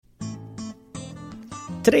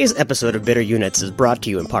Today's episode of Bitter Units is brought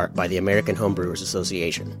to you in part by the American Homebrewers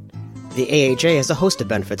Association. The AHA has a host of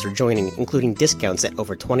benefits for joining, including discounts at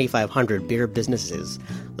over 2,500 beer businesses,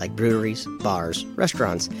 like breweries, bars,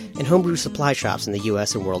 restaurants, and homebrew supply shops in the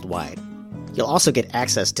U.S. and worldwide. You'll also get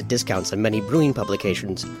access to discounts on many brewing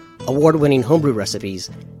publications, award-winning homebrew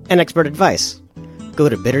recipes, and expert advice. Go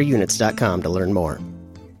to bitterunits.com to learn more.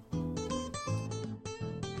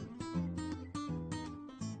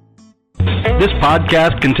 This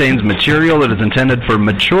podcast contains material that is intended for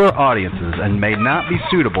mature audiences and may not be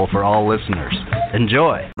suitable for all listeners.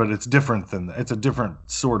 Enjoy. But it's different it's a different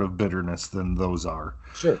sort of bitterness than those are.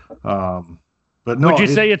 Sure. But no. Would you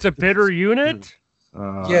say it's a bitter unit?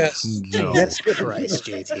 Yes. No. That's Christ,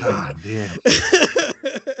 JT. God damn.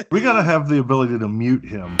 We gotta have the ability to mute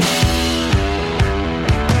him.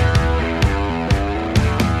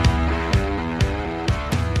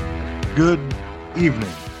 Good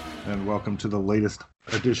evening, and welcome to the latest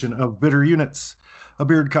edition of Bitter Units, a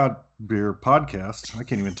beer podcast. I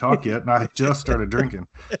can't even talk yet, and I just started drinking.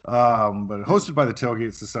 But hosted by the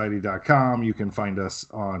tailgatesociety.com. You can find us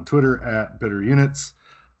on Twitter at Bitter Units.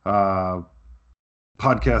 Podcasts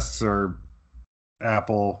are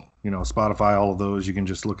Apple, Spotify, all of those. You can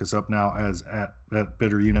just look us up now as at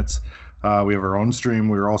Bitter Units. We have our own stream.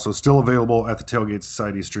 We're also still available at the Tailgate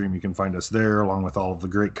Society stream. You can find us there along with all of the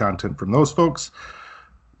great content from those folks.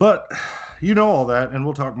 But you know all that, and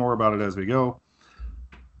we'll talk more about it as we go.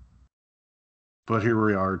 But here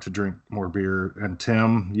we are to drink more beer. And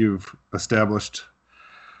Tim, you've established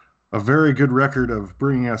a very good record of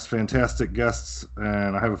bringing us fantastic guests,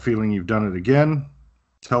 and I have a feeling you've done it again.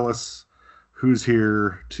 Tell us who's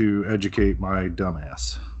here to educate my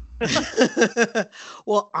dumbass.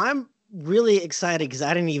 Well, I'm really excited because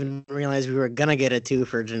I didn't even realize we were going to get a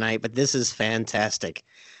twofer tonight, but this is fantastic.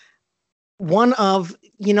 One of,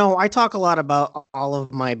 I talk a lot about all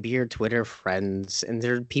of my beer Twitter friends, and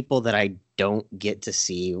there are people that I don't get to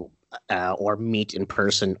see or meet in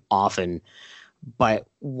person often. But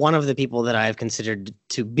one of the people that I've considered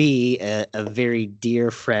to be a very dear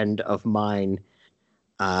friend of mine,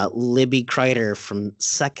 Libby Kreider from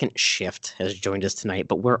Second Shift, has joined us tonight.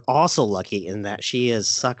 But we're also lucky in that she has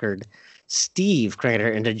suckered Steve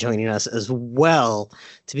Kreider into joining us as well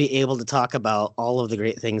to be able to talk about all of the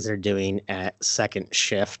great things they're doing at Second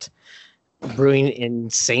Shift Brewing in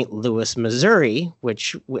St. Louis, Missouri,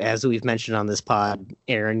 which, as we've mentioned on this pod,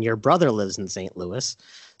 Aaron, your brother lives in St. Louis.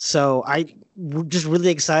 So we're just really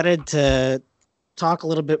excited to talk a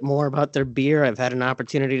little bit more about their beer. I've had an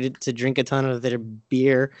opportunity to drink a ton of their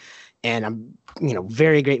beer, and I'm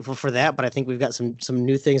very grateful for that. But I think we've got some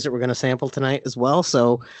new things that we're going to sample tonight as well.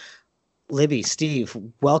 So, Libby, Steve,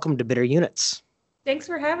 welcome to Bitter Units. Thanks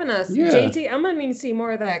for having us. Yeah. JT, I'm going to need to see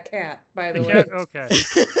more of that cat, by the way. Okay.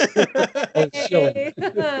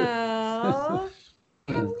 Aw.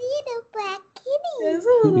 A little black kitty. There's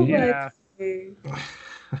a little Yeah. black kitty.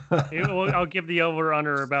 I'll give the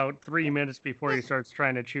over-under about 3 minutes before he starts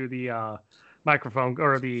trying to chew the microphone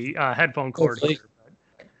or the headphone cord. Hopefully.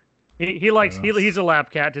 He's a lap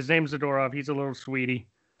cat. His name's Zadorov. He's a little sweetie.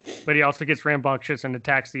 But he also gets rambunctious and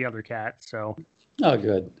attacks the other cat. So Oh,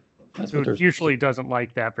 good. That's what who there's. usually doesn't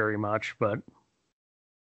like that very much. But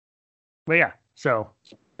yeah, so.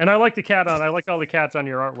 And I like I like all the cats on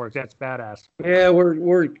your artwork. That's badass. Yeah,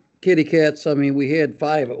 we're kitty cats. I mean, we had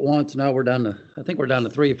 5 at once. Now we're down to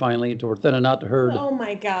 3 finally. So we're thinning out the herd. Oh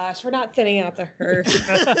my gosh, we're not thinning out the herd.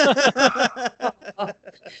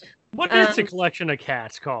 What is the collection of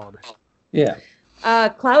cats called? Yeah.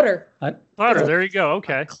 Clouder. Clouder, there you go.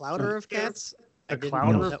 Okay. Clouder of cats? A I didn't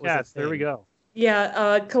clouder know of that was a cats. There we thing. go.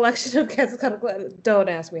 Yeah, collection of cats. Don't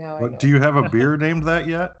ask me how I know. Do you have a beer named that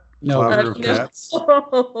yet? No. Clouder of No. Cats?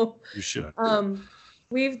 You should.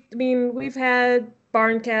 We've had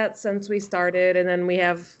barn cats since we started, and then we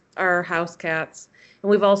have our house cats,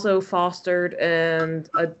 and we've also fostered and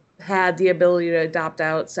had the ability to adopt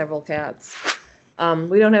out several cats.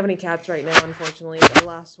 We don't have any cats right now, unfortunately. The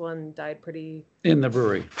last one died pretty. In the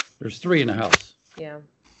brewery. There's 3 in the house. Yeah.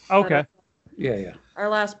 Okay. Yeah. Our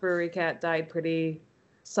last brewery cat died pretty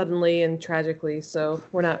suddenly and tragically, so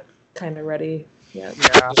we're not kind of ready yet.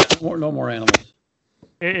 Yeah. No more animals.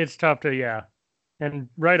 It's tough to, yeah. And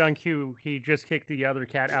right on cue, he just kicked the other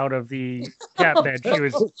cat out of the cat bed she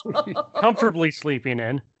was comfortably sleeping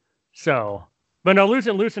in. So, but no,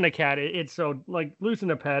 losing a cat, it's so, like,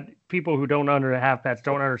 losing a pet, people who don't have pets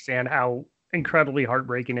don't understand how incredibly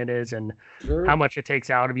heartbreaking it is and Sure. how much it takes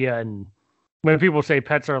out of you. And when people say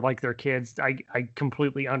pets are like their kids, I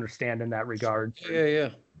completely understand in that regard. Yeah.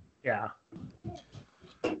 Yeah.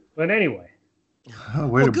 But anyway,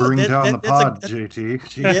 Way to good. bring down the that's a- pod, JT.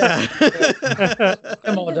 Jeez. Yeah.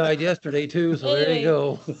 Emma died yesterday too, so there you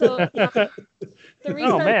go. So the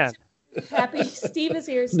reason Oh man. I'm happy Steve is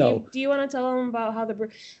here. Steve, No. do you want to tell him about how the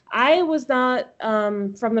brewery? I was not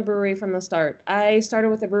from the brewery from the start. I started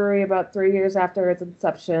with the brewery about 3 years after its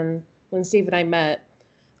inception when Steve and I met.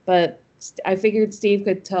 But I figured Steve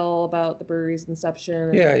could tell about the brewery's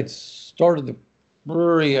inception. Yeah, it started the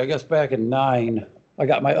brewery, I guess, back in 9. I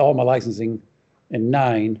got all my licensing in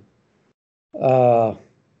 9.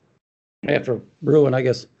 After brewing, I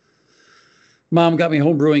guess, Mom got me a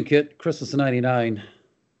home brewing kit, Christmas of '99.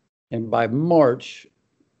 And by March,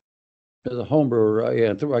 as a home brewer,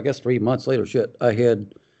 I guess 3 months later, I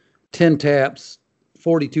had 10 taps,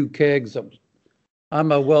 42 kegs.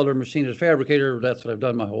 I'm a welder, machinist, fabricator. That's what I've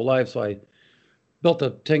done my whole life. So I built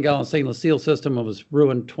a 10-gallon stainless steel system. I was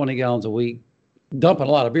brewing 20 gallons a week, dumping a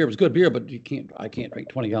lot of beer. It was good beer, but I can't drink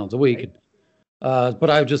 20 gallons a week. But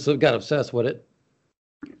I just got obsessed with it.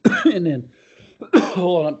 And then,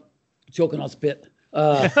 hold on, I'm choking on spit.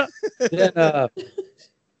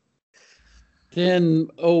 Then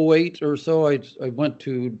 08 or so, I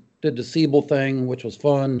did the Siebel thing, which was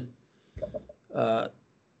fun.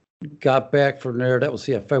 Got back from there. That was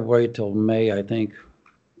February till May, I think.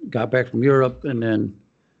 Got back from Europe and then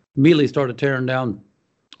immediately started tearing down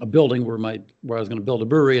a building where I was going to build a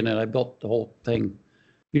brewery, and then I built the whole thing.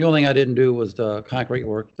 The only thing I didn't do was the concrete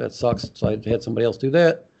work. That sucks. So I had somebody else do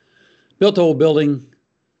that. Built the whole building.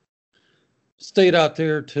 Stayed out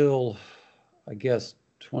there till, I guess,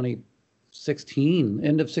 2016.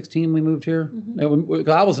 End of 16, we moved here. Mm-hmm.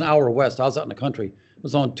 I was an hour west. I was out in the country. It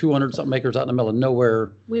was on 200-something acres out in the middle of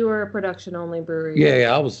nowhere. We were a production-only brewery.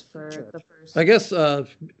 Yeah, I was. For the first. I guess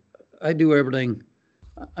I do everything.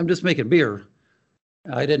 I'm just making beer.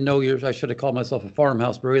 I didn't know I should have called myself a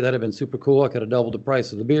farmhouse brewery. That'd have been super cool. I could have doubled the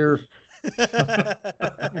price of the beer. It's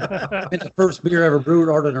the first beer I ever brewed,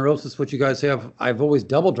 Ardent Neurosis, which you guys have. I've always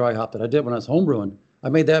double dry hopped it. I did when I was homebrewing. I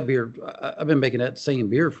made that beer. I've been making that same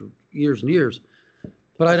beer for years and years.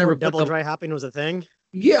 But I never double dry hopping was a thing.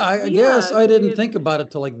 Yeah, I guess I didn't think about it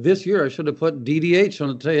till like this year. I should have put DDH on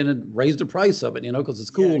it and it raised the price of it, because it's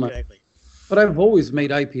cool. Yeah, exactly. But I've always made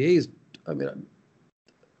IPAs. I mean,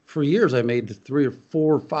 for years I made 3 or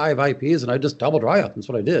 4 or 5 IPAs, and I just double dry hopped. That's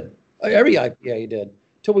what I did. Every IPA I did.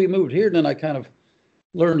 Till we moved here, then I kind of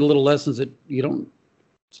learned little lessons that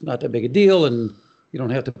it's not that big a deal, and you don't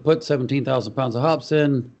have to put 17,000 pounds of hops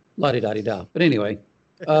in, la-di-da-di-da. But anyway,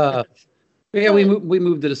 we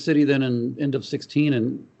moved to the city then in end of 16,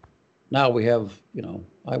 and now we have,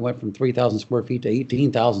 I went from 3,000 square feet to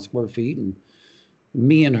 18,000 square feet, and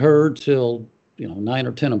me and her till, 9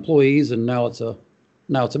 or 10 employees, and now it's a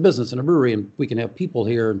business and a brewery, and we can have people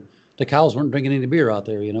here. The cows weren't drinking any beer out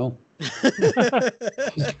there, We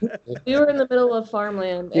were in the middle of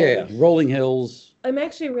farmland. Yeah, rolling hills. I'm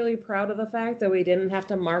actually really proud of the fact that we didn't have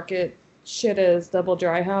to market shit as double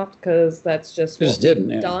dry hopped, because that's just what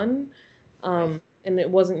we've done. And it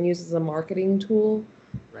wasn't used as a marketing tool.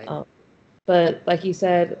 Right. But like you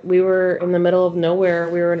said, we were in the middle of nowhere.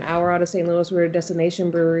 We were an hour out of St. Louis. We were a destination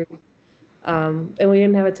brewery. And we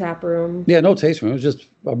didn't have a tap room. Yeah, no tasting room. It was just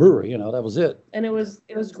a brewery, that was it. And it was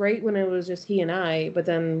great when it was just he and I, but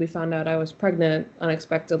then we found out I was pregnant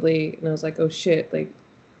unexpectedly, and I was like, oh shit, like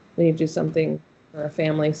we need to do something for our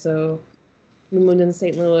family. So we moved into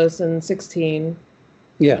St. Louis in 16.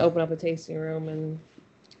 Yeah. Open up a tasting room, and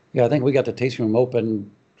yeah, I think we got the tasting room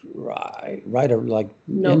open right like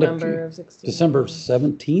November of 16. December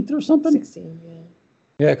 17th or something. 16, yeah.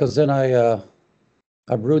 Yeah, because then I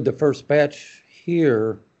brewed the first batch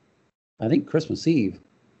here, I think Christmas Eve.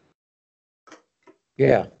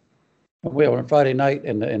 Yeah. We were on Friday night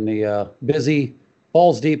in the busy,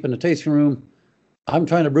 balls deep in the tasting room. I'm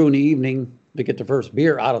trying to brew in the evening to get the first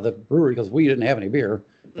beer out of the brewery because we didn't have any beer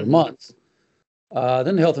for months.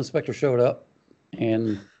 Then the health inspector showed up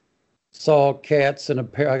and saw cats and a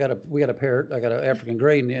parrot. We got a parrot. I got an African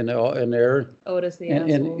gray in there. Otis the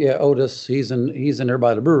and asshole. yeah, Otis. He's in there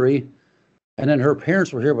by the brewery. And then her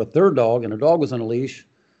parents were here with their dog, and her dog was on a leash.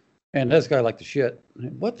 And this guy liked the shit.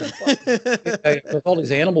 What the fuck? All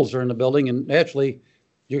these animals are in the building, and naturally,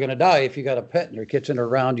 you're going to die if you got a pet in your kitchen or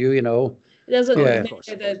around you, It doesn't matter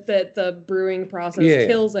that the brewing process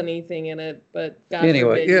kills anything in it, but God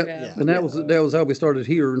anyway, forbid and that was how we started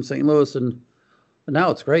here in St. Louis, and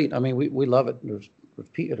now it's great. I mean, we love it. There's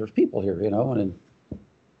people here, and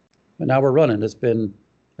now we're running. It's been,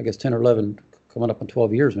 I guess, 10 or 11, coming up on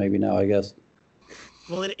 12 years maybe now, I guess.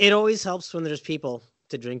 Well, it always helps when there's people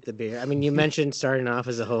to drink the beer. I mean, you mentioned starting off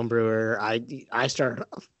as a home brewer. I started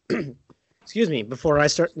off, excuse me, before I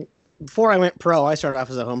before I went pro, I started off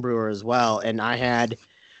as a home brewer as well, and I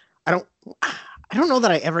don't know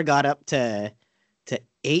that I ever got up to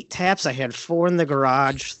 8 taps. I had 4 in the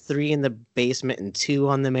garage, 3 in the basement, and 2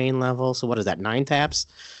 on the main level. So what is that? 9 taps?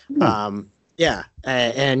 Yeah,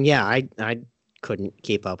 and yeah, I couldn't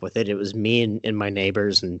keep up with it. It was me and my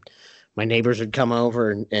neighbors, and my neighbors would come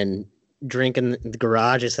over and drink in the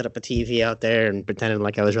garage. I set up a TV out there and pretended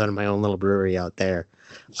like I was running my own little brewery out there.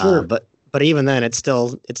 Sure. But even then, it's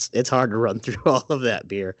still it's hard to run through all of that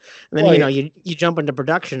beer. And then you jump into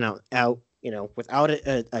production out without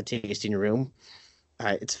a tasting room.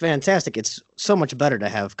 It's fantastic. It's so much better to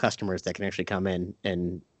have customers that can actually come in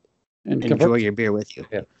and enjoy your beer with you.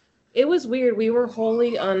 Yeah. It was weird. We were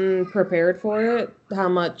wholly unprepared for it, how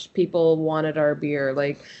much people wanted our beer.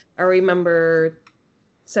 Like, I remember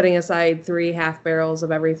setting aside 3 half barrels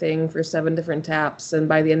of everything for 7 different taps, and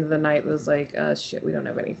by the end of the night it was like, shit, we don't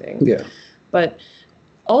have anything. Yeah. But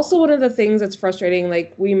also one of the things that's frustrating,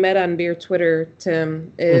 like we met on Beer Twitter,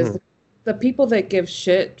 Tim, is the people that give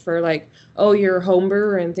shit for like, oh, you're a home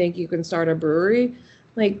brewer and think you can start a brewery.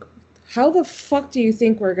 Like, how the fuck do you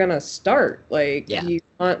think we're gonna start? Like, you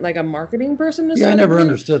want like a marketing person to start? Yeah, I never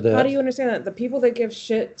understood that. How do you understand that? The people that give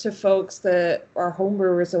shit to folks that are home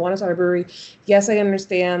brewers that want to start a brewery, yes, I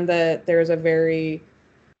understand that there's a very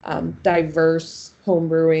diverse home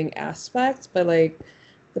brewing aspect, but like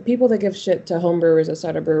the people that give shit to home brewers that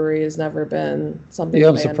start a brewery has never been something. Yeah,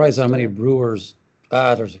 I'm surprised how many brewers.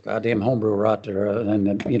 There's a goddamn home brewer out there, and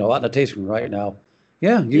out in the tasting room right now.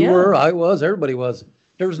 Yeah, you were, I was, everybody was.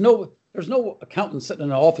 There's no accountant sitting in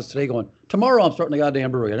the office today going, tomorrow I'm starting a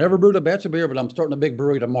goddamn brewery. I never brewed a batch of beer, but I'm starting a big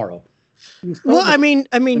brewery tomorrow. Well, I mean,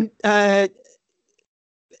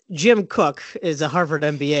 Jim Cook is a Harvard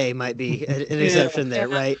MBA, might be an exception there,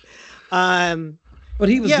 right? But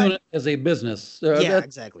he was doing it as a business.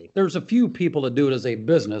 Exactly. There's a few people that do it as a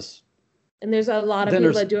business. And there's a lot of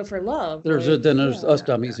people that do it for love. There's us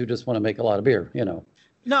dummies who just want to make a lot of beer, No,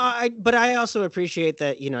 but I also appreciate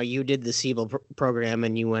that, you did the Siebel program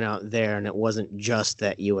and you went out there, and it wasn't just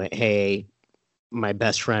that you went, hey, my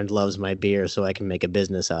best friend loves my beer, so I can make a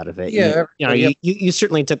business out of it. Yeah. You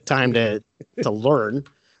certainly took time to learn,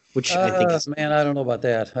 which I think is... Man, I don't know about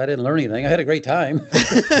that. I didn't learn anything. I had a great time.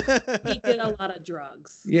 He did a lot of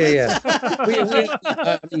drugs. Yeah.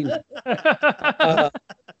 I mean...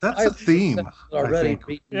 That's a theme. Already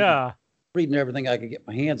reading everything I could get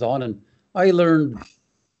my hands on, and I learned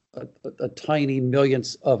a tiny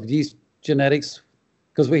millionths of yeast genetics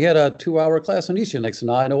because we had a 2-hour class on yeast genetics, and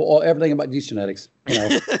I know everything about yeast genetics.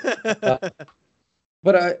 But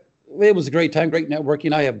it was a great time, great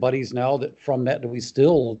networking. I have buddies now that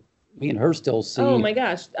me and her still see. Oh my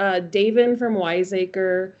gosh, Davin from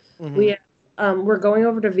Wiseacre. We have, we're going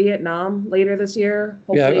over to Vietnam later this year,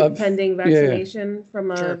 hopefully pending vaccination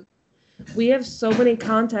from we have so many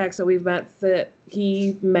contacts that we've met that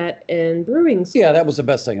he met in brewing school. Yeah, that was the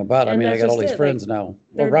best thing about it. I mean, I got all these friends now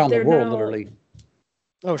around the world, literally.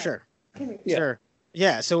 Oh, sure. Sure.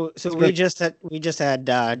 Yeah. So we just had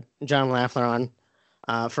John Lafler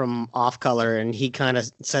on from Off Color, and he kind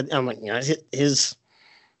of said, his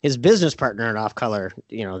business partner at Off Color,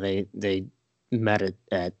 they met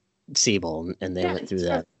at Siebel, and they went through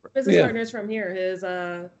that. Business partners from here. His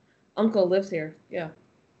uncle lives here. Yeah.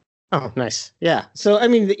 Oh, nice. Yeah. So, I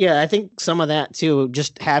mean, I think some of that too,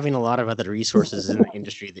 just having a lot of other resources in the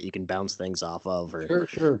industry that you can bounce things off of,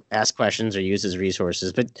 or ask questions or use as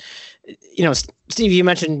resources. But, Steve, you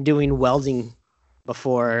mentioned doing welding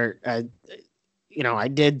before. I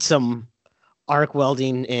did some arc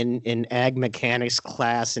welding in ag mechanics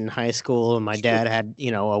class in high school, and my dad had,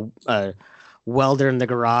 a welder in the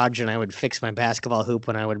garage, and I would fix my basketball hoop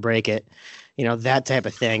when I would break it. That type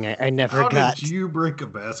of thing. I never got. How did you break a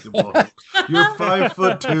basketball? You're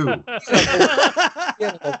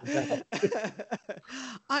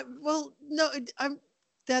 5'2".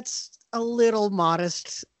 That's a little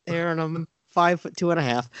modest, Aaron. I'm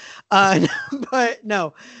 5'2.5". But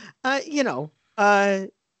no,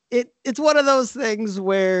 it's one of those things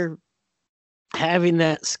where having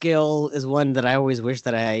that skill is one that I always wish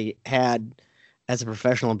that I had as a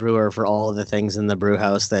professional brewer for all of the things in the brew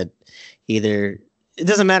house that either it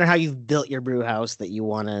doesn't matter how you've built your brew house that you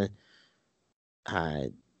want to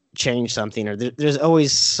change something, or there's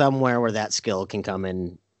always somewhere where that skill can come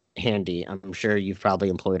in handy. I'm sure you've probably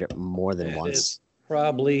employed it more than once. It's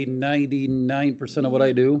probably 99% of what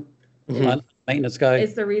I do. I'm maintenance guy.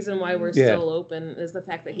 It's the reason why we're still open is the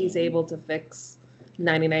fact that he's able to fix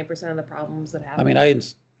 99% of the problems that happen. I mean,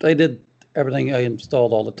 I did everything. I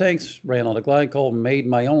installed all the tanks, ran all the glycol, made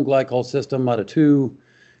my own glycol system out of 2,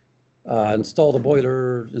 installed a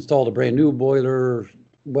boiler, installed a brand new boiler,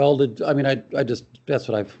 welded. I mean, I just, that's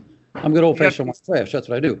what I'm good old-fashioned white trash. That's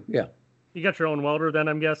what I do. Yeah. You got your own welder then,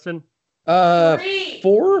 I'm guessing?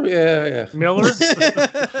 4? Yeah. Miller?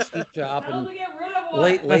 Cheap job How and to get rid of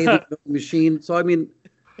one? lathe machine. So, I mean,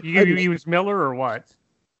 You use Miller or what?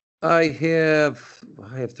 I have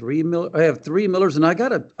 3 Millers, and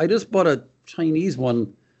I just bought a Chinese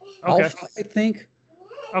one. Okay. Alpha, I think.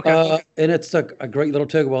 Okay. And it's a great little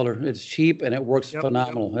TIG welder. It's cheap and it works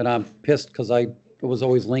phenomenal. And I'm pissed because it was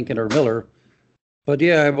always Lincoln or Miller. But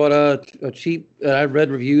yeah, I bought a cheap. I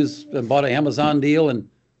read reviews and bought an Amazon deal, and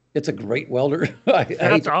it's a great welder.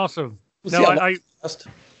 That's awesome. No,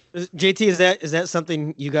 JT, is that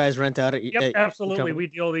something you guys rent out at? Yep, absolutely. We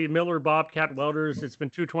deal the Miller Bobcat welders. It's been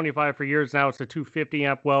 225 for years now. It's a 250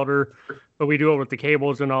 amp welder, but we do it with the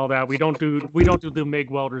cables and all that. We don't do the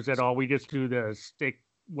MIG welders at all. We just do the stick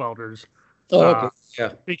welders. Oh, okay.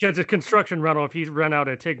 Yeah. Because it's construction rental. If you rent out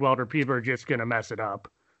a TIG welder, people are just gonna mess it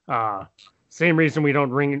up. Same reason we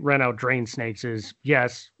don't rent out drain snakes is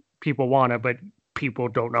yes, people want it, but people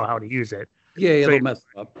don't know how to use it. Yeah, So- they'll mess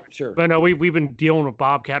it up. Sure. But no, we've been dealing with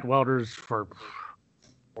Bobcat welders for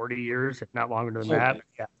 40 years, if not longer than that.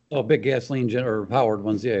 Yeah. Oh, big gasoline or powered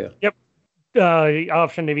ones. Yeah. The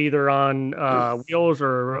option of either on wheels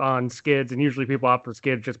or on skids, and usually people opt for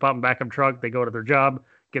skids. Just pop them back in the truck. They go to their job,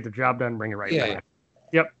 get the job done, bring it right back.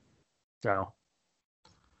 Yep. So.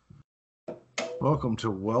 Welcome to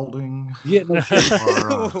welding. Yeah. No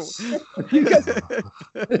shit.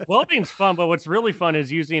 Welding's fun, but what's really fun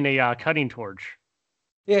is using a cutting torch.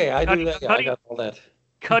 Yeah, I do that. Yeah, I Cutting- got all that. It's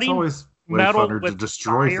Cutting always way metal funner to with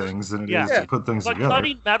destroy fire. things than it is Yeah. to put things but together.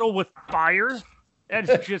 cutting metal with fire,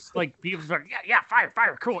 that's just like people's like, yeah, fire,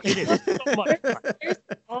 cool. It is so much fun. There's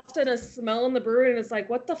often a smell in the brewery, and it's like,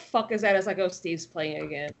 what the fuck is that? It's like, oh, Steve's playing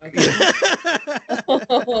again.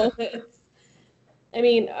 I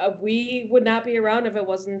mean, we would not be around if it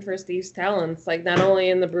wasn't for Steve's talents. Like, not only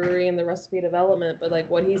in the brewery and the recipe development, but like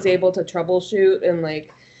what he's able to troubleshoot and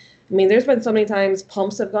like. I mean, there's been so many times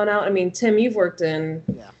pumps have gone out. I mean, Tim, you've worked in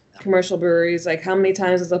commercial breweries. Like, how many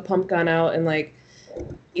times has a pump gone out and like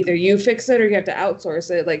either you fix it or you have to outsource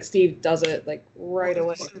it? Like, Steve does it like right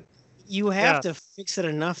away. You have to fix it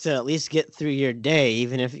enough to at least get through your day,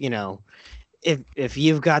 even if if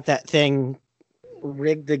you've got that thing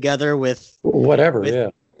rigged together with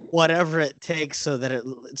Whatever. whatever it takes, so that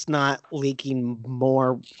it's not leaking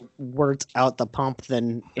more worts out the pump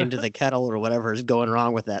than into the kettle or whatever is going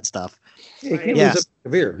wrong with that stuff. Yes.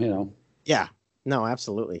 Beer, Yeah, no,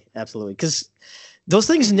 absolutely, because those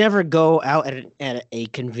things never go out at a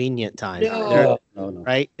convenient time. No. No.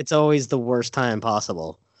 Right? It's always the worst time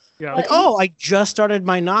possible. Yeah. Like, oh, I just started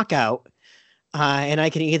my knockout, and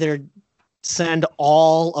I can either send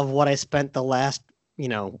all of what I spent the last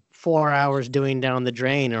 4 hours doing down the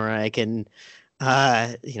drain, or I can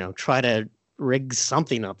try to rig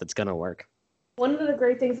something up that's gonna work. One of the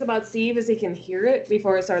great things about Steve is he can hear it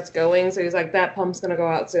before it starts going. So he's like, that pump's going to go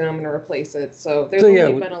out soon. I'm going to replace it. So there's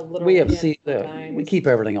only been a little we have handful of we times. keep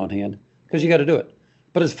everything on hand because you got to do it.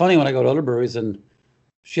 But it's funny when I go to other breweries and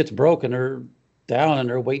shit's broken, they're down and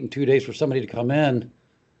they're waiting 2 days for somebody to come in,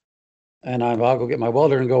 and I'll go get my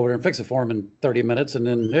welder and go over there and fix it for them in 30 minutes, and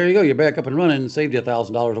then there you go, you're back up and running and saved you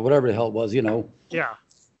 $1,000 or whatever the hell it was, Yeah.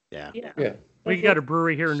 Yeah. We got a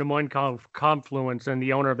brewery here in Des Moines called Confluence, and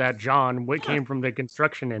the owner of that, John, came from the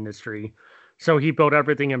construction industry. So he built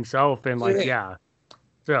everything himself, and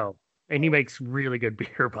So, and he makes really good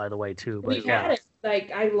beer, by the way, too. But We've had it.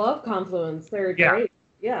 Like, I love Confluence. They're great.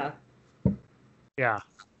 Yeah. Yeah.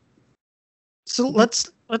 So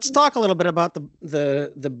let's talk a little bit about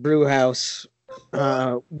the brew house.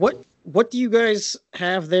 What do you guys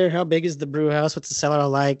have there? How big is the brew house? What's the cellar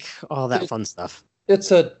like? All that fun stuff.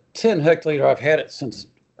 It's a 10 hectoliter. I've had it since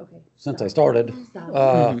I started.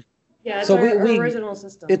 Yeah, it's So our we- original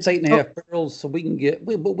system. It's 8.5 barrels, so we can get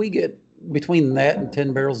we get between that and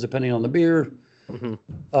 10 barrels depending on the beer.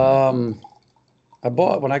 I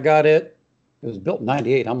bought when I got it. It was built in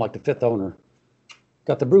 '98. I'm like the 5th owner.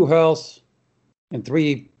 Got the brew house and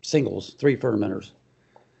 3 singles, 3 fermenters.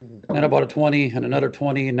 Then I bought a 20 and another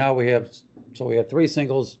 20, and now we have 3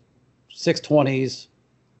 singles, 6 20s,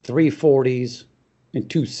 3 40s, and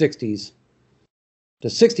 2 60s. The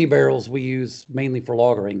 60 barrels we use mainly for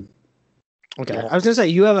lagering. Okay. I was gonna say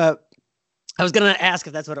I was gonna ask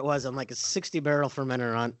if that's what it was. I'm like a 60 barrel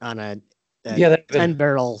fermenter on a 10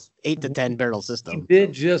 barrel, 8 to 10 barrel We system.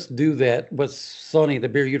 did just do that with Sonny, the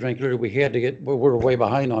beer you drank earlier. We had to we were way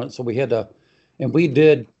behind on it, so we had to, and we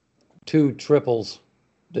did 2 triples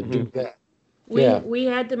to do that. We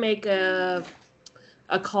had to make a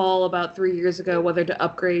call about 3 years ago whether to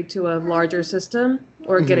upgrade to a larger system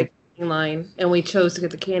or get a canning line, and we chose to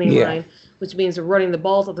get the canning line, which means we're running the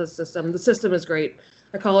balls of the system. The system is great.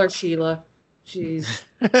 I call her Sheila. She's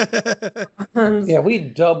we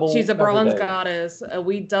double. She's a bronze goddess.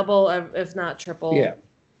 We double, if not triple. Yeah.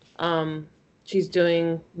 She's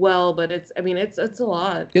doing well, but it's a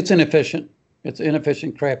lot. It's inefficient. It's an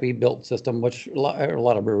inefficient, crappy built system, which a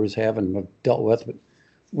lot of brewers have and have dealt with. But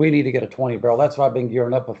we need to get a 20 barrel. That's what I've been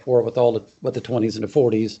gearing up before with the 20s and the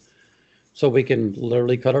 40s, so we can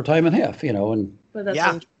literally cut our time in half. And but that's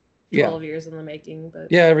been 12 years in the making.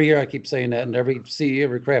 But every year I keep saying that, and every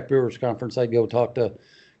craft brewers conference I go talk to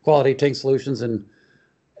Quality Tank Solutions and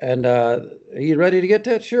are you ready to get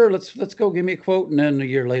that? Sure, let's go. Give me a quote. And then a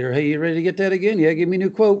year later, hey, you ready to get that again? Yeah, give me a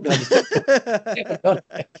new quote.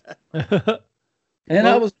 And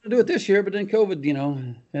I was going to do it this year, but then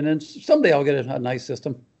COVID, and then someday I'll get a nice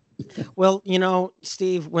system. Well,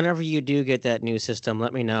 Steve, whenever you do get that new system,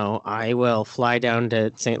 let me know. I will fly down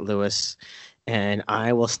to St. Louis, and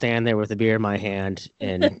I will stand there with a beer in my hand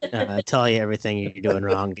and tell you everything you're doing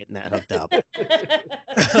wrong getting that hooked up.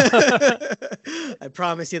 I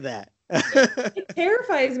promise you that. It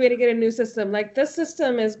terrifies me to get a new system. Like, this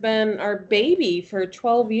system has been our baby for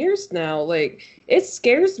 12 years now. Like, it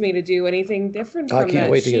scares me to do anything different from that. I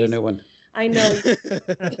can't wait to get a new one. I know.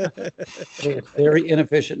 It's very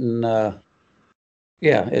inefficient and,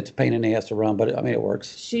 it's a pain in the ass to run, but it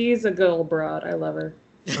works. She's a good old broad. I love her.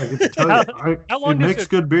 I get to tell you, it makes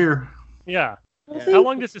good beer. Yeah. How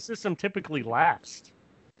long does the system typically last?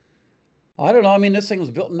 I don't know. This thing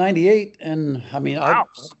was built in '98, and wow.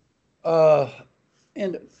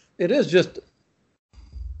 And it is just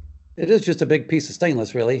a big piece of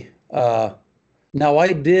stainless, really. Now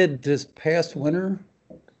I did this past winter,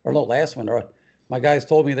 or no, last winter. My guys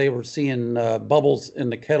told me they were seeing bubbles in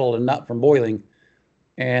the kettle and not from boiling,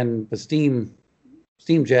 and the steam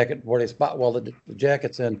jacket where they spot the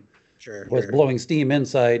jacket's in was blowing steam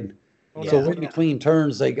inside. So in between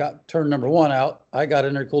turns, they got turn number 1 out. I got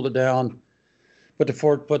in there, cooled it down, put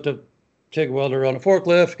the TIG welder on a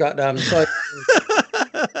forklift, got down inside,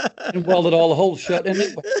 and welded all the holes shut. And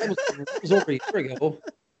it was over a year ago.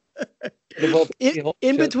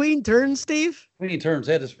 In between turns, Steve? Between turns,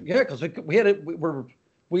 because we had it.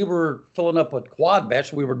 We were filling up a quad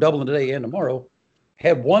batch. We were doubling today and tomorrow.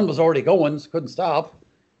 Had one was already going, so couldn't stop.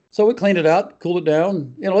 So we cleaned it out, cooled it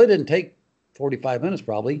down. It didn't take 45 minutes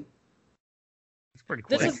probably. It's pretty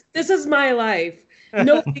quick. This is my life.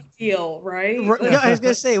 No big deal, right? I was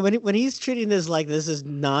gonna say when he's treating this like this is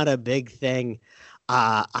not a big thing,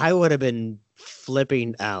 I would have been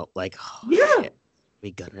flipping out. Like, shit,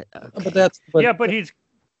 we got it. Okay.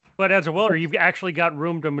 But as a welder, you've actually got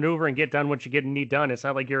room to maneuver and get done what you need done. It's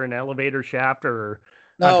not like you're in an elevator shaft or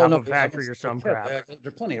on top of a factory or some crap.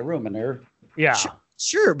 There's plenty of room in there. Yeah.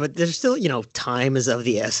 Sure, but there's still, time is of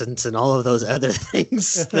the essence and all of those other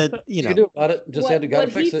things that, You can do about it. Just had to go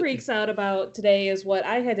fix it. What he freaks out about today is what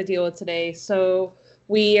I had to deal with today. So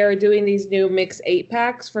we are doing these new mix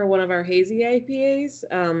 8-packs for one of our hazy IPAs.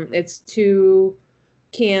 It's 2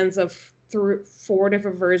 cans of 4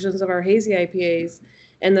 different versions of our hazy IPAs.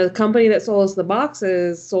 And the company that sold us the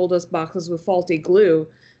boxes sold us boxes with faulty glue.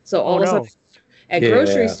 So all of a sudden at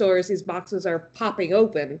grocery stores, these boxes are popping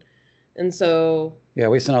open. And so... Yeah,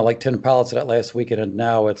 we sent out like 10 pallets of that last weekend, and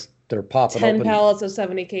now they're popping 10 open. 10 pallets of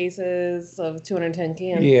 70 cases of 210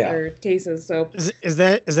 cans or cases. So is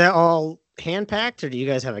that all hand packed, or do you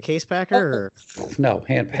guys have a case packer? Or? No,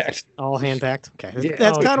 hand packed. All hand packed. Okay, yeah.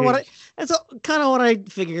 That's kind of what I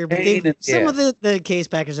figured. But some of the case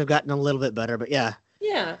packers have gotten a little bit better, but yeah.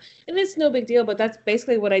 Yeah, and it's no big deal, but that's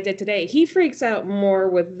basically what I did today. He freaks out more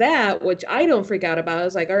with that, which I don't freak out about. I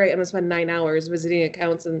was like, all right, I'm going to spend 9 hours visiting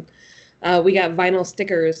accounts, and we got vinyl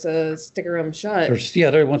stickers to sticker them shut.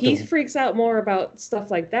 He freaks out more about stuff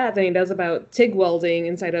like that than he does about TIG welding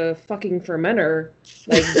inside a fucking fermenter,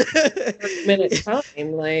 like, 30 minutes time.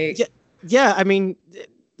 Like, yeah,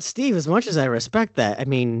 Steve, as much as I respect that,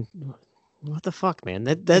 what the fuck, man?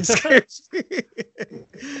 That scares me.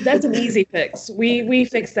 That's an easy fix. We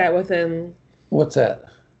fixed that within. What's that?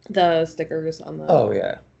 The stickers on the. Oh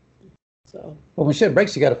yeah. So. Well, when shit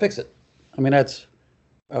breaks, you got to fix it. That's.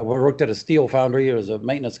 We worked at a steel foundry as a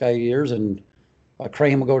maintenance guy years, and a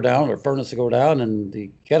crane will go down or a furnace will go down, and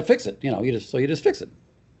you got to fix it. You just fix it.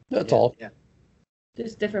 That's all. Yeah.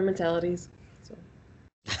 Just different mentalities. So.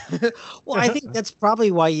 Well, I think that's probably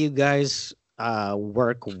why you guys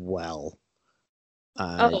work well.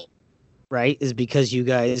 Right? Is because you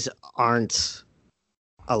guys aren't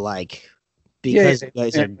alike. Because you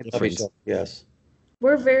guys are different. Yes.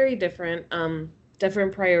 We're very different.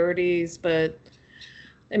 Different priorities, but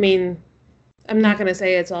I'm not gonna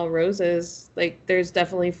say it's all roses. Like, there's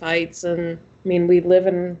definitely fights, and I mean, we live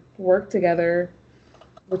and work together,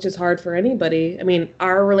 which is hard for anybody. I mean,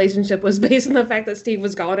 our relationship was based on the fact that Steve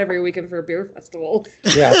was gone every weekend for a beer festival.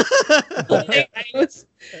 Yeah. Like, I was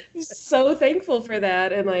so thankful for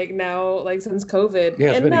that, and like now, like since COVID, Yeah,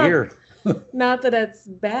 it's and been a year. not that it's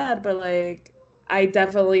bad, but like I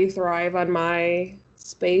definitely thrive on my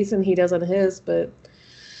space, and he does on his. But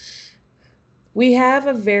we have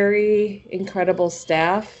a very incredible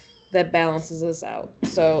staff that balances us out.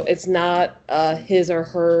 So it's not his or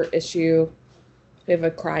her issue. We have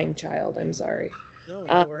a crying child. I'm sorry. No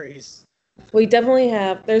worries. We definitely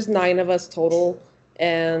have, there's 9 of us total.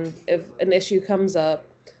 And if an issue comes up,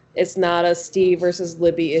 it's not a Steve versus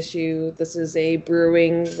Libby issue. This is a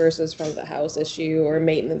brewing versus front of the house issue or a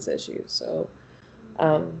maintenance issue. So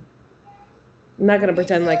I'm not going to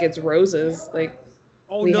pretend like it's roses. Like,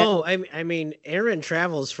 Oh no! I mean, Aaron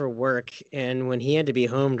travels for work, and when he had to be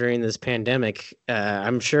home during this pandemic,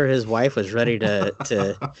 I'm sure his wife was ready to.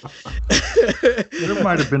 There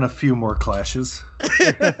might have been a few more clashes.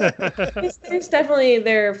 There's definitely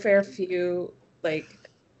there are a fair few. Like,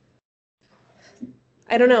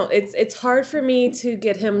 I don't know. It's hard for me to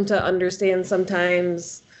get him to understand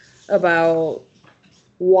sometimes about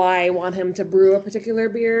why I want him to brew a particular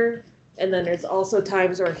beer. And then there's also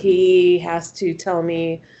times where he has to tell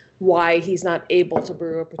me why he's not able to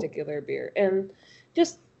brew a particular beer. And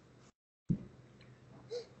just,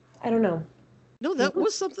 I don't know. No, that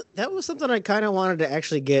was something I kind of wanted to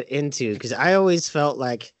actually get into, because I always felt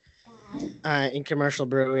like in commercial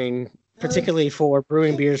brewing, particularly for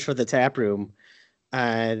brewing beers for the tap room,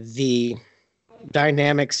 the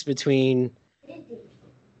dynamics between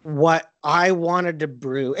what I wanted to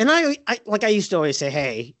brew. And I used to always say,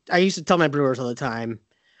 hey, I used to tell my brewers all the time,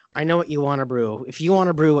 I know what you want to brew. If you want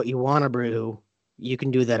to brew what you want to brew, you can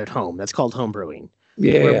do that at home. That's called home brewing.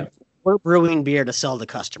 Yeah. We're brewing beer to sell to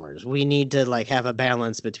customers. We need to like have a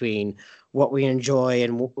balance between what we enjoy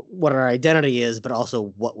and what our identity is, but also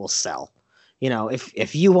what will sell. You know,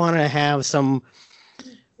 if you want to have some,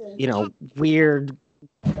 you know, weird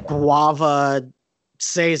guava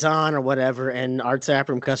saison or whatever, and our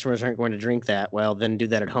taproom customers aren't going to drink that, well, then do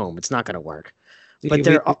that at home. It's not going to work. But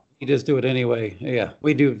we just do it anyway. Yeah,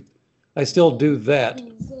 we do. I still do that,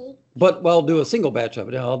 but I'll do a single batch of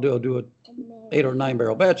it. I'll do a 8 or 9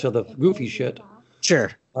 barrel batch of the goofy shit.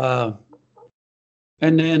 Sure. And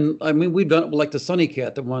then, I mean, we've done it like the Sunny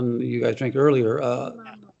Cat, the one you guys drank earlier.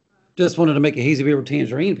 Just wanted to make a hazy beer with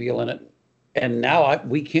tangerine peel in it, and now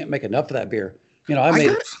we can't make enough of that beer. You know,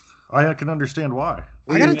 I can understand why.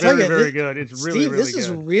 I gotta tell you, very good. It's really, Steve, really this good. is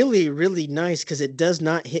really, really nice because it does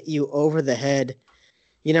not hit you over the head.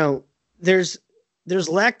 You know, there's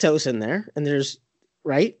lactose in there, and there's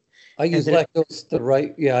right. I use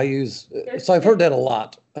lactose I use. So I've heard that a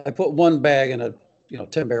lot. I put 1 bag in a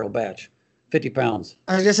 10 barrel batch, 50 pounds.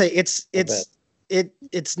 I was gonna say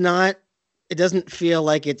it's not. It doesn't feel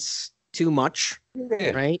like it's too much,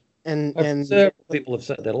 right? And several people have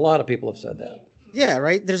said that. A lot of people have said that. Yeah,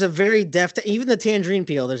 right. There's a very deft, even the tangerine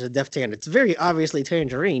peel. There's a deft tan. It's very obviously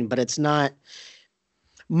tangerine, but it's not.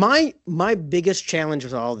 My biggest challenge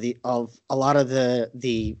with a lot of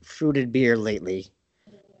the fruited beer lately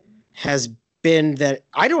has been that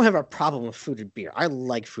I don't have a problem with fruited beer. I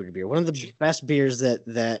like fruited beer. One of the best beers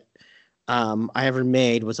that I ever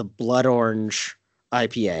made was a blood orange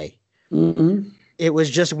IPA. Mm-hmm. It was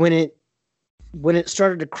just when it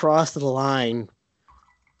started to cross the line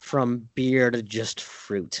from beer to just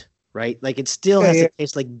fruit, right? Like it still has to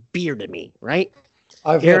taste like beer to me, right?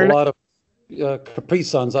 I've had a lot of Capri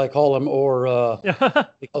Suns, I call them, or a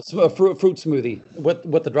fruit smoothie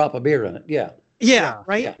with the drop of beer in it. Yeah. Yeah,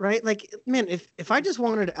 right, yeah. Right. Like, man, if I just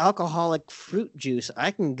wanted alcoholic fruit juice, I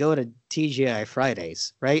can go to TGI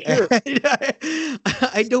Fridays, right? Sure.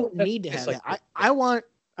 I don't need to have that. I want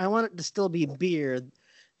it to still be beer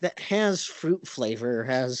that has fruit flavor,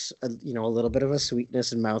 has a little bit of a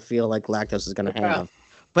sweetness and mouthfeel like lactose is going to have,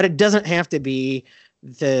 but it doesn't have to be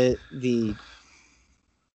the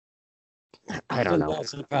I don't know.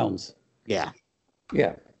 Pounds. Yeah.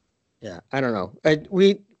 I don't know.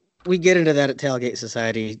 We get into that at Tailgate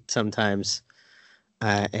Society sometimes.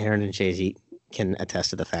 Aaron and Chasey can attest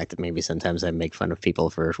to the fact that maybe sometimes I make fun of people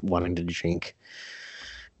for wanting to drink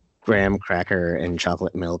graham cracker and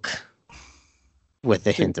chocolate milk with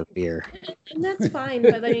a hint of beer. And that's fine,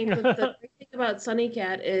 but I mean, the great thing about Sunny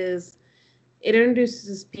Cat is it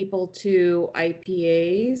introduces people to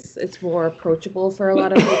IPAs. It's more approachable for a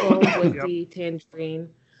lot of people with the tangerine.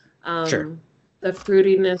 Sure. The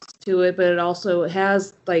fruitiness to it, but it also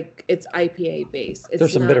has like it's IPA based.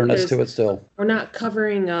 There's some bitterness to it still. We're not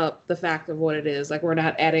covering up the fact of what it is. Like we're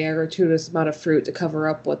not adding a gratuitous amount of fruit to cover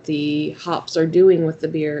up what the hops are doing with the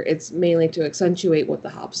beer. It's mainly to accentuate what the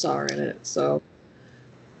hops are in it. So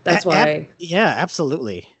that's why. Yeah,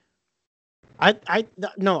 absolutely.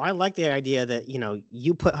 No, I like the idea that, you know,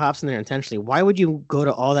 you put hops in there intentionally. Why would you go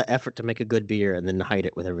to all that effort to make a good beer and then hide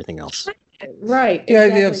it with everything else? Right. Yeah,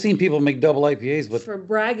 exactly. I've seen people make double IPAs with for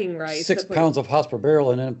bragging rights. 6 pounds of hops per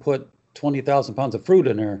barrel and then put 20,000 pounds of fruit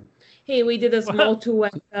in there. Hey, we did this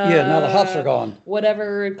Motueka. Yeah, now the hops are gone.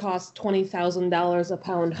 Whatever it costs, $20,000 a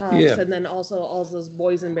pound hops, Yeah. and then also all those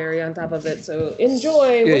boysenberry on top of it. So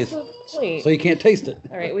enjoy. Yeah, What's the point? So you can't taste it.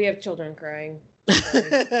 All right, we have children crying.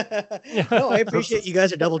 No, I appreciate you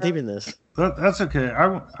guys are double teaming this. That's okay.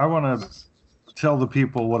 I want to tell the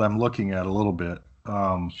people what I'm looking at a little bit,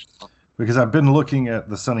 because I've been looking at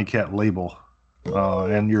the Sunny Cat label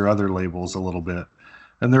and your other labels a little bit,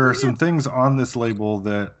 and there are some things on this label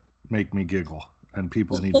that make me giggle, and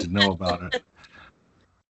people need to know about it.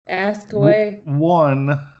 Ask away.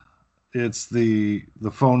 One, it's the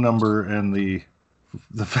phone number and the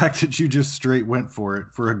fact that you just straight went for it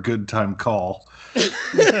for a good time call on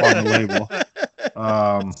the label.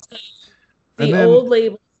 The old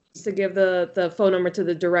label used to give the phone number to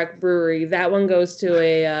the direct brewery. That one goes to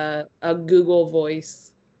a Google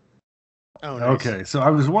Voice. Oh, nice. Okay, so I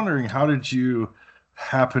was wondering, how did you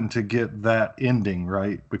happen to get that ending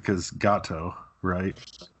right? Because Gato, right?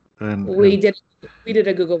 And We did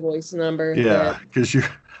a Google Voice number. yeah, because you're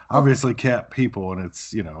obviously cat people, and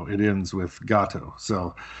it's, you know, it ends with Gato.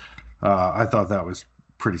 So I thought that was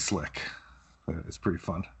pretty slick. It's pretty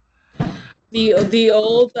fun. The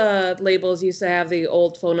old labels used to have the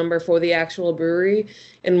old phone number for the actual brewery,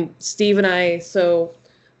 and Steve and I. So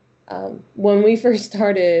when we first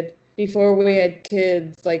started, before we had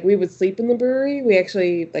kids, like we would sleep in the brewery. We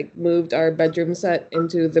actually like moved our bedroom set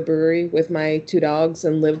into the brewery with my 2 dogs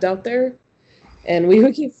and lived out there. And we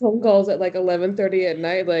would get phone calls at like 11:30 at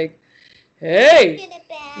night, like, "Hey,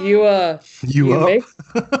 you up? make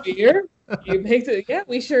beer? You make it? Yeah,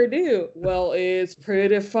 we sure do. Well, it's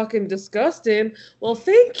pretty fucking disgusting. Well,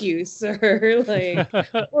 thank you, sir." Like,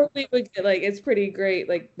 or we would get like, it's pretty great.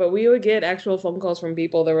 Like, but we would get actual phone calls from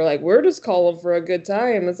people that were like, "We're just calling for a good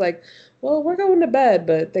time." It's like, well, we're going to bed,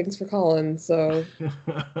 but thanks for calling. So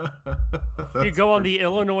If you go on the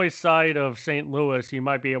Illinois side of St. Louis, you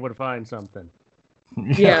might be able to find something.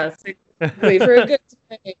 yeah, for a good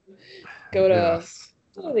time, go to. Yes.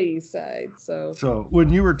 To the east side. So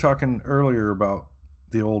when you were talking earlier about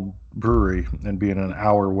the old brewery and being an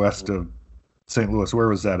hour west of St. Louis, where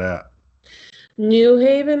was that at? New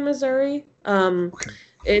Haven, Missouri. Okay.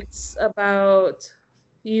 It's about,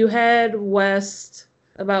 you head west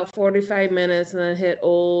about 45 minutes and then hit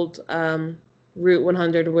old Route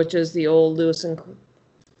 100, which is the old Lewis and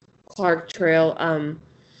Clark Trail.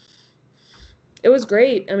 It was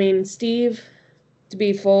great. I mean, Steve, to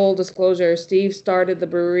be full disclosure, Steve started the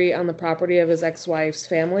brewery on the property of his ex-wife's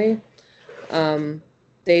family.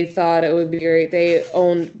 They thought it would be great. They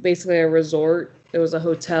owned basically a resort. It was a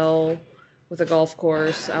hotel with a golf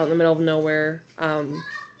course out in the middle of nowhere.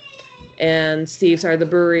 And Steve started the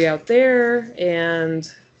brewery out there, and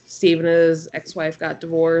Steve and his ex-wife got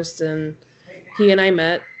divorced, and he and I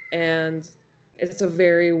met, and it's a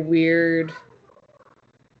very weird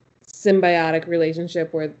symbiotic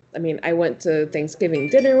relationship where, I mean, I went to Thanksgiving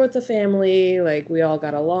dinner with the family, like we all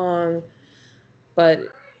got along, but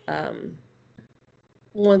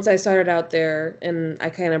once I started out there and I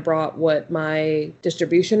kind of brought what my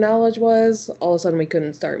distribution knowledge was, all of a sudden we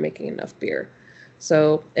couldn't start making enough beer.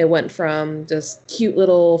 So it went from just cute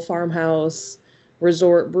little farmhouse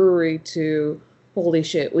resort brewery to, holy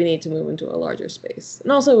shit, we need to move into a larger space.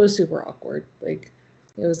 And also it was super awkward, like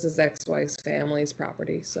it was his ex-wife's family's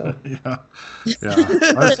property, so. Yeah.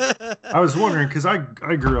 I was wondering, because I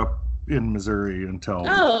grew up in Missouri until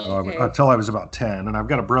I was about 10, and I've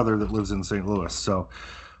got a brother that lives in St. Louis. So,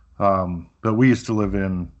 but we used to live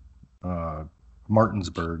in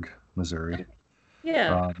Martinsburg, Missouri.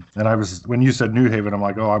 Yeah. And I was, when you said New Haven, I'm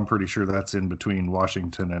like, oh, I'm pretty sure that's in between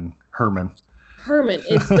Washington and Herman.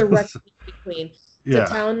 It's directly between. Yeah.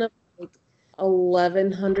 It's a town of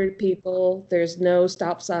 1,100 people. There's no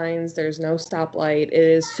stop signs. There's no stoplight. It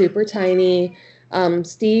is super tiny.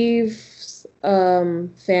 Steve's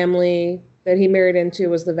family that he married into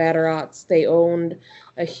was the Vatterotts. They owned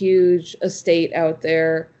a huge estate out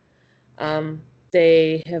there.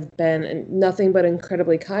 They have been nothing but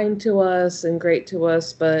incredibly kind to us and great to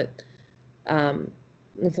us, but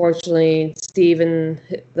unfortunately, Steve and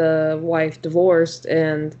the wife divorced,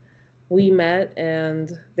 and we met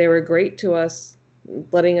and they were great to us,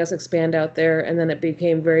 letting us expand out there. And then it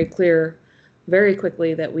became very clear very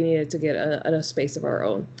quickly that we needed to get a space of our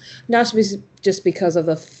own. Not just because of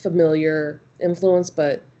the familiar influence,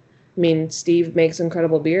 but I mean, Steve makes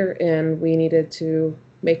incredible beer and we needed to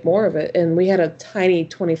make more of it. And we had a tiny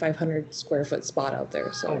 2,500 square foot spot out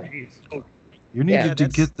there. So You needed to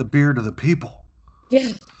get the beer to the people.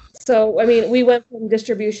 Yeah. So, I mean, we went from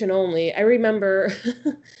distribution only. I remember,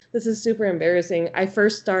 this is super embarrassing.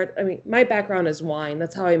 My background is wine.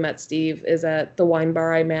 That's how I met Steve, is at the wine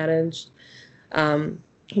bar I managed.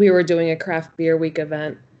 We were doing a craft beer week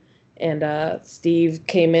event, and Steve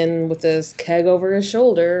came in with this keg over his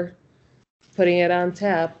shoulder, putting it on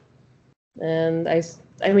tap. And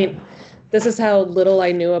I mean, this is how little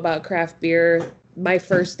I knew about craft beer. My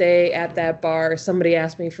first day at that bar, somebody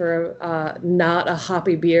asked me for not a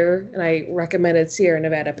hoppy beer, and I recommended Sierra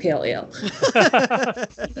Nevada Pale Ale.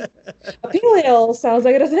 A pale ale sounds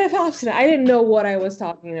like it doesn't have hops in it. I didn't know what I was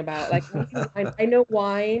talking about. Like, I know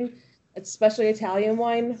wine, especially Italian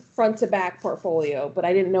wine, front to back portfolio, but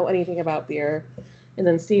I didn't know anything about beer. And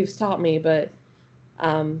then Steve's taught me, but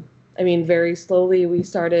I mean, very slowly we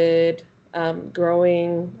started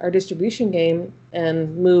growing our distribution game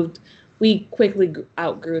and moved. We quickly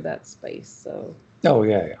outgrew that space. So. Oh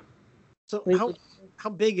yeah. So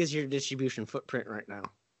how big is your distribution footprint right now?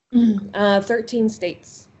 13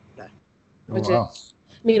 states. Okay. Which is,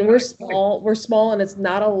 I mean, we're small. We're small, and it's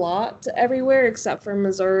not a lot everywhere except for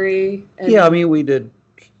Missouri. And, Yeah, I mean, we did.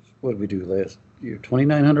 What did we do last year?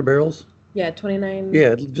 2,900 barrels. Yeah, 29.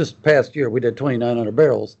 Yeah, just past year we did 2,900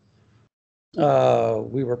 barrels.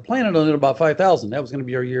 We were planning on it about 5,000. That was going to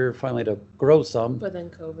be our year finally to grow some. But then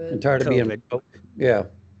COVID. And tired of being broke. Yeah.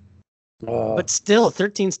 But still,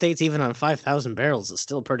 13 states, even on 5,000 barrels, is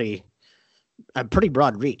still a pretty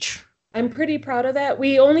broad reach. I'm pretty proud of that.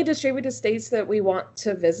 We only distribute to states that we want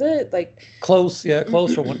to visit. Like close or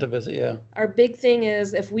want to visit, yeah. Our big thing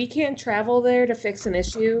is if we can't travel there to fix an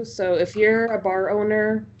issue. So if you're a bar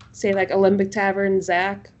owner, say like Olympic Tavern,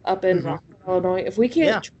 Zach, up in Rockford, Illinois, if we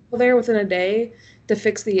can't travel there within a day to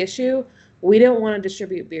fix the issue, we don't want to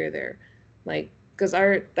distribute beer there. Like, because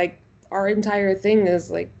our entire thing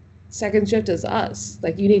is like, second shift is us.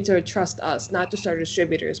 Like, you need to trust us, not just our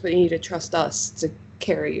distributors, but you need to trust us to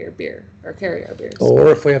carry your beer or carry our beers.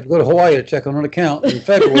 Or if we have to go to Hawaii to check on an account in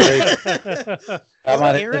February.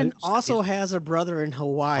 Aaron also has a brother in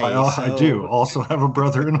Hawaii. I do also have a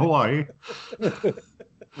brother in Hawaii.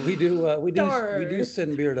 We do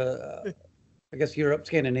send beer to, I guess, Europe,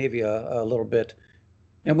 Scandinavia a little bit.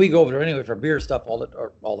 And we go over there anyway for beer stuff all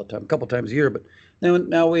the time, a couple times a year. But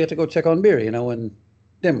now we have to go check on beer, in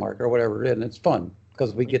Denmark or whatever, and it's fun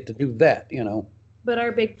because we get to do that, But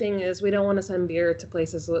our big thing is we don't want to send beer to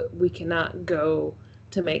places that we cannot go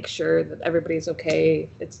to make sure that everybody's okay.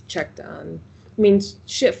 It's checked on. I mean,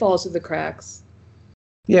 shit falls through the cracks.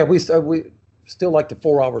 Yeah, we still like the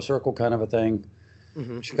 4-hour circle kind of a thing.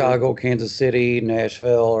 Mm-hmm. Chicago, Kansas City,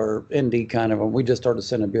 Nashville, or Indy kind of. We just started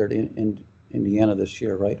sending beer to Indiana this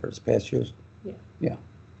year, right? Or this past year? Yeah.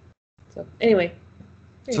 So anyway.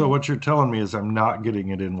 So what you're telling me is I'm not getting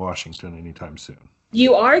it in Washington anytime soon.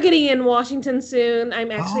 You are getting in Washington soon.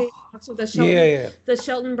 I'm actually with the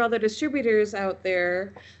Shelton Brother distributors out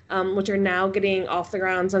there, which are now getting off the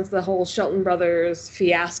ground since the whole Shelton Brothers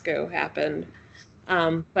fiasco happened.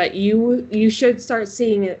 But you should start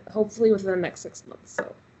seeing it hopefully within the next 6 months.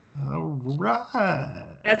 So. All right.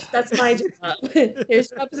 That's my job. Your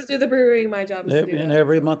job is to do the brewing. My job is to do and that.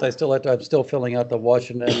 every month I'm still filling out the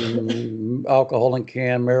Washington alcohol and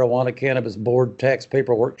can, marijuana, cannabis board, tax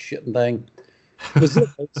paperwork, shit and thing. With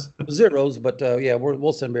zeros, but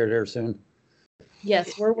we'll send beer there soon.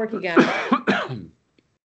 Yes, we're working on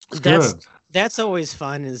it. That's always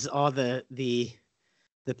fun. Is all the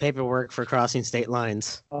paperwork for crossing state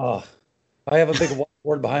lines. Oh, I have a big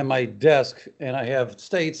whiteboard behind my desk, and I have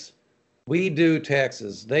states. We do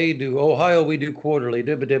taxes. They do Ohio. We do quarterly.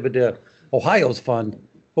 Dibba. Ohio's fun.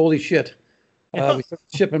 Holy shit! We started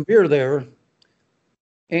shipping beer there,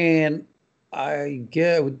 and I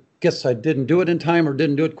guess I didn't do it in time or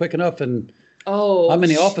didn't do it quick enough. And I'm in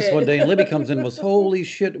the office one day, and Libby comes in and was, holy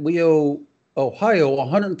shit, we owe Ohio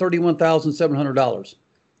 $131,700.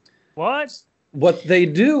 What? What they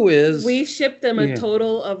do is we shipped them a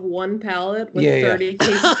total of 1 pallet with 30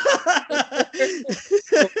 cases.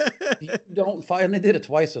 You don't file, and they did it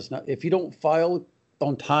twice. If you don't file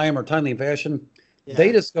on time or timely fashion,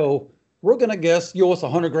 they just go, we're going to guess you owe us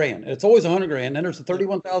 $100,000. It's always $100,000. Then there's a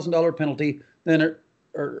 $31,000 penalty. Then there's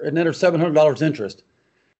 $700 interest,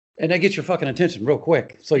 and that gets your fucking attention real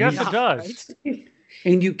quick. So yes, it does.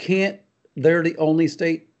 And you can't. They're the only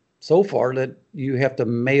state so far that you have to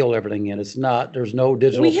mail everything in. There's no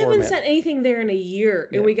digital We haven't format. sent anything there in a year,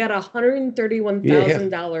 Yeah. and we got a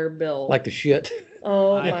 $131,000 bill. Like the shit.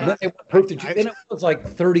 oh I- my! And then they proved that and it was like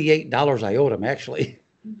 $38 I owed them actually.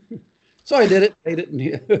 So I did it, paid it,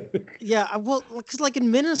 and Yeah, well, because like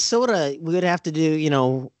in Minnesota, we would have to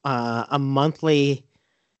do, a monthly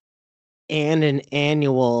and an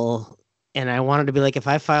annual. And I wanted to be like, if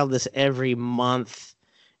I filed this every month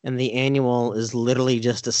and the annual is literally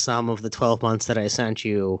just a sum of the 12 months that I sent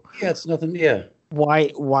you, yeah, it's nothing. Yeah,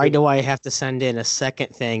 why do I have to send in a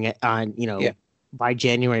second thing on, Yeah. by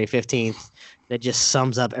January 15th that just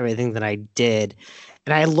sums up everything that I did?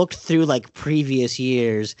 And I looked through like previous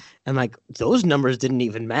years and like those numbers didn't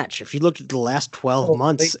even match. If you looked at the last 12 Oh,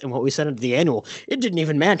 months and what we sent into the annual, it didn't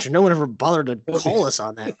even match. And no one ever bothered to call us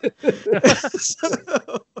on that.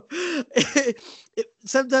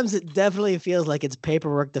 Sometimes it definitely feels like it's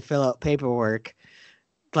paperwork to fill out paperwork.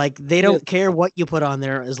 Like they don't care what you put on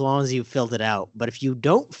there as long as you filled it out. But if you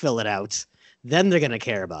don't fill it out, then they're going to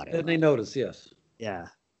care about it. and they notice. Yes. Yeah.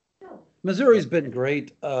 Missouri's been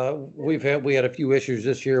great. We had a few issues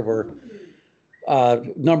this year where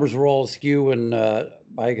numbers were all askew, and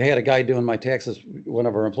I had a guy doing my taxes, one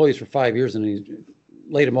of our employees, for 5 years, and he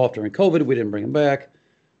laid him off during COVID. We didn't bring him back,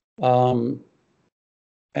 and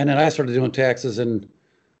then I started doing taxes and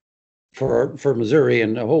for Missouri,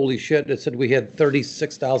 and holy shit, it said we had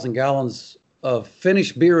 36,000 gallons of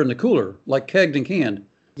finished beer in the cooler, like kegged and canned.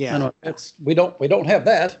 Yeah. And we don't have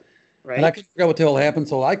that. Right. And I couldn't figure out what the hell happened.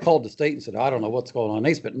 So I called the state and said, I don't know what's going on.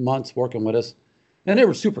 They spent months working with us, and they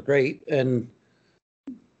were super great. And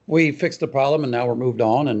we fixed the problem, and now we're moved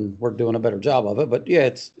on, and we're doing a better job of it. But yeah,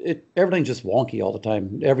 everything's just wonky all the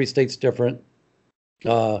time. Every state's different.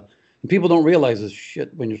 And people don't realize this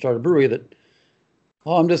shit when you start a brewery that,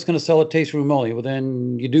 I'm just going to sell a taste room only. Well,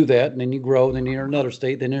 then you do that, and then you grow, then you're in another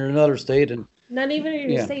state, then you're in another state, and Not even in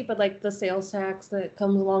your Yeah. state, but like the sales tax that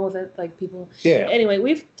comes along with it. Like people. yeah, Anyway,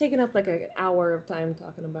 we've taken up like an hour of time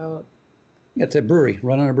talking about. it's a brewery,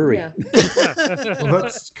 running a brewery. Yeah. Well,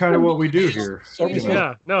 that's kind of what we do here.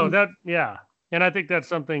 Yeah, no, and I think that's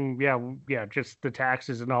something, just the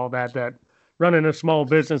taxes and all that running a small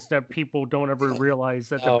business that people don't ever realize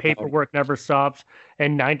that the Oh. paperwork never stops,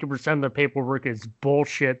 and 90% of the paperwork is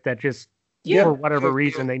bullshit that just, Yeah. for whatever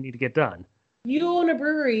reason, they need to get done. You own a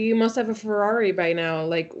brewery, you must have a Ferrari by now.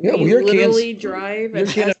 Like Yeah, we your literally cans- drive your an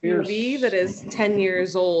can of beer- SUV that is 10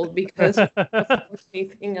 years old because of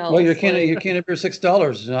anything else. Well, your can Like, of beer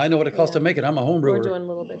 $6. I know what it costs to make it. I'm a home we're brewer. doing a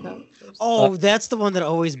little bit now. Oh, that's the one that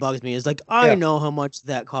always bugs me. Is like, I Yeah. know how much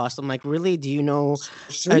that costs. I'm like, really? Do you know?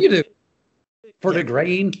 Sure you do. For the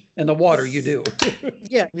grain and the water, you do.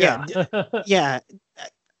 Yeah, yeah.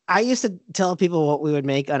 I used to tell people what we would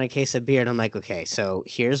make on a case of beer, and I'm like, okay, so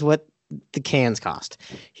here's what the cans cost.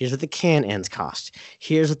 Here's what the can ends cost.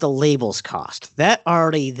 Here's what the labels cost. That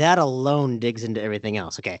alone digs into everything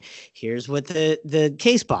else. Okay, here's what the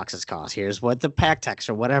case boxes cost. Here's what the pack text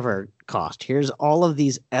or whatever cost. Here's all of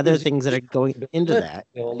these other things that are going into that.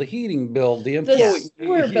 Bill, the heating bill, the The employee.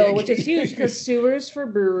 sewer bill, which is huge because sewers for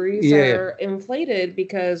breweries Yeah. are inflated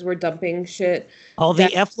because we're dumping shit. All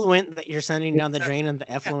the effluent that you're sending down the drain and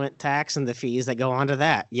the effluent tax and the fees that go onto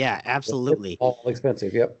that. Yeah, absolutely. All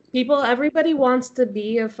expensive, yep. Everybody wants to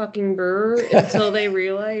be a fucking brewer until they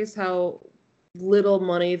realize how little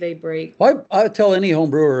money they break. Well, I tell any home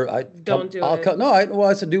brewer, Don't do I'll it.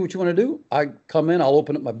 I said, do what you want to do. I come in, I'll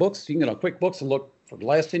open up my books. You can get on QuickBooks and look for the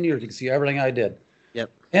last 10 years. You can see everything I did. Yep.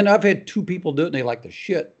 And I've had 2 people do it, and they like the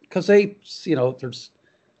shit because they,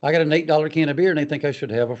 I got an $8 can of beer, and they think I should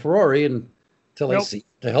have a Ferrari, and until they Nope. see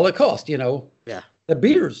the hell it costs, Yeah. The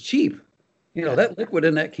beer is cheap. That liquid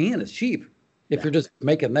in that can is cheap. If you're just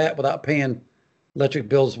making that without paying electric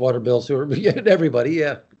bills, water bills, sewer, everybody,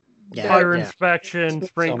 yeah. Yeah. Fire yeah. inspection,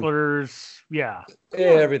 sprinklers,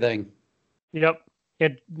 Everything. yep.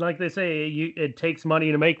 It, like they say, it takes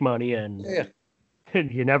money to make money, and Yeah.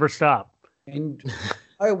 you never stop. And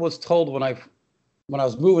I was told when I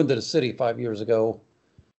was moving to the city 5 years ago,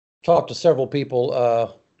 talked to several people,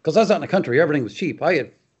 because I was out in the country, everything was cheap.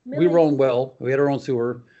 We were on well, we had our own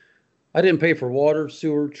sewer. I didn't pay for water,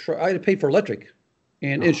 sewer, I had to pay for electric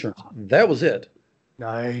and insurance. That was it.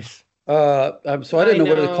 Nice. So I didn't know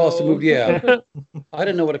what it cost to know. move. Yeah, I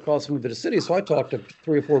didn't know what it cost to move to the city. So I talked to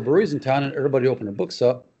 3 or 4 breweries in town, and everybody opened their books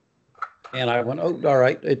up. And I went, oh, all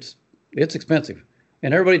right, it's expensive.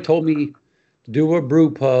 And everybody told me to do a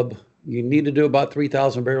brew pub. You need to do about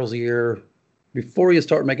 3,000 barrels a year before you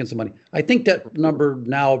start making some money. I think that number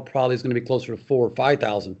now probably is going to be closer to 4,000 or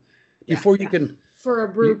 5,000 before you can. For a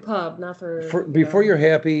brew pub, not for. Before you're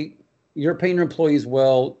happy, you're paying your employees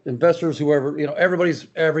well, investors, whoever,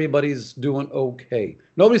 everybody's doing okay.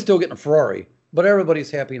 Nobody's still getting a Ferrari, but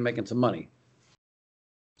everybody's happy and making some money.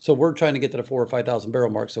 So we're trying to get to the 4,000 or 5,000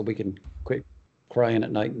 barrel mark so we can quit crying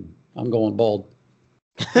at night. And I'm going bald.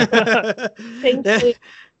 Thankfully,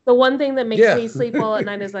 the one thing that makes me sleep well at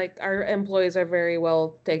night is like our employees are very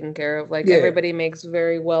well taken care of. Like everybody makes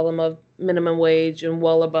very well above minimum wage and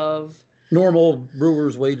well above normal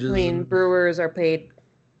brewers' wages. I mean, brewers are paid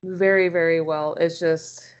very, very well. It's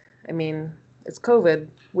just, I mean, it's COVID.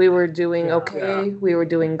 We were doing okay. Yeah. We were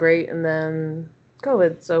doing great, and then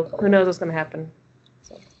COVID. So who knows what's going to happen.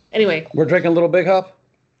 So, anyway. We're drinking a little Big Hop?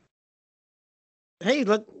 Hey,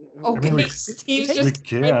 look. Okay, Steve. We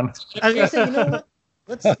can. I was going to say, you know what?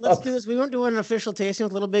 Let's do this. We won't do an official tasting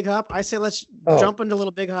with Little Big Hop. I say let's jump into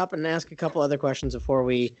Little Big Hop and ask a couple other questions before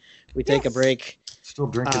we take a break. Still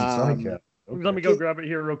drinking Sunny Cat. Okay. Let me go grab it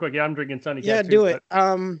here real quick. Yeah, I'm drinking Sunny Cat. Yeah, do it.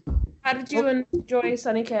 How did you enjoy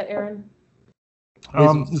Sunny Cat, Aaron?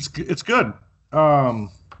 It's good. You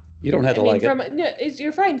don't have to like it.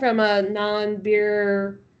 You're fine from a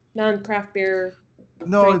non-craft beer.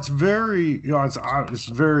 No, drink. It's very, it's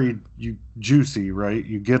very juicy, right?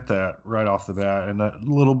 You get that right off the bat, and that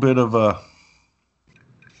little bit of a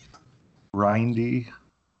rindy,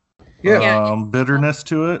 bitterness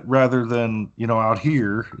to it, rather than out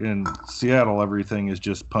here in Seattle, everything is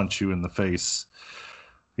just punch you in the face,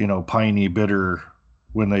 piney, bitter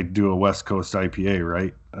when they do a West Coast IPA,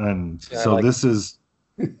 right? And this is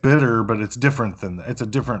bitter, but it's different it's a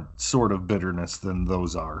different sort of bitterness than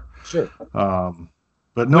those are. Sure.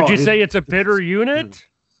 But no, would you say it's a bitter unit?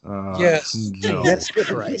 Yes. No. That's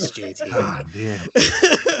Christ, JT. God damn.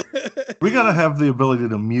 We gotta have the ability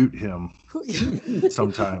to mute him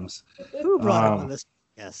sometimes. Who brought him on this?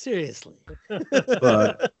 Yeah, seriously.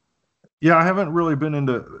 But yeah, I haven't really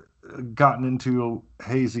gotten into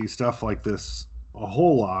hazy stuff like this a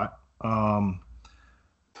whole lot.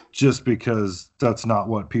 Just because that's not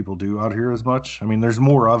what people do out here as much. I mean, there's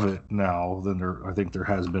more of it now than I think there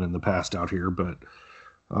has been in the past out here, but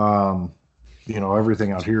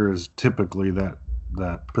everything out here is typically that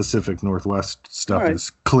Pacific Northwest stuff is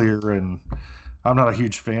clear, and I'm not a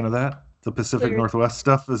huge fan of that. The Pacific Northwest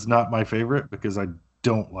stuff is not my favorite because I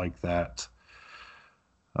don't like that,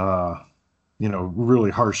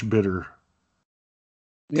 really harsh, bitter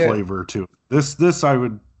flavor to it. This I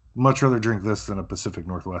would much rather drink this than a Pacific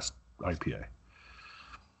Northwest IPA.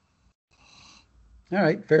 All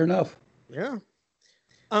right, fair enough. Yeah.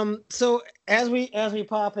 So as we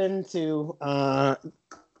pop into the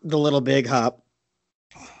Little Big Hop,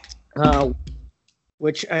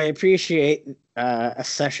 which I appreciate a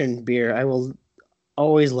session beer. I will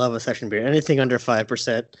always love a session beer. Anything under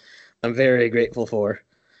 5%, I'm very grateful for.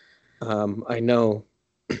 I know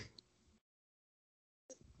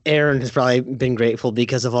Aaron has probably been grateful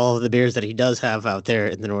because of all of the beers that he does have out there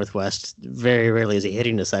in the Northwest. Very rarely is he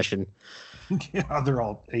hitting a session. Yeah, they're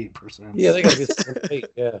all 8%. Yeah, they gotta be 8.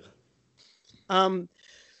 Yeah.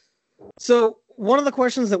 So one of the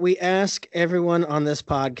questions that we ask everyone on this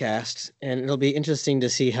podcast, and it'll be interesting to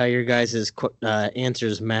see how your guys'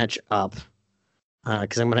 answers match up,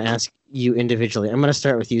 because I'm going to ask you individually. I'm going to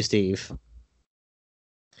start with you, Steve.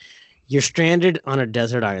 You're stranded on a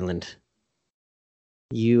desert island.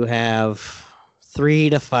 You have 3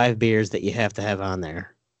 to 5 beers that you have to have on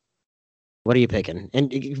there. What are you picking?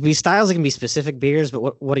 And it can be styles, it can be specific beers,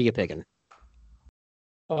 but what are you picking?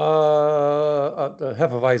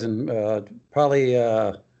 Hefeweizen, probably.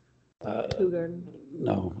 Cougar.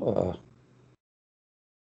 No.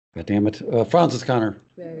 God damn it, Franziskaner.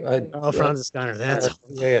 Franziskaner. That's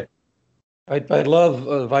yeah. I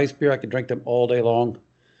love Weiss beer. I could drink them all day long.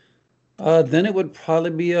 Then it would probably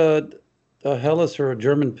be a Helles or a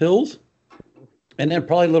German Pils, and then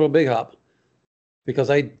probably a Little Big Hop, because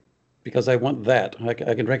I want that. I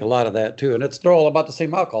can drink a lot of that too, and they're all about the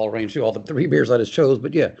same alcohol range too. All the 3 beers I just chose,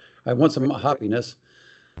 but yeah, I want some hoppiness.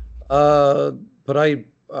 But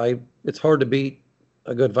it's hard to beat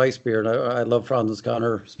a good Weiss beer, and I love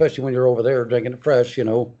Franziskaner, especially when you're over there drinking it fresh,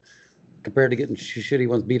 compared to getting shitty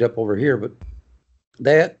ones beat up over here. But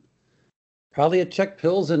that, probably a Czech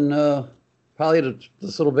Pils, and probably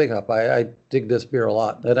this Little Big Hop. I dig this beer a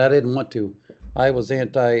lot, and I didn't want to. I was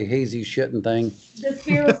anti-hazy shit and thing. This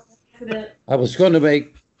beer was an accident. I was going to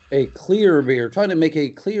make a clear beer, trying to make a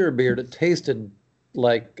clear beer that tasted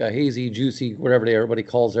like a hazy, juicy, whatever everybody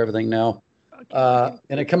calls everything now. And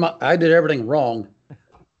it come out. I did everything wrong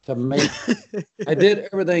to make. I did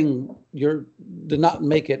everything. Did not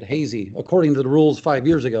make it hazy according to the rules 5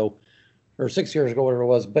 years ago, or 6 years ago, whatever it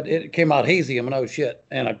was. But it came out hazy. I'm shit,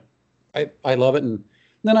 and I love it. And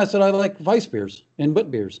then I said I like Weiss beers and wit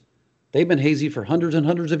beers. they've been hazy for hundreds and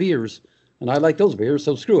hundreds of years, and I like those beers,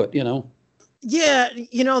 so screw it, Yeah,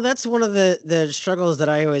 that's one of the struggles that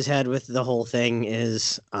I always had with the whole thing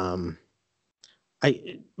is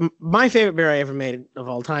my favorite beer I ever made of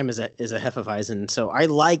all time is a Hefeweizen. So I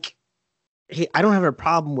don't have a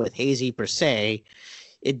problem with hazy per se.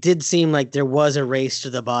 It did seem like there was a race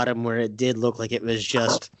to the bottom where it did look like it was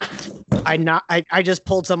just I just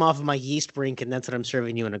pulled some off of my yeast brink and that's what I'm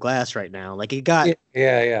serving you in a glass right now. Like it got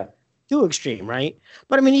too extreme, right?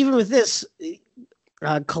 But I mean, even with this,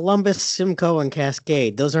 Columbus, Simcoe, and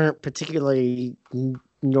Cascade, those aren't particularly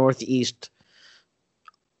Northeast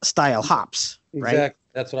style hops, right? Exactly.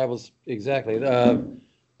 That's what I was exactly. I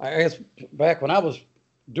guess back when I was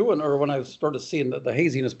when I started seeing the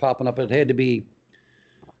haziness popping up, it had to be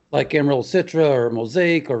like Emerald Citra or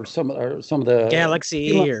Mosaic or some of the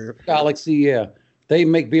Galaxy Galaxy. Yeah, they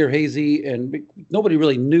make beer hazy, and nobody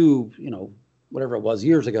really knew, whatever it was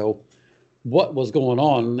years ago, what was going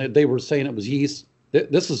on. They were saying it was yeast.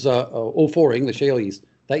 This is 04 English ale yeast.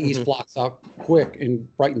 That yeast flocks out quick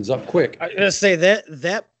and brightens up quick. I was gonna say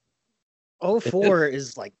that 04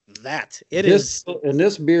 is like that. It is. And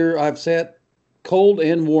this beer I've sat cold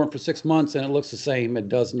and warm for 6 months, and it looks the same. It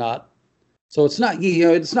does not. So it's not,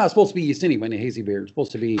 it's not supposed to be yeast anyway in a hazy beer. It's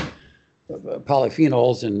supposed to be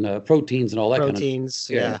polyphenols and proteins and all that proteins,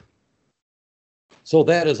 kind of. Yeah. So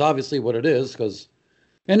that is obviously what it is,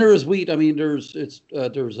 and there is wheat. I mean, there's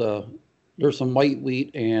some white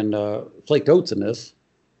wheat and flaked oats in this.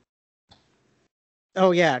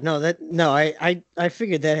 Oh yeah, I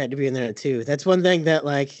figured that had to be in there too. That's one thing that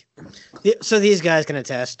so these guys can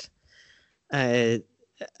attest.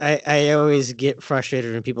 I always get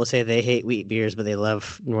frustrated when people say they hate wheat beers, but they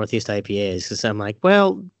love Northeast IPAs. Because I'm like,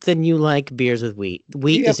 well, then you like beers with wheat.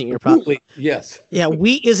 Wheat isn't your problem. Yes. Yeah,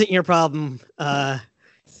 wheat isn't your problem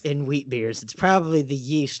in wheat beers. It's probably the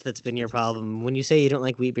yeast that's been your problem. When you say you don't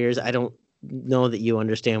like wheat beers, I don't know that you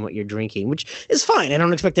understand what you're drinking, which is fine. I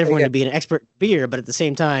don't expect everyone to be an expert beer, but at the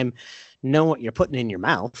same time, know what you're putting in your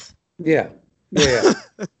mouth. Yeah.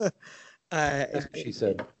 That's what she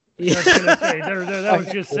said. I was gonna say, that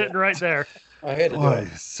was just sitting right there. I had to Boy,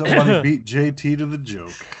 somebody beat JT to the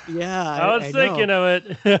joke. Yeah, I was thinking of it.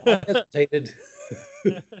 Hesitated.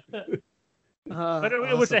 But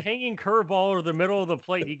it was a hanging curveball or the middle of the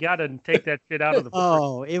plate. You got to take that shit out of the.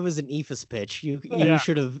 Oh, it was an ephus pitch. You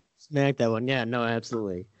should have smacked that one. Yeah, no,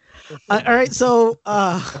 absolutely. All right, so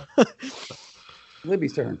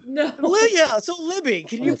Libby's turn. No. So Libby,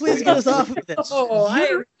 can you please get us off of this?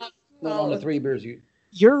 On the 3 beers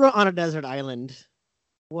You're on a desert island.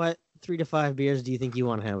 What 3 to 5 beers do you think you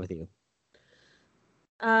want to have with you?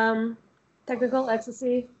 Technical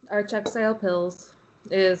Ecstasy, our Czech style pills,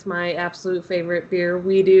 is my absolute favorite beer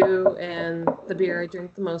we do, and the beer I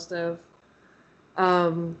drink the most of.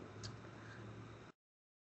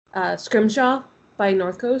 Scrimshaw by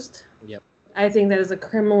North Coast. Yep. I think that is a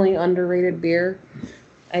criminally underrated beer.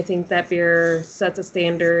 I think that beer sets a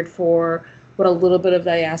standard for what a little bit of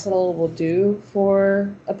diacetyl will do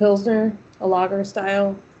for a Pilsner, a lager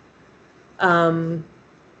style. I'm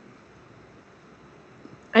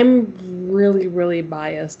really, really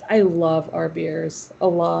biased. I love our beers a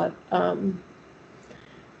lot. Our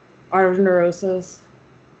Neurosis,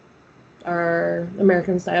 our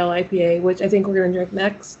American style IPA, which I think we're going to drink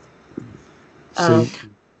next. Yeah,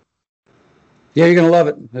 you're going to love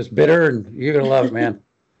it. It's bitter, and you're going to love it, man.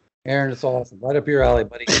 Aaron, it's awesome. Right up your alley,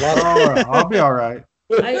 buddy. I'll be all right.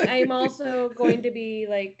 I'm also going to be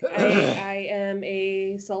I am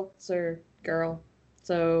a seltzer girl,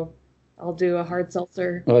 so I'll do a hard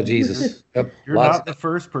seltzer. Oh, Jesus. Yep. You're not the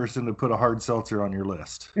first person to put a hard seltzer on your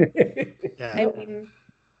list. I mean,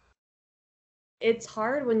 it's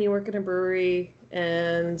hard when you work in a brewery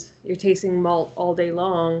and you're tasting malt all day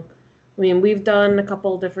long. I mean, we've done a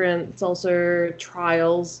couple different seltzer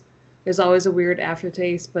trials. There's always a weird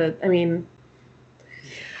aftertaste, but I mean,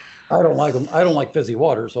 I don't like them. I don't like fizzy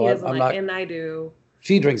water, so I'm not. And I do.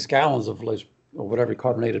 She drinks gallons of whatever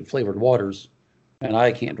carbonated flavored waters, and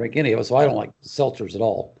I can't drink any of it, so I don't like seltzers at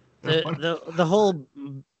all. The whole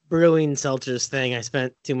brewing seltzers thing, I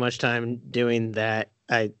spent too much time doing that.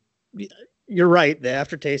 You're right. The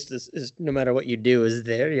aftertaste is no matter what you do is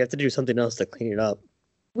there. You have to do something else to clean it up.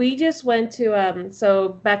 We just went to, so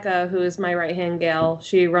Becca, who is my right-hand gal,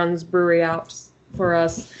 she runs brewery ops for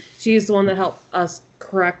us. She's the one that helped us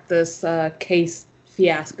correct this case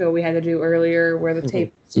fiasco we had to do earlier where the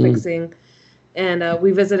tape was fixing. And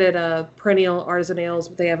we visited Perennial Artisan Ales,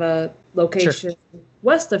 but they have a location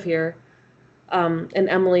west of here. And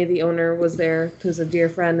Emily, the owner, was there, who's a dear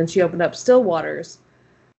friend, and she opened up Stillwater's,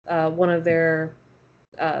 one of their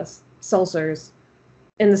seltzers.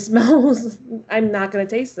 And the smells, I'm not going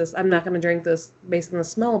to taste this. I'm not going to drink this based on the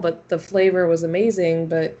smell, but the flavor was amazing.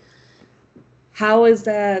 But how is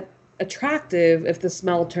that attractive if the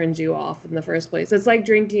smell turns you off in the first place? It's like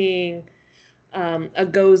drinking a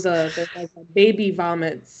Goza. There's like a baby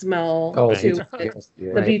vomit smell to it.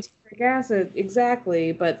 Yeah. The butyric acid,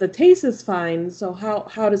 exactly. But the taste is fine. So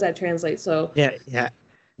how does that translate? So Yeah.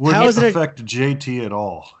 Wouldn't How is it affect JT at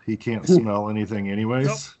all. He can't smell anything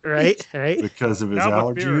anyways Right. because of his Not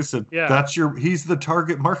with allergies. And yeah. he's the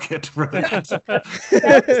target market for that.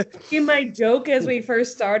 that was my joke as we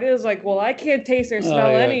first started. Is like, well, I can't taste or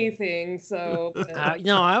smell yeah. anything. So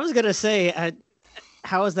No, I was gonna say,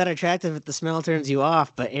 how is that attractive if the smell turns you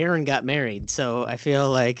off? But Aaron got married, so I feel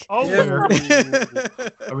like. Oh,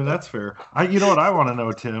 I mean, that's fair. You know what I want to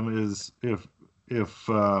know, Tim, is if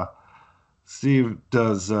Steve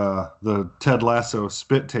does the Ted Lasso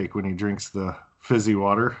spit take when he drinks the fizzy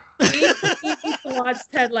water. we need to watch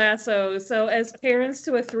Ted Lasso. So as parents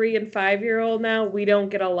to a 3 and 5-year-old now, we don't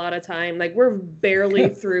get a lot of time. Like we're barely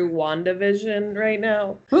through WandaVision right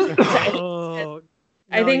now. Oh,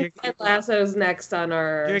 I think Ted Lasso's next on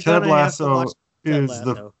our. Ted Lasso Ted is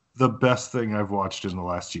Lasso. the best thing I've watched in the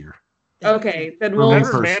last year. Okay, then We'll-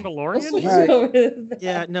 we'll. Remember person. Mandalorian?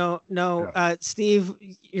 Yeah, no. Yeah. Steve,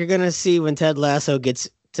 you're gonna see when Ted Lasso gets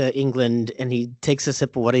to England and he takes a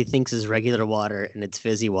sip of what he thinks is regular water and it's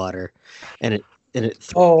fizzy water, and it.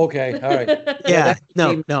 Oh, okay. All right. Yeah, that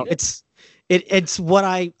no, became- it's what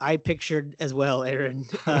I pictured as well, Aaron.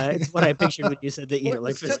 It's what I pictured when you said that you don't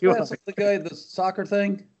like Was Ted fizzy water. Lasso the guy, the soccer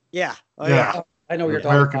thing? Yeah. Oh, Yeah. yeah. I know what you're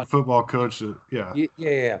American talking about. football coach. Yeah.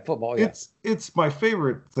 Yeah, football. Yeah. It's my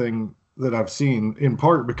favorite thing that I've seen, in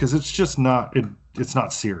part because it's just not it's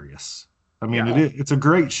not serious. I mean, it's a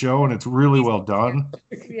great show and it's really well done.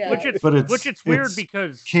 Yeah. But Which it's weird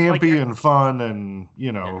because campy like, and fun, and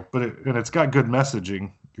but it's got good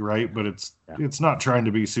messaging, right? But it's not trying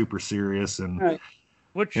to be super serious, and Right.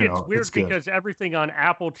 Which You it's know, weird it's good. because everything on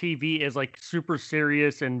Apple TV is like super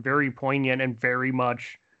serious and very poignant and very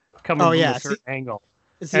much coming from a certain angle.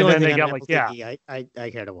 It's the And only then thing they on got, Apple like, TV I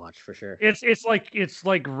care to watch for sure. It's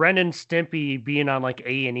like Ren and Stimpy being on like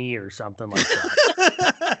A&E or something like that.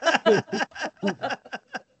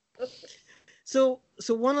 So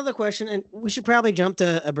one other question, and we should probably jump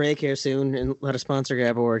to a break here soon and let a sponsor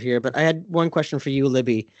grab a word here. But I had one question for you,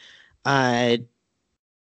 Libby. Because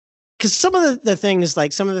some of the things,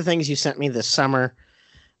 like some of the things you sent me this summer,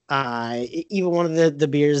 even one of the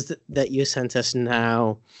beers that you sent us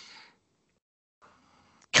now,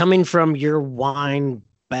 coming from your wine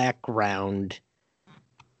background,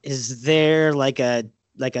 is there like a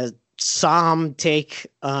Somm take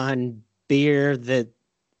on beer that?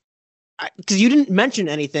 Because you didn't mention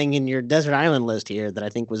anything in your Desert Island list here that I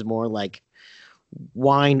think was more like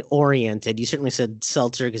wine oriented. You certainly said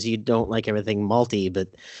seltzer because you don't like everything malty, but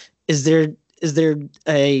is there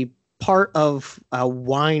a part of a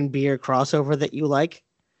wine beer crossover that you like?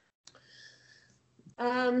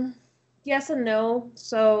 Yes and no.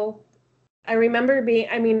 So I remember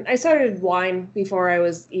I started wine before I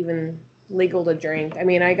was even legal to drink. I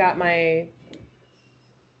mean, I got my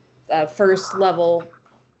first level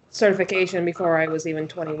certification before I was even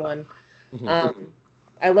 21. Mm-hmm.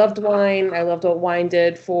 I loved wine. I loved what wine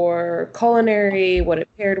did for culinary, what it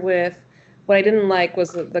paired with. What I didn't like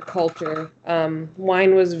was the culture.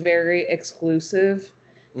 Wine was very exclusive,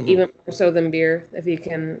 even more so than beer, if you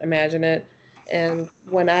can imagine it. And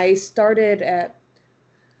when I started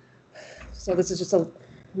so this is just I'm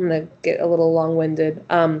going to get a little long-winded.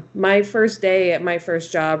 My first day at my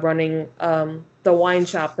first job running the wine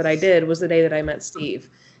shop that I did was the day that I met Steve.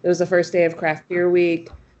 It was the first day of Craft Beer Week.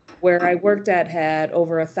 Where I worked at had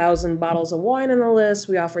over 1,000 bottles of wine on the list.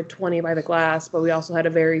 We offered 20 by the glass, but we also had a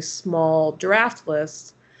very small draft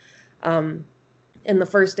list. And the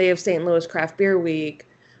first day of St. Louis Craft Beer Week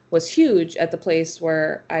was huge at the place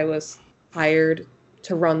where I was hired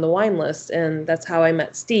to run the wine list. And that's how I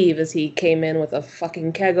met Steve, as he came in with a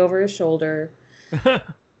fucking keg over his shoulder,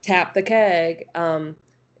 tapped the keg.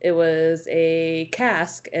 It was a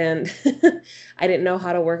cask, and I didn't know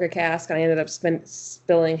how to work a cask, and I ended up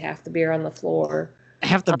spilling half the beer on the floor.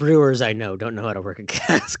 Half the brewers I know don't know how to work a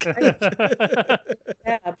cask.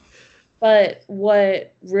 Yeah. But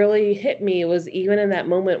what really hit me was, even in that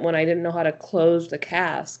moment when I didn't know how to close the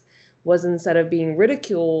cask, was instead of being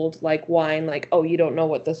ridiculed like wine, like, oh, you don't know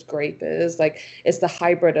what this grape is, like it's the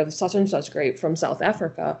hybrid of such and such grape from South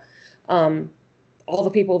Africa. All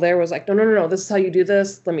the people there was like, no, this is how you do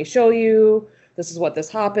this. Let me show you. This is what this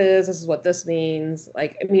hop is. This is what this means.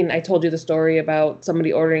 Like, I mean, I told you the story about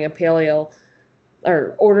somebody ordering a pale ale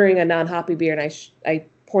or ordering a non-hoppy beer, and I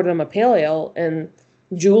poured them a pale ale, and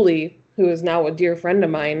Julie, who is now a dear friend of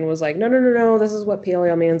mine, was like, no, this is what pale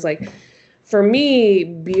ale means. Like, for me,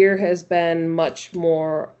 beer has been much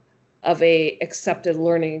more of a accepted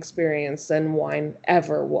learning experience than wine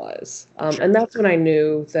ever was. And that's when I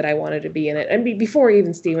knew that I wanted to be in it. And before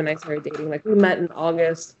even Steve and I started dating, like we met in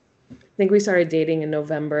August. I think we started dating in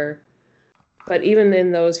November. But even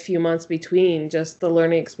in those few months between, just the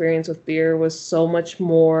learning experience with beer was so much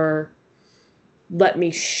more, let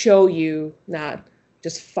me show you, not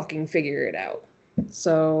just fucking figure it out.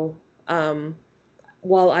 So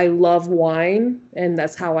while I love wine, and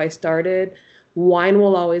that's how I started, wine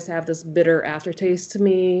will always have this bitter aftertaste to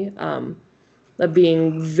me, of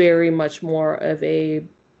being very much more of a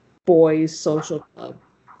boys' social club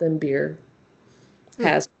than beer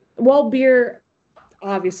has. Well, beer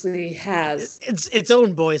obviously has. It's its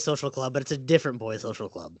own boys' social club, but it's a different boys' social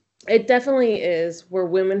club. It definitely is, where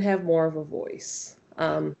women have more of a voice.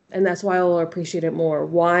 And that's why I'll appreciate it more.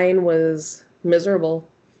 Wine was miserable.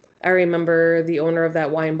 I remember the owner of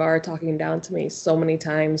that wine bar talking down to me so many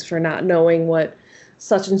times for not knowing what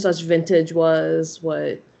such and such vintage was,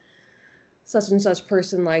 what such and such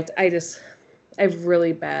person liked. I have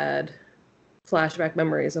really bad flashback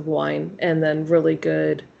memories of wine, and then really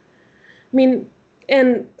good. I mean,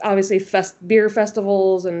 and obviously beer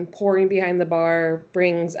festivals and pouring behind the bar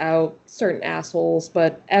brings out certain assholes,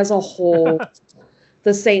 but as a whole,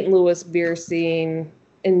 the St. Louis beer scene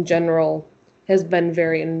in general has been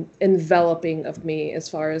very enveloping of me as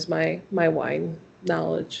far as my wine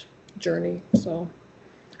knowledge journey. So,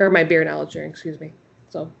 or my beer knowledge journey, excuse me.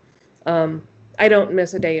 So, I don't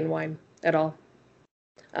miss a day in wine at all.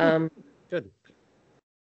 Good.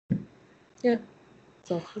 Yeah.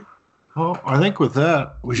 So. Well, I think with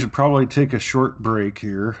that, we should probably take a short break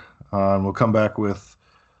here. And we'll come back with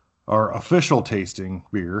our official tasting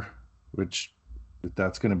beer, which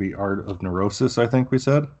that's going to be Art of Neurosis, I think we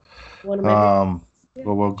said. Well,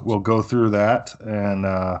 we'll go through that, and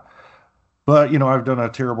but I've done a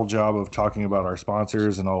terrible job of talking about our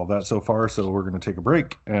sponsors and all of that so far, so we're going to take a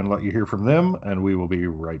break and let you hear from them, and we will be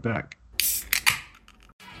right back.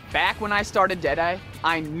 Back when I started Deadeye,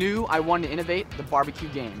 I knew I wanted to innovate the barbecue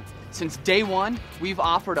game. Since day one, we've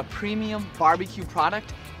offered a premium barbecue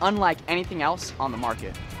product unlike anything else on the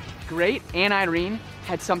market. Great Aunt Irene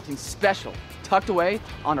had something special tucked away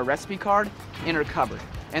on a recipe card in her cupboard,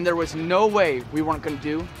 and there was no way we weren't going to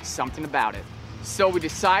do something about it. So we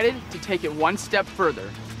decided to take it one step further,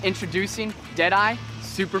 introducing Deadeye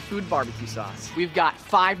Superfood Barbecue Sauce. We've got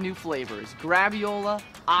 5 new flavors: Graviola,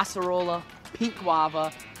 Acerola, Pink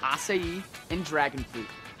Guava, Acai, and Dragon Fruit.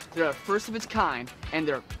 They're a first of its kind, and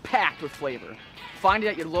they're packed with flavor. Find it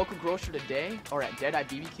at your local grocer today or at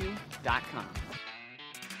deadeyebbq.com.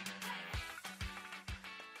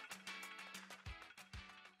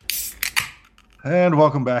 And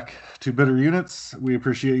welcome back to Bitter Units. We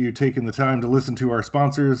appreciate you taking the time to listen to our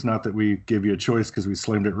sponsors. Not that we gave you a choice because we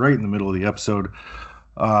slammed it right in the middle of the episode.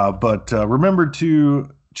 But remember to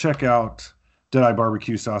check out Deadeye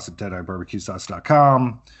Barbecue Sauce at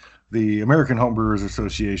deadeyebarbecuesauce.com, the American Homebrewers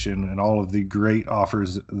Association, and all of the great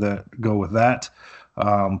offers that go with that.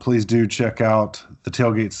 Please do check out the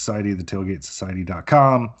Tailgate Society,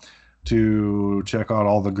 thetailgatesociety.com, to check out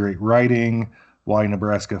all the great writing. Why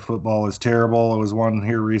Nebraska football is terrible. It was one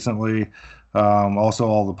here recently. Also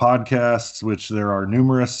all the podcasts, which there are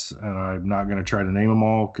numerous, and I'm not going to try to name them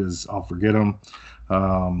all because I'll forget them.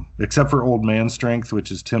 Except for Old Man Strength, which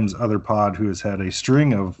is Tim's other pod, who has had a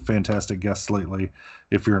string of fantastic guests lately.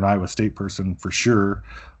 If you're an Iowa State person, for sure.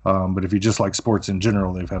 But if you just like sports in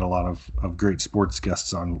general, they've had a lot of great sports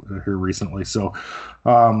guests on here recently. So,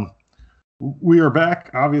 we are back,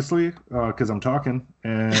 obviously, because I'm talking,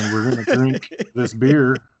 and we're going to drink this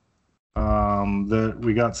beer that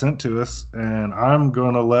we got sent to us, and I'm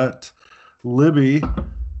going to let Libby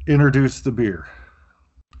introduce the beer.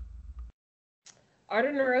 Art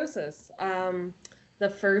of Neurosis, the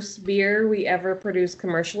first beer we ever produced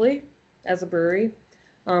commercially as a brewery.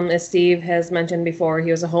 As Steve has mentioned before, he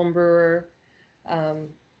was a home brewer. I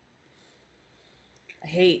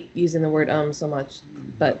hate using the word so much,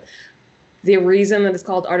 but the reason that it's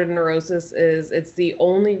called Art of Neurosis is it's the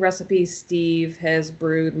only recipe Steve has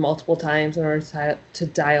brewed multiple times in order to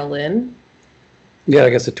dial in. Yeah, I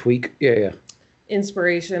guess a tweak. Yeah.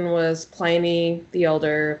 Inspiration was Pliny the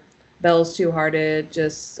Elder, Bell's Two-Hearted,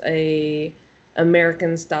 just a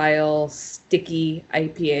American-style sticky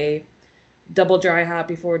IPA. Double dry hop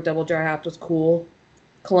before double dry hop was cool.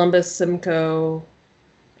 Columbus, Simcoe,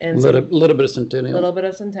 and little bit of Centennial. Little bit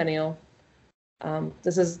of Centennial.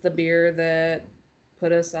 This is the beer that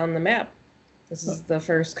put us on the map. This is the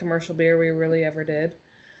first commercial beer we really ever did.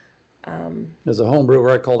 As a home brewer,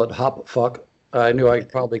 I called it Hop Fuck. I knew I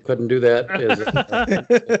probably couldn't do that.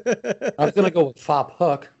 I was going to go with Fop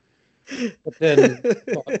Huck, but then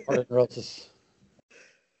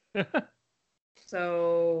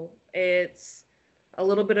So it's a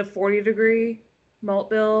little bit of 40-degree malt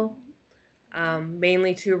bill,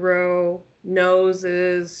 mainly 2-row. Nose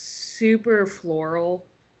is super floral,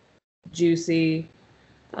 juicy.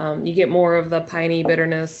 You get more of the piney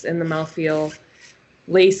bitterness in the mouthfeel.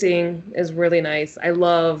 Lacing is really nice. I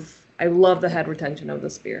love the head retention of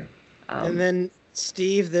this beer. And then,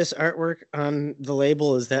 Steve, this artwork on the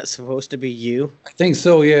label, is that supposed to be you? I think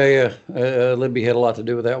so, yeah. Libby had a lot to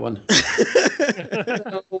do with that one.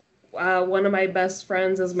 So, one of my best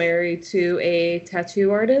friends is married to a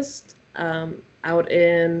tattoo artist out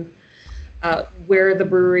in where the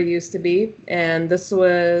brewery used to be. And this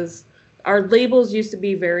was, our labels used to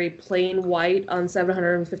be very plain white on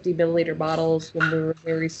 750 milliliter bottles when we were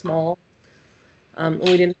very small. And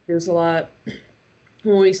we didn't produce a lot.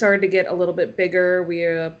 When we started to get a little bit bigger, we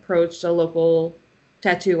approached a local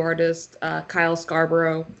tattoo artist, Kyle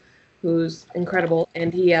Scarborough, who's incredible,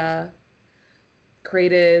 and he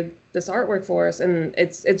created this artwork for us, and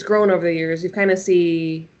it's grown over the years. You kind of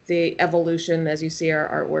see the evolution as you see our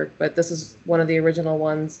artwork, but this is one of the original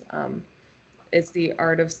ones. It's the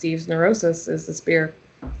Art of Steve's Neurosis is this beer.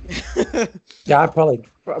 Yeah, I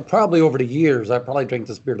probably over the years, I probably drink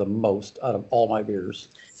this beer the most out of all my beers.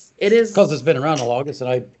 It is because it's been around the longest, and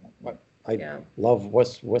I love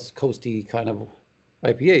West Coasty kind of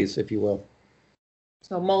IPAs, if you will.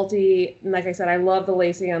 So malty, like I said, I love the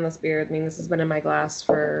lacing on this beer. I mean, this has been in my glass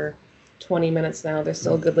for 20 minutes now. There's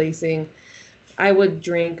still good lacing. I would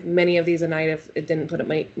drink many of these a night if it didn't put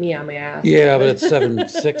me on my ass. Yeah, but it's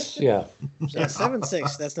 7.6. Yeah. Yeah,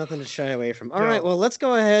 7.6. That's nothing to shy away from. All right, well, let's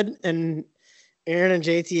go ahead and Aaron and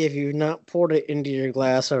JT, if you've not poured it into your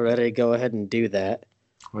glass already, go ahead and do that.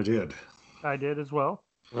 I did. I did as well.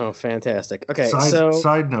 Oh, fantastic. Okay,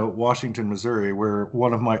 Side note, Washington, Missouri, where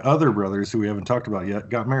one of my other brothers, who we haven't talked about yet,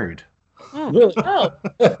 got married. Really? Oh.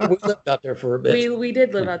 We lived out there for a bit. We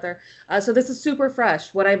did live out there. So this is super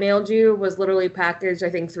fresh. What I mailed you was literally packaged, I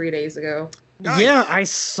think, 3 days ago. Yeah, I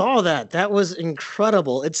saw that. That was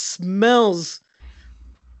incredible. It smells,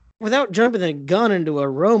 without jumping the gun into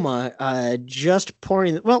aroma, just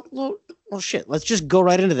pouring. Well, shit. Let's just go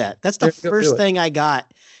right into that. That's the first thing I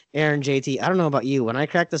got, Aaron, JT. I don't know about you. When I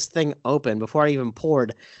cracked this thing open before I even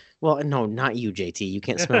poured, well, no, not you, JT. You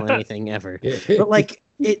can't smell anything ever. But like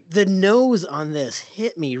the nose on this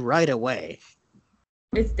hit me right away.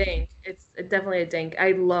 It's dank. It's definitely a dank.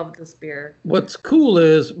 I love this beer. What's cool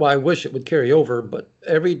is, well, I wish it would carry over, but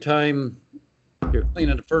every time you're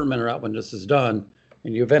cleaning the fermenter out when this is done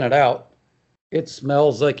and you vent it out, it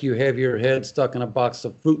smells like you have your head stuck in a box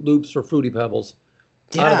of Fruit Loops or Fruity Pebbles.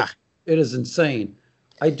 Yeah. It is insane.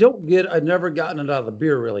 I've never gotten it out of the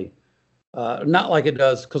beer really. Not like it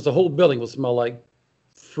does, because the whole building will smell like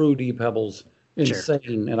Fruity Pebbles. Insane,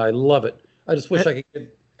 sure. And I love it. I just wish I could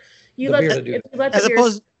get the beer to do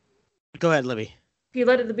that. Go ahead, Libby. If you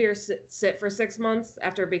let the beer sit for 6 months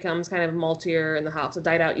after it becomes kind of maltier and the hops have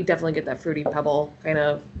died out, you definitely get that Fruity Pebble kind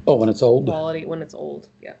of. Oh, when it's old. Quality when it's old.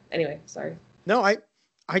 Yeah. Anyway, sorry. No, I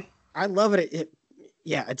love it.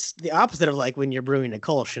 Yeah, it's the opposite of like when you're brewing a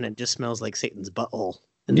Kolsch and it just smells like Satan's butthole.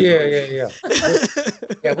 Yeah.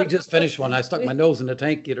 Yeah, we just finished one. I stuck my nose in the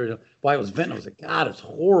tank while I was venting. I was like, God, it's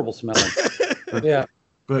horrible smelling. Yeah.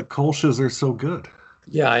 But Kolsch's are so good.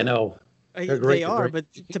 Yeah, I know. They're great. They are, but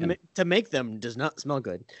to make them does not smell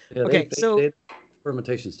good. Yeah, okay, so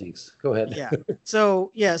fermentation stinks. Go ahead. Yeah.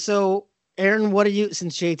 So Aaron, what are you?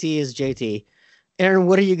 Since JT is JT, Aaron,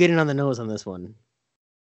 what are you getting on the nose on this one?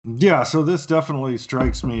 Yeah, so this definitely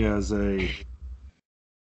strikes me as a,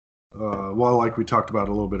 well, like we talked about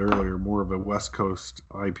a little bit earlier, more of a West Coast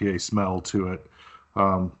IPA smell to it.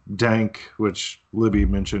 Dank, which Libby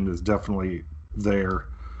mentioned, is definitely there.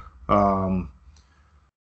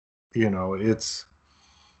 There's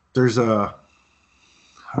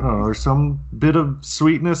some bit of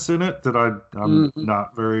sweetness in it that I'm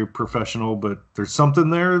not very professional, but there's something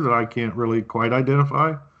there that I can't really quite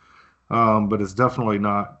identify. But it's definitely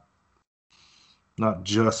not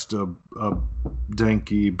just a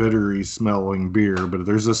danky, bittery smelling beer, but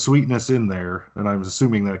there's a sweetness in there, and I'm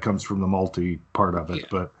assuming that comes from the malty part of it. Yeah.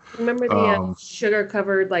 But remember the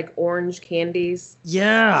sugar-covered like orange candies?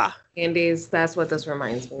 Yeah, candies. That's what this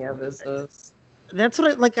reminds me of. Is those? That's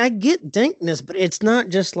what I get dankness, but it's not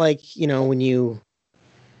just like when you're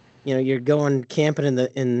going camping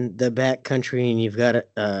in the back country and you've got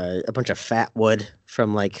a bunch of fat wood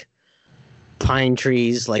from like pine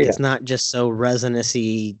trees. Like it's not just so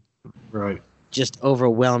resinous-y. Right. just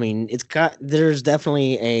overwhelming. There's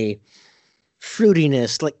definitely a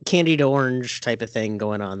fruitiness, like candied orange type of thing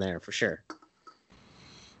going on there for sure.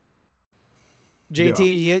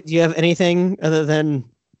 JT, do you have anything other than?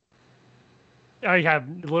 I have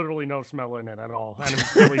literally no smell in it at all. And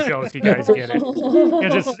I'm really jealous you guys get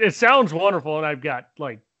it. It sounds wonderful, and I've got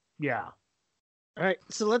yeah. All right,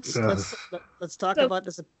 so let's talk about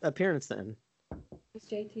this appearance then. Does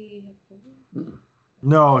JT have COVID?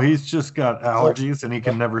 No, he's just got allergies and he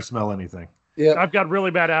can never smell anything. Yeah, I've got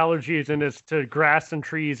really bad allergies, and it's to grass and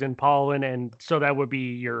trees and pollen, and so that would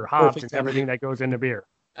be your hops Perfect and everything that goes into beer.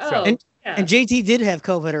 Oh, And- yeah. And JT did have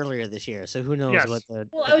COVID earlier this year, so who knows Yes. what the.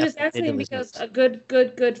 Well, I was just did to asking his because nose. a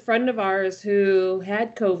good friend of ours who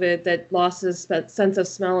had COVID that lost his sense of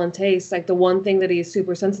smell and taste. Like the one thing that he's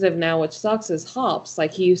super sensitive now, which sucks, is hops.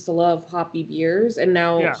 Like he used to love hoppy beers, and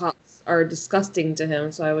now Yeah. hops are disgusting to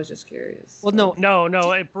him. So I was just curious. Well, no,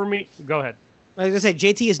 No, for me, go ahead. I was gonna say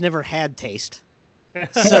JT has never had taste,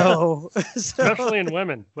 so Especially in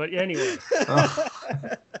women. But anyway.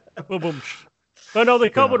 Boom, boom. But no, the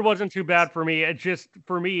COVID wasn't too bad for me. It just,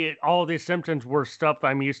 for me, all these symptoms were stuff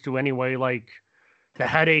I'm used to anyway, like the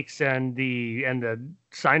headaches and the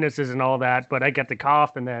sinuses and all that. But I got the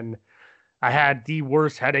cough, and then I had the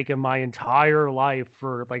worst headache in my entire life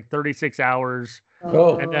for like 36 hours.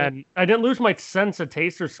 Oh. And then I didn't lose my sense of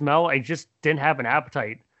taste or smell. I just didn't have an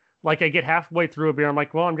appetite. Like I get halfway through a beer, I'm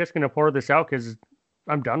like, well, I'm just going to pour this out because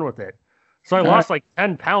I'm done with it. So I lost like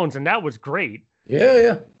 10 pounds, and that was great.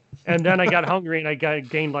 yeah. And then I got hungry and I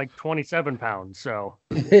gained like 27 pounds. So,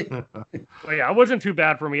 but yeah, it wasn't too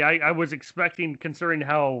bad for me. I was expecting, considering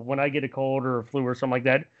how when I get a cold or a flu or something like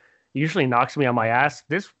that, it usually knocks me on my ass.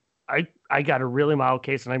 I got a really mild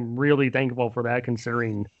case, and I'm really thankful for that,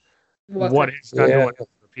 considering what it's done to other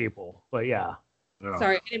people. But yeah.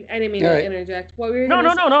 Sorry, I didn't mean All to right. interject. What were you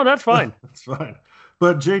No, that's fine. That's fine.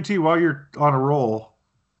 But JT, while you're on a roll,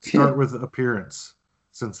 start with appearance,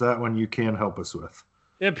 since that one you can help us with.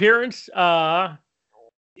 The appearance,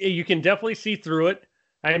 you can definitely see through it.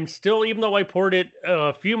 I'm still, even though I poured it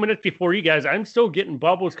a few minutes before you guys, I'm still getting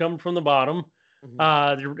bubbles coming from the bottom.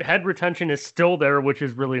 The head retention is still there, which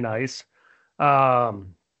is really nice. Color-wise,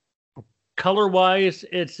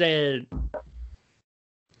 it's a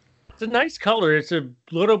nice color. It's a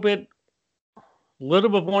little bit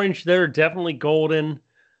of orange there, definitely golden.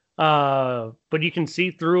 But you can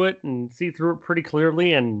see through it pretty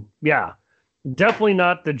clearly, and yeah. Definitely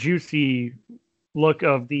not the juicy look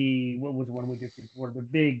of what was the one we just did before, the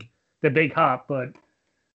big hop, but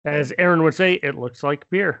as Aaron would say, it looks like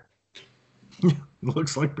beer.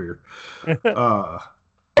 Looks like beer.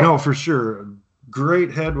 No, for sure.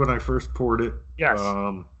 Great head when I first poured it. Yes.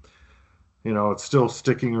 It's still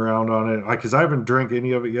sticking around on it. Because I haven't drank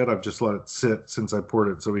any of it yet. I've just let it sit since I poured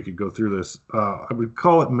it so we could go through this. I would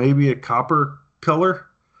call it maybe a copper color.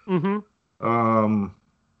 Mm-hmm.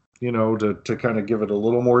 To kind of give it a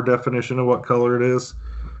little more definition of what color it is.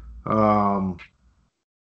 But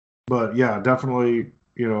yeah, definitely,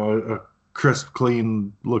 a crisp,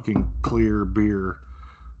 clean looking, clear beer.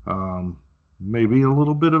 Maybe a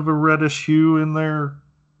little bit of a reddish hue in there,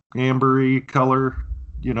 ambery color,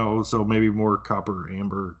 so maybe more copper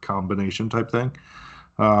amber combination type thing.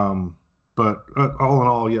 But all in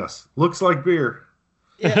all, yes, looks like beer.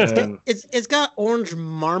 Yeah, it's got orange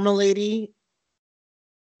marmalade-y.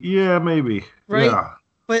 Yeah, maybe. Right. Yeah.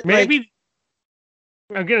 But Maybe,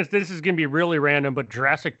 again, this is going to be really random, but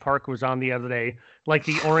Jurassic Park was on the other day. Like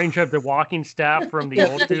the orange of the walking staff from the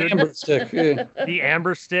old dude. Amber stick. Yeah. The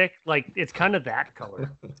amber stick, like it's kind of that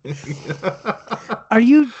color. Are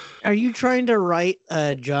you trying to write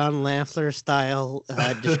a John Lafler style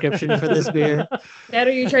description for this beer? Dad,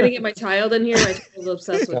 are you trying to get my child in here? My child's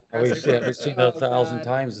obsessed with We've Jurassic seen Park. that 1,000 God.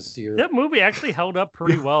 times this year. That movie actually held up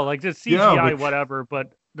pretty well. Like the CGI, Yeah, but- whatever,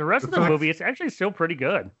 but the rest of the movie, it's actually still pretty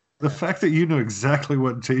good. The fact that you knew exactly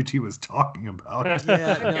what JT was talking about.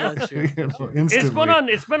 Yeah, no, it's true.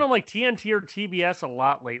 Instantly. It's been on like TNT or TBS a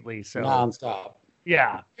lot lately. So Non-stop.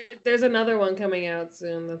 yeah. There's another one coming out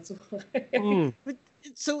soon. That's why. Mm.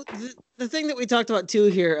 So the thing that we talked about too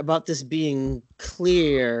here about this being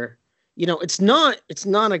clear, it's not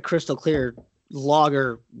a crystal clear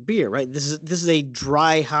lager beer, right? This is a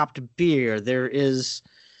dry hopped beer. There is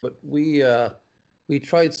But we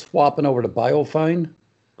tried swapping over to Biofine,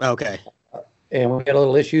 okay. and we had a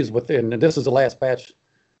little issues with it. And this is the last batch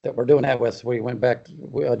that we're doing that with. So we went back.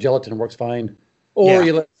 Gelatin works fine, or Yeah.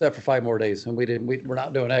 you let it set for 5 more days. And we're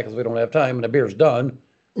not doing that because we don't have time, and the beer's done.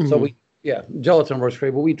 So gelatin works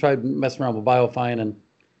great. But we tried messing around with Biofine, and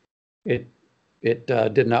it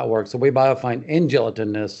did not work. So we Biofine in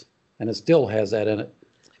gelatin this, and it still has that in it.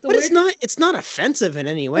 But it's not offensive in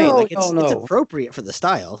any way. No, Like it's no. appropriate for the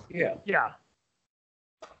style. Yeah. Yeah.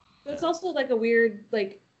 It's also like a weird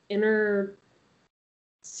like inner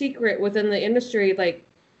secret within the industry. Like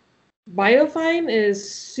biofine is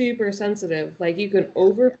super sensitive. Like you can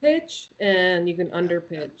overpitch and you can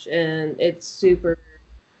underpitch, and it's super.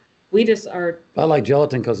 We just are. I like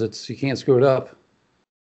gelatin because you can't screw it up.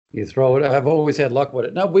 You throw it. I've always had luck with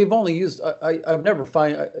it. Now we've only used. I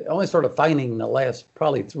only started fining in the last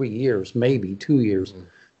probably 3 years, maybe 2 years.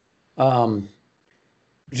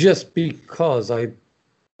 Just because it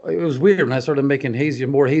was weird when I started making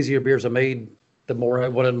more hazier beers I made, the more I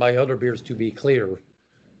wanted my other beers to be clear.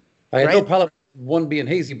 I had no Right. problem with one being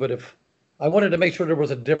hazy, but if I wanted to make sure there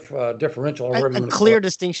was a differential, or whatever you A wanna call clear it.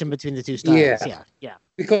 distinction between the two styles. Yeah. Yeah.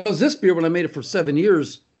 Because this beer, when I made it for 7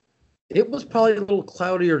 years, it was probably a little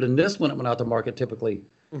cloudier than this when it went out to market typically.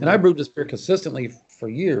 And I brewed this beer consistently for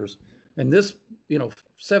years. And this,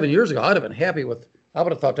 7 years ago, I'd have been happy with. I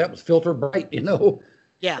would have thought that was filter bright,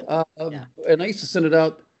 Yeah. And I used to send it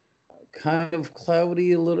out kind of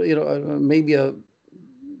cloudy, a little,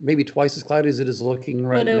 maybe twice as cloudy as it is looking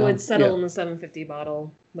right But it now. would settle Yeah. in the 750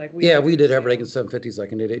 bottle. Like Yeah, we did everything in 750s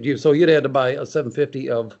like I did. So you'd had to buy a 750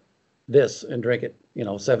 of this and drink it,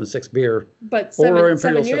 7.6 beer. But Or seven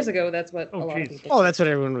Imperial years Stout. ago, that's what Oh, a lot of geez. people. Oh, that's what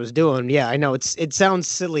everyone was doing. Yeah, I know. It sounds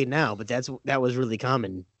silly now, but that was really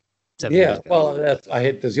common. 7 years Yeah, ago. well, that's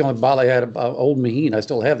the only bottle I had of Old Maheen. I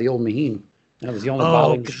still have the Old Maheen. That was the only Oh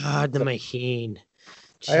bottle. God, the Maheen.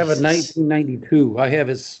 I have a Jesus. 1992. I have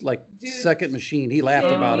his Dude. second machine. He laughed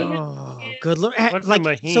about it. Oh, good look. What's a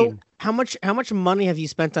Like, so Maheen? how much money have you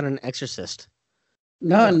spent on an Exorcist?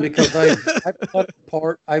 None, because I cut it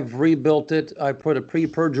apart. I've rebuilt it. I put a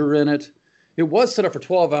pre-purger in it. It was set up for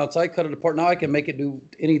 12 ounce. I cut it apart. Now I can make it do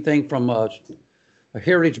anything from a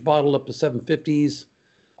heritage bottle up to 750s.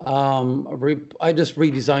 I just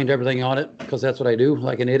redesigned everything on it because that's what I do,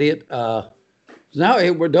 like an idiot. Now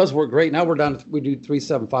it does work great. Now we do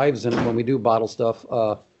 375s in it when we do bottle stuff,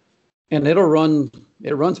 and it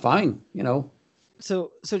runs fine.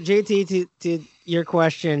 So JT, to your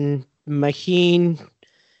question, Maheen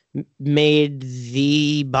made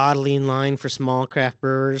the bottling line for small craft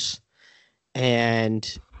brewers,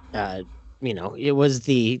 and it was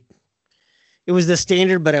the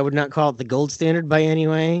standard, but I would not call it the gold standard by any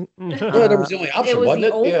way. Yeah, that was the only option, was wasn't the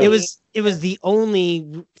it? only- Yeah. It was the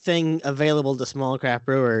only thing available to small craft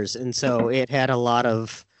brewers, and so it had a lot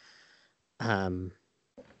of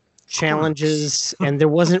challenges, and there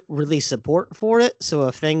wasn't really support for it. So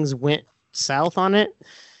if things went south on it,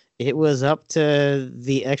 it was up to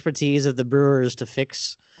the expertise of the brewers to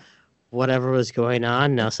fix whatever was going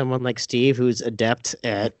on. Now, someone like Steve, who's adept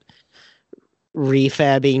at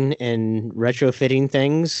refabbing and retrofitting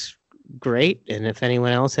things, great. And if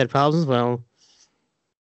anyone else had problems, well,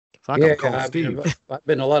 fuck 'em. Yeah, Call I've Steve.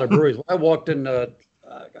 been to a lot of breweries. I walked in, a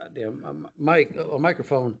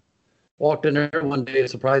microphone. Walked in there one day,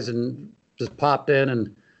 surprised, and just popped in,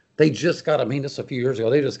 and they just got a Maheen. This was a few years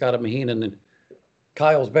ago. They just got a Maheen, and then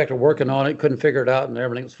Kyle was back to working on it, couldn't figure it out, and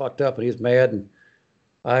everything was fucked up, and he was mad. And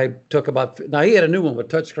I took now he had a new one with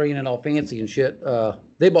touchscreen and all fancy and shit.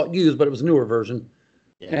 They bought used, but it was a newer version.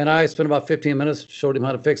 Yeah. And I spent about 15 minutes, showed him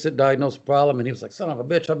how to fix it, diagnosed the problem, and he was like, "Son of a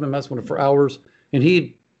bitch, I've been messing with it for hours." And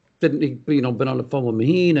he been on the phone with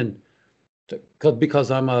Maheen, and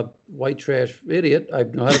because I'm a white trash idiot, I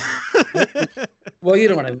know how to. Well, you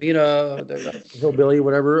know what I mean, hillbilly,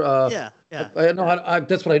 whatever. Yeah. I know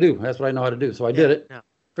that's what I do. That's what I know how to do. So I did it, Yeah.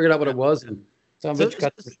 figured out what it was, and some of So- it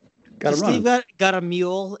got to Steve run. got a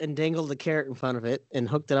mule and dangled a carrot in front of it and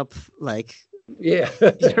hooked it up like. Yeah.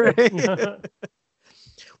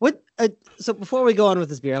 What? So before we go on with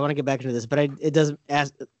this beer, I want to get back into this, but it doesn't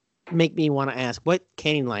make me want to ask, what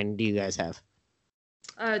canning line do you guys have?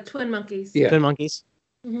 Twin Monkeys. Yeah. Twin Monkeys.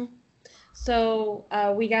 So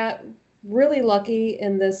we got really lucky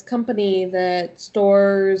in this company that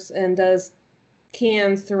stores and does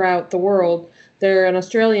cans throughout the world. They're an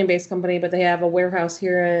Australian-based company, but they have a warehouse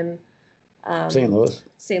here in St. Louis.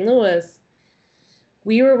 St. Louis.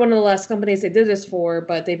 We were one of the last companies they did this for,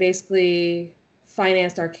 but they basically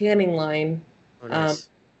financed our canning line. Oh, nice.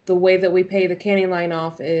 The way that we pay the canning line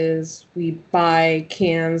off is we buy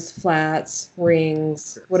cans, flats,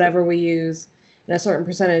 rings, whatever we use, and a certain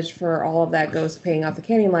percentage for all of that goes to paying off the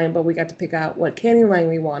canning line, but we got to pick out what canning line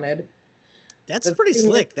we wanted. That's pretty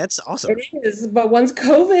slick. That's awesome. It is, but once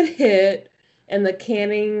COVID hit and the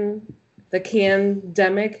candemic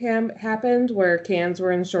happened where cans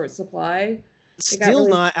were in short supply, Still really-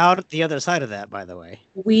 not out the other side of that, by the way.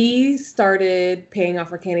 we started paying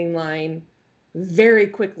off our canning line very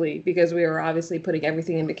quickly because we were obviously putting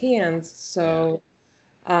everything into cans. So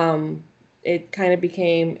It kind of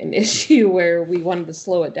became an issue where we wanted to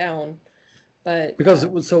slow it down. But Because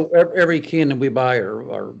it was so every can that we buy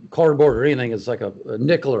or cardboard or anything is like a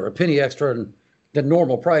nickel or a penny extra than the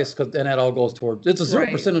normal price, and that all goes towards, it's a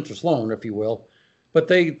 0% interest loan, if you will. But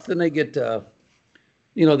then they get, the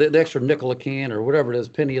extra nickel a can or whatever it is,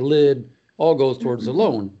 penny a lid, all goes towards the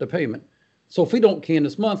loan, the payment. So if we don't can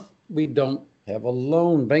this month, we don't have a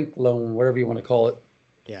loan, bank loan, whatever you want to call it.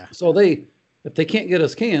 Yeah. So if they can't get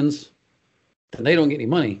us cans, then they don't get any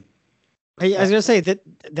money. I was gonna say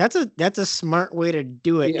that's a smart way to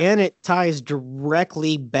do it, and it ties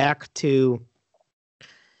directly back to,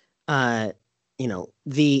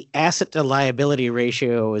 the asset to liability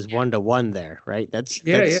ratio is 1-to-1 there, right? That's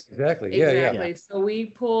exactly. Exactly. So we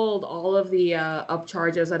pulled all of the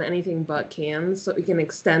upcharges on anything but cans, so we can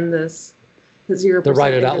extend this to 0%. To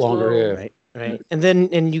write it out longer, yeah. Right.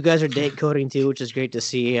 And you guys are date coding too, which is great to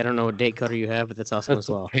see. I don't know what date coder you have, but that's awesome as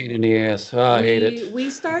well. Pain in the ass. Oh, I hate it. We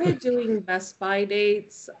started doing Best Buy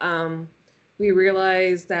dates. We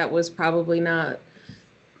realized that was probably not.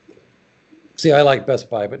 See, I like Best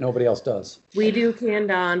Buy, but nobody else does. We do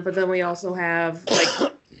canned on, but then we also have,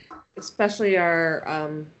 like, especially our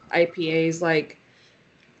IPAs, like,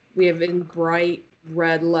 we have in bright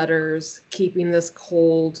red letters, keeping this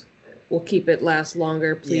cold. We'll keep it last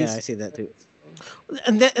longer, please. Yeah, I see that too.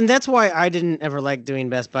 And that's why I didn't ever like doing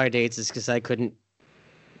Best Buy dates, is because I couldn't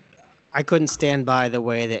stand by the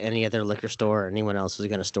way that any other liquor store or anyone else was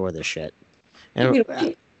going to store this shit. And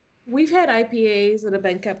we've had IPAs that have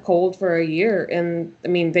been kept cold for a year, and I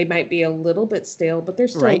mean they might be a little bit stale, but they're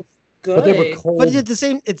still good. But they were cold. But at the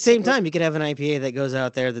same time, you could have an IPA that goes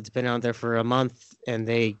out there that's been out there for a month, and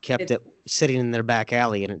they kept it sitting in their back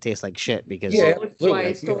alley, and it tastes like shit because. Yeah, which is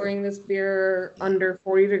why storing this beer under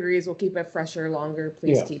 40 degrees will keep it fresher longer.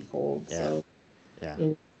 Please keep cold. Yeah. So. Yeah.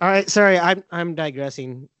 All right. Sorry, I'm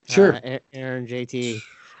digressing. Sure. Aaron, JT.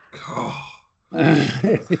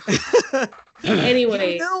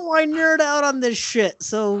 Anyway. I nerd out on this shit.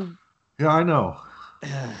 So. Yeah, I know.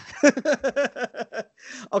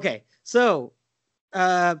 Okay, so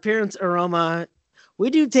appearance, aroma, we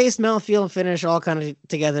do taste, smell, feel, and finish all kind of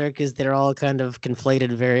together because they're all kind of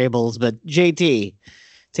conflated variables. But JT,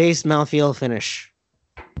 taste, smell, feel, finish.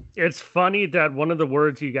 It's funny that one of the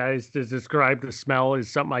words you guys just described the smell is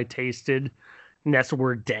something I tasted, and that's the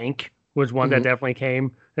word dank was one that definitely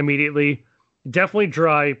came immediately. Definitely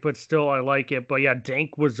dry, but still I like it. But yeah,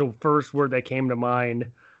 dank was the first word that came to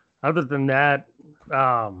mind. Other than that,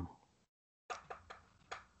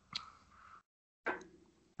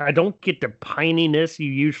 I don't get the pininess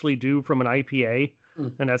you usually do from an IPA,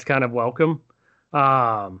 and that's kind of welcome.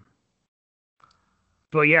 But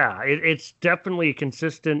yeah, it's definitely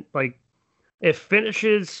consistent. Like, it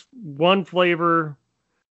finishes one flavor,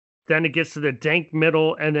 then it gets to the dank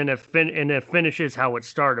middle, and then it finishes how it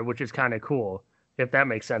started, which is kind of cool, if that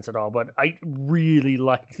makes sense at all. But I really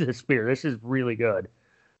like this beer. This is really good.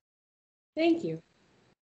 Thank you.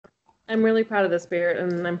 I'm really proud of this beer,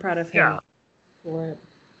 and I'm proud of him for it.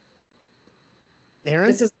 Aaron?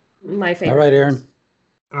 This is my favorite. All right, Aaron.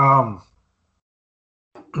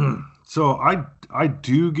 So I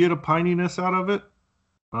do get a pininess out of it.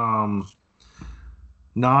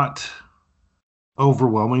 Not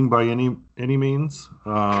overwhelming by any means.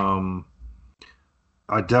 I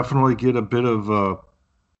definitely get a bit of a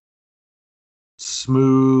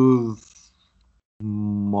smooth,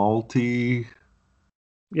 malty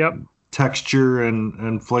texture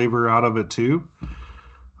and flavor out of it too,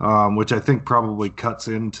 which I think probably cuts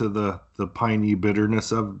into the piney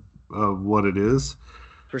bitterness of what it is.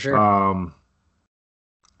 For sure. I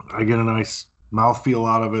get a nice mouthfeel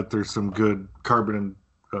out of it. There's some good carbonization,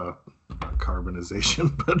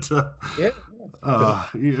 but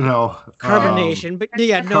carbonation, but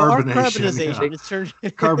yeah, no, carbonization.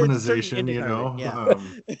 Carbonization, you know. Yeah.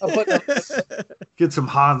 Get some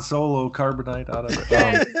Han Solo carbonite out of it.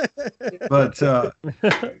 But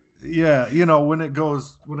yeah, when it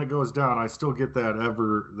goes down, I still get that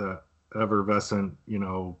effervescent,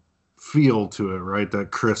 feel to it, right?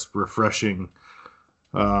 That crisp, refreshing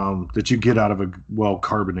that you get out of a well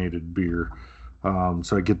carbonated beer.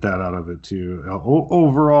 So I get that out of it too.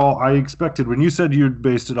 Overall, I expected, when you said you'd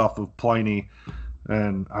based it off of Pliny,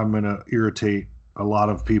 and I'm going to irritate a lot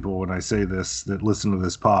of people when I say this, that listen to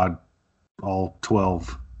this pod, all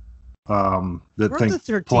 12, that We're think up to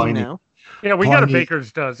 13 Pliny now. Yeah, we got a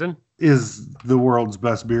baker's dozen. is the world's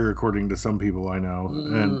best beer, according to some people I know.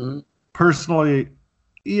 And personally,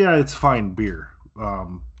 yeah, it's fine beer.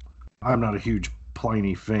 I'm not a huge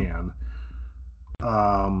Pliny fan.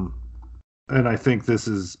 And I think this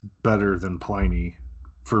is better than Pliny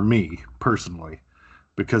for me personally.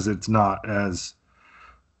 because it's not as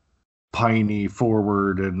piney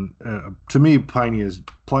forward. And to me, piney is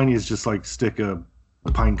just like stick a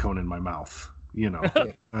pine cone in my mouth, you know.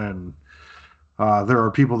 And there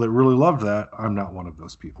are people that really love that. I'm not one of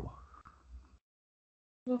those people.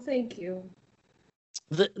 Well, thank you.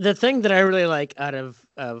 The thing that I really like out of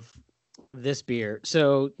this beer,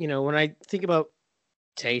 so you know, when I think about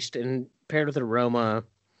taste and paired with aroma,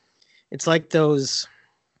 it's like those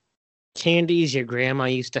candies your grandma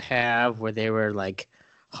used to have, where they were like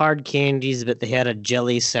hard candies, but they had a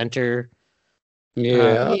jelly center,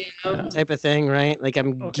 type of thing, right? Like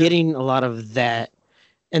I'm getting a lot of that.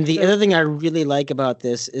 And the other thing I really like about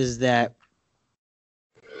this is that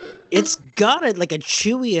it's got a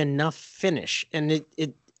chewy enough finish, and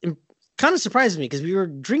it kind of surprised me because we were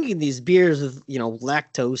drinking these beers with, you know,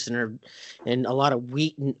 lactose and a lot of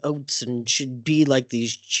wheat and oats, and should be like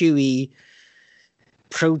these chewy,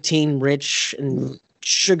 protein rich and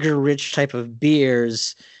sugar rich type of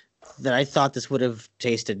beers, that I thought this would have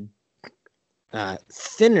tasted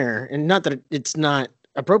thinner. And not that it's not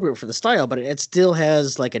appropriate for the style, but it still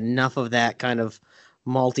has like enough of that kind of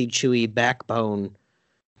malty, chewy backbone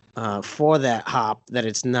for that hop, that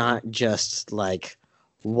it's not just like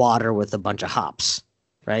water with a bunch of hops,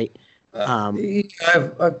 right?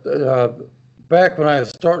 I've back when I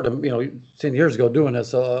started, 10 years ago doing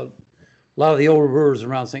this, a lot of the older brewers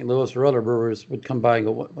around St. Louis or other brewers would come by and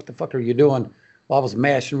go, what the fuck are you doing? Well, I was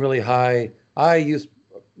mashing really high.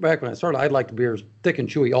 Back when I started, I'd like the beers thick and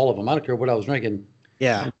chewy, all of them. I don't care what I was drinking.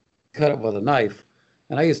 Yeah. Cut it with a knife.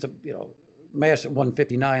 And I used to, mash at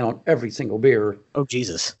 159 on every single beer. Oh,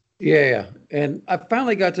 Jesus. Yeah. And I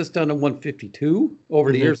finally got this down to 152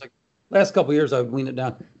 over the years. Like last couple of years, I've weaned it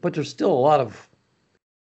down. But there's still a lot of,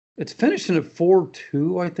 it's finishing at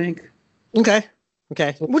 4.2, I think. Okay.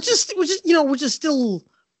 Which is still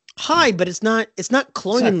high, but it's not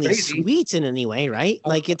cloyingly sweet in any way, right?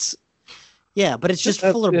 Like it's, but it's just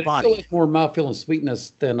fuller body. It still has more mouthfeel and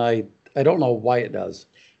sweetness than I don't know why it does.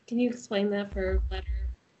 Can you explain that for better?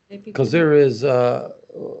 Because there is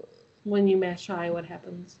when you mash high, what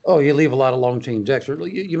happens? Oh, you leave a lot of long chain texture.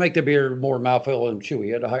 You make the beer more mouthfeel and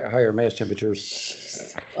chewy at higher mash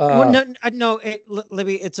temperatures.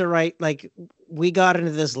 Libby, it's all right. Like we got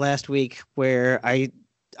into this last week where I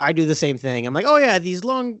do the same thing. I'm like, oh yeah, these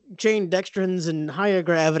long chain dextrins and higher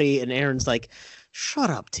gravity, and Aaron's like, shut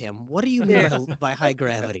up, Tim. What do you mean by high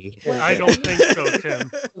gravity? I don't think so,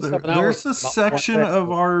 Tim. There's a section of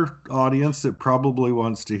our audience that probably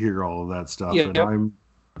wants to hear all of that stuff,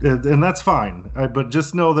 and that's fine. But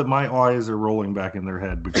just know that my eyes are rolling back in their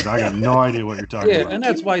head because I got no idea what you're talking about. And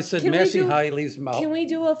that's why I said mashing high leaves them out. Can we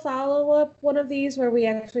do a follow-up one of these where we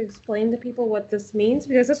actually explain to people what this means?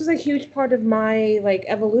 Because this was a huge part of my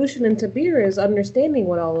evolution into beer, is understanding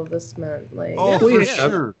what all of this meant. For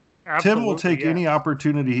sure. Absolutely, Tim will take any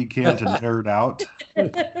opportunity he can to nerd out.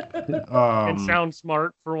 And sound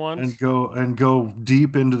smart for once. And go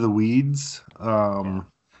deep into the weeds.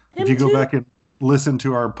 If you go back and listen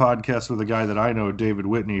to our podcast with a guy that I know, David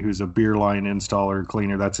Whitney, who's a beer line installer,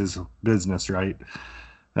 cleaner. That's his business, right?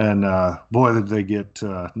 And boy, did they get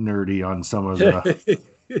nerdy on some of the,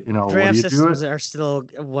 draft systems are still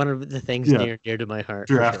one of the things near and dear to my heart.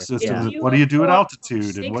 Draft systems. What do you do at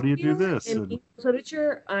altitude? And what do you do this? And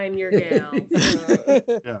literature, I'm your gal.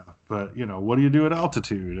 Yeah, but what do you do at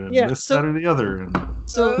altitude? And this, that, or the other. And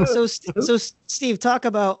so Steve, talk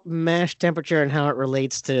about mash temperature and how it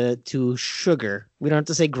relates to sugar. We don't have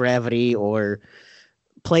to say gravity or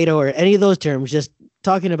Plato or any of those terms. Just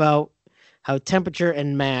talking about how temperature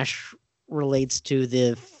and mash relates to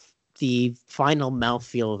the final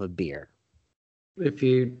mouthfeel of a beer. If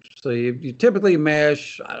you typically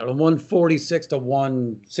mash, 146 to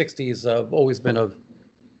 160s have always been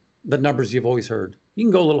the numbers you've always heard. You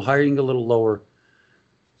can go a little higher, you can go a little lower.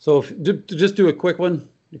 So to just do a quick one,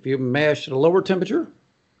 if you mash at a lower temperature,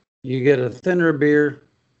 you get a thinner beer,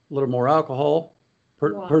 a little more alcohol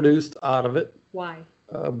produced out of it. Why?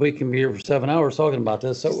 We can be here for 7 hours talking about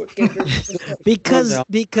this. So because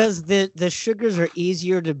the sugars are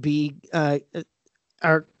easier to be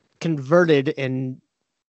are converted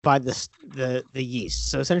by the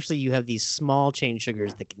yeast. So essentially, you have these small chain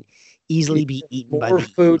sugars that can easily be eaten by the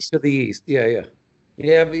food yeast. To the yeast. Yeah.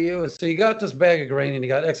 So you got this bag of grain and you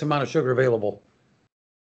got X amount of sugar available.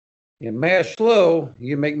 You mash slow,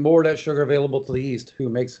 you make more of that sugar available to the yeast, who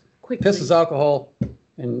pisses alcohol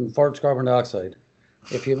and farts carbon dioxide.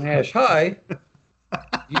 If you mash high,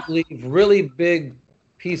 you leave really big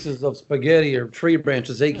pieces of spaghetti or tree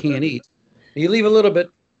branches they can't eat. You leave a little bit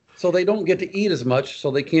so they don't get to eat as much, so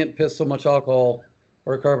they can't piss so much alcohol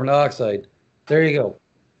or carbon dioxide. There you go.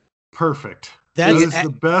 Perfect. That That's is the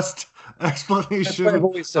best explanation I've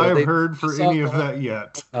always said. I've They heard for suck any of on- that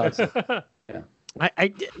yet.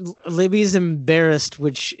 Libby's embarrassed,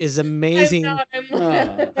 which is amazing. I'm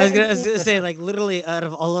Oh. I was gonna say, like, literally, out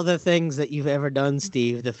of all of the things that you've ever done,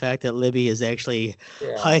 Steve, the fact that Libby is actually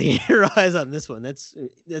Yeah. hiding her eyes on this one, that's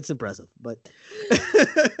impressive. But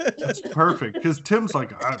That's perfect because Tim's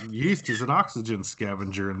like, yeast is an oxygen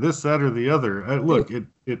scavenger, and this, that, or the other. Look, it.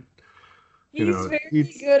 He's You know, very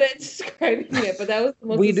it's- good at describing it, but that was the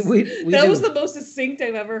most We that do- was the most succinct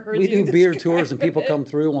I've ever heard. We you do beer describe tours and people it. come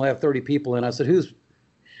through and we'll have 30 people in. I said, who's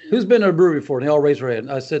been to a brewery before? And they all raise their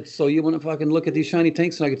hand. I said, so you want to fucking look at these shiny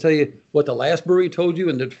tanks and I can tell you what the last brewery told you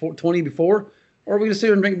and the 20 before? Or are we going to sit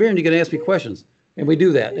here and drink beer and you can ask me questions? And we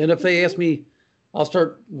do that. And if they ask me, I'll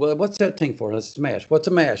start, well, what's that tank for? And I said, mash. What's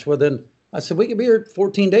a mash? Well, then I said, we can be here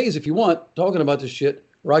 14 days if you want talking about this shit.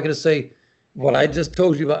 Or I can just say, what I just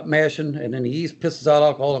told you about mashing, and then the yeast pisses out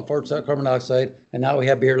alcohol and farts out carbon dioxide, and now we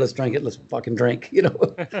have beer. Let's drink it. Let's fucking drink, and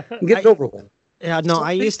get it over with. yeah, no,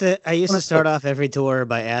 I used to start off every tour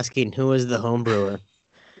by asking who was the home brewer,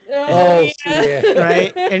 Oh, yeah.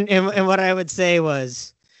 right? and what I would say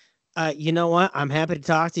was, you know what? I'm happy to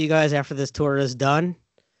talk to you guys after this tour is done.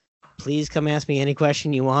 Please come ask me any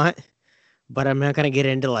question you want. But I'm not going to get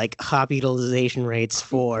into like hop utilization rates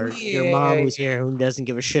for your mom who's here who doesn't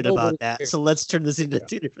give a shit about Nobody that. cares. So let's turn this into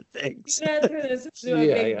two different things. He's not turning this into a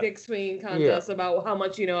Yeah, big yeah. dick swinging contest about how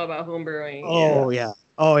much you know about homebrewing. Oh yeah.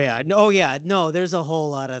 Oh yeah. No, there's a whole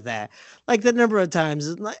lot of that. Like the number of times,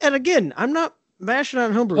 and again, I'm not bashing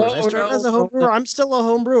on homebrewers. I Oh, started no. as a homebrewer. I'm still a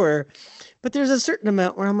homebrewer. But there's a certain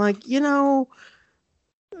amount where I'm like, Read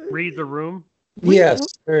the room. Yes.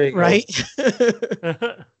 There you go. right?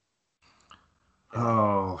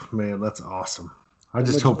 Oh man, that's awesome. I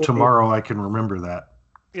just Which hope will be- tomorrow I can remember that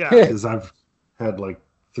Yeah. because I've had like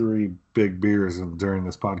 3 big beers during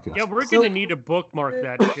this podcast. Yeah, we're going to need to bookmark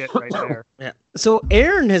that shit right there. Yeah. So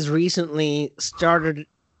Aaron has recently started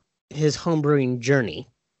his homebrewing journey.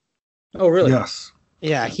 Oh, really? Yes.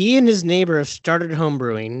 Yeah, he and his neighbor have started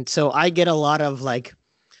homebrewing. So I get a lot of like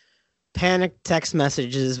panic text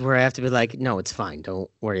messages where I have to be like, no, it's fine. Don't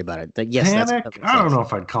worry about it. Like, yes, Panic? that's I don't know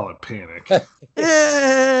if I'd call it panic. know.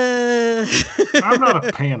 I'm not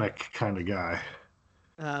a panic kind of guy.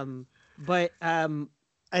 But I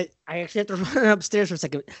actually have to run upstairs for a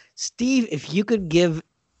second. Steve, if you could give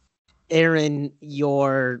Aaron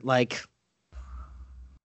your like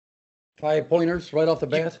 5 pointers right off the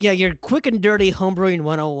bat. your quick and dirty homebrewing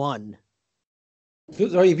 101.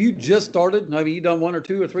 Have you just started? Have you done 1 or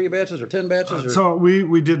 2 or 3 batches or 10 batches? Or? So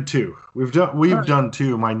we did 2. We've done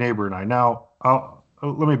 2. My neighbor and I. Now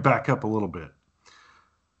let me back up a little bit.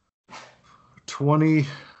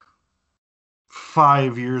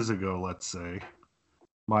 25 years ago, let's say,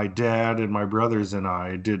 my dad and my brothers and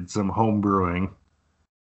I did some home brewing.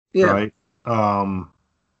 yeah. Right.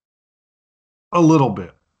 A little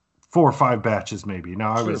bit, 4 or 5 batches maybe.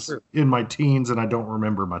 Now I was Sure. in my teens and I don't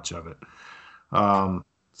remember much of it.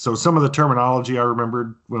 So some of the terminology I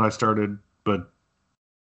remembered when I started,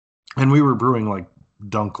 and we were brewing like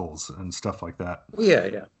Dunkels and stuff like that.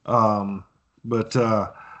 Yeah.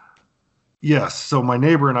 Yes. So my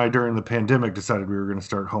neighbor and I during the pandemic decided we were going to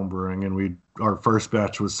start home brewing, and our first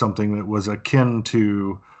batch was something that was akin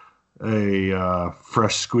to a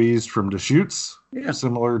fresh squeezed from Deschutes, Yeah.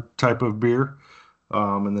 similar type of beer.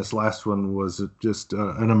 And this last one was just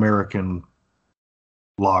an American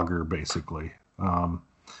lager, basically. That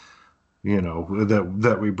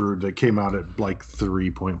we brewed that came out at like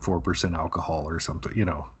 3.4% alcohol or something.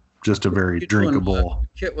 Just a very You doing, drinkable.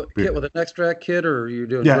 Kit with an extract kit, or are you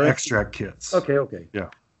doing? Yeah, direct? extract kits. Okay. Yeah.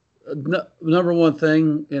 Number one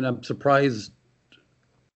thing, and I'm surprised.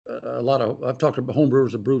 I've talked to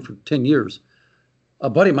homebrewers that brewed for 10 years. A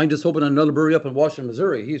buddy of mine just opened another brewery up in Washington,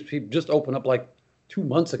 Missouri. He just opened up like 2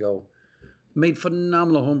 months ago. Made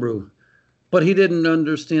phenomenal homebrew, but he didn't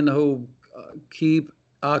understand the whole keep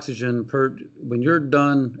oxygen per when you're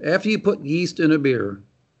done after you put yeast in a beer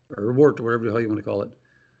or wort or whatever the hell you want to call it.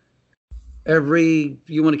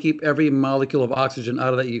 You want to keep every molecule of oxygen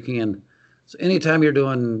out of that you can. So anytime you're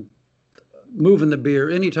moving the beer,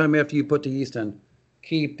 anytime after you put the yeast in,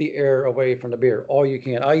 keep the air away from the beer all you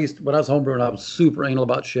can. When I was homebrewing, I was super anal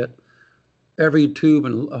about shit. Every tube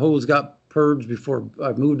and hose got purged before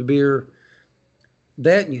I moved the beer.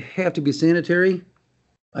 That, and you have to be sanitary.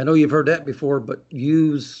 I know you've heard that before, but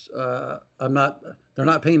they're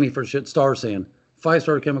not paying me for shit. Star San,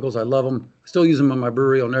 5-star chemicals. I love them. Still use them in my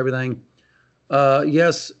brewery on everything.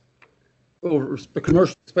 Yes, over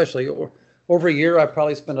commercial, especially over a year, I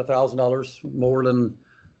probably spent $1,000 more than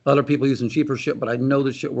other people using cheaper shit, but I know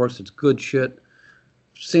this shit works. It's good shit.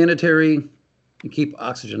 Sanitary, and keep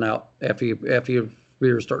oxygen out after your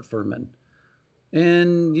beer starts fermenting.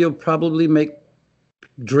 And you'll probably make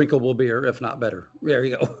drinkable beer, if not better. There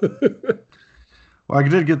you go. Well, I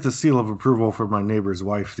did get the seal of approval from my neighbor's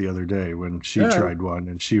wife the other day when she tried one,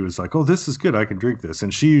 and she was like, "Oh, this is good. I can drink this."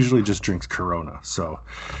 And she usually just drinks Corona, so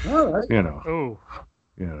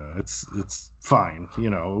it's fine.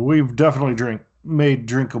 We've definitely made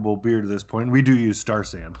drinkable beer to this point. We do use Star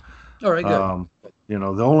San. All right, good.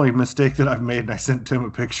 The only mistake that I've made, and I sent Tim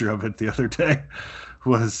a picture of it the other day,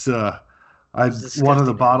 was one of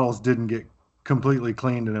the bottles didn't get completely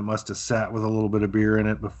cleaned, and it must have sat with a little bit of beer in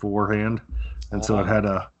it beforehand. And so it had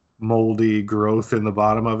a moldy growth in the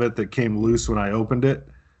bottom of it that came loose when I opened it.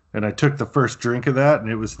 And I took the first drink of that, and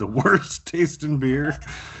it was the worst tasting beer.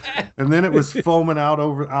 And then it was foaming out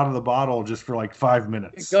of the bottle just for like 5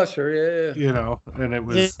 minutes. Gusher, yeah. And it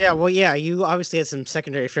was... Yeah, well, yeah, you obviously had some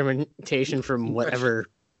secondary fermentation from whatever...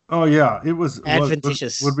 Oh, yeah, it was...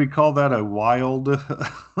 adventitious. Would we call that a wild...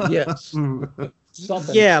 Yes.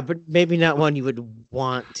 Something. Yeah, but maybe not one you would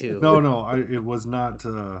want to. No, it was not.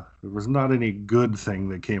 There was not any good thing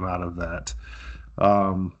that came out of that.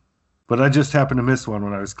 But I just happened to miss one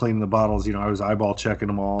when I was cleaning the bottles. I was eyeball checking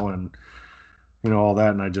them all, and all that.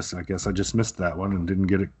 And I guess I just missed that one and didn't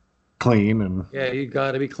get it clean. And yeah, you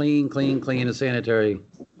got to be clean, and sanitary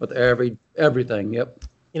with everything. Yep.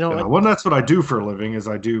 Well, that's what I do for a living. Is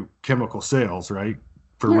I do chemical sales, right,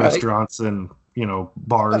 for restaurants and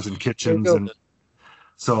bars and kitchens and.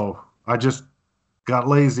 So I just got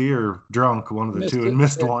lazy or drunk, one of the two, and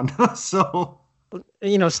missed one. So,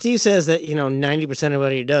 Steve says that 90% of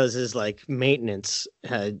what he does is like maintenance.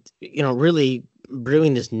 Really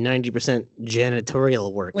brewing is 90%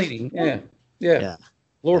 janitorial work. Cleaning, yeah.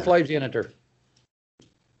 Lower flight janitor.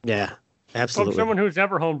 Yeah, absolutely. From someone who's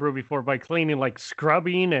never homebrewed before, by cleaning, like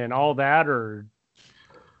scrubbing and all that, or.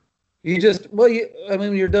 You just,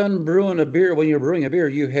 when you're done brewing a beer,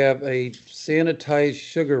 you have a sanitized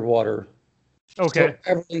sugar water. Okay. So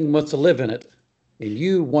everything wants to live in it. And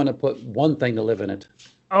you want to put one thing to live in it.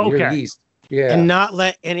 Okay. Your yeast. Yeah. And not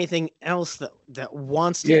let anything else that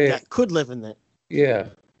wants to, that could live in it. Yeah.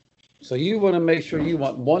 So you want to make sure you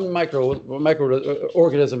want one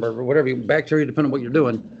microorganism or whatever, bacteria, depending on what you're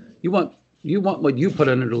doing. You want what you put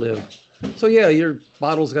in there to live. So yeah, your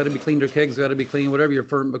bottles got to be clean, your kegs got to be clean, whatever your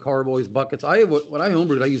ferment carboys, buckets. When I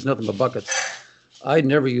homebrewed, I used nothing but buckets. I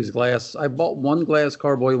never used glass. I bought one glass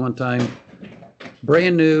carboy one time,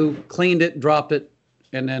 brand new, cleaned it, dropped it,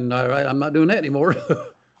 and then I'm not doing that anymore.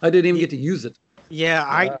 I didn't even get to use it.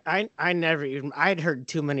 Yeah, I never even. I'd heard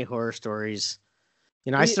too many horror stories.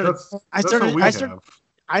 I started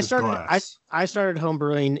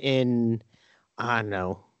homebrewing in, I don't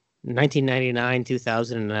know, 1999,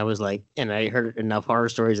 2000, and I was like, and I heard enough horror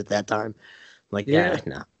stories at that time. Like, forget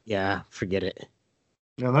it.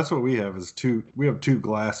 Yeah, that's what we have we have two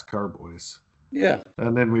glass carboys. Yeah.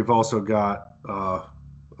 And then we've also got a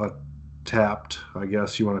tapped, I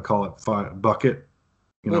guess you want to call it, bucket,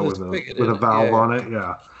 with a valve on it.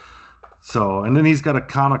 Yeah. So, and then he's got a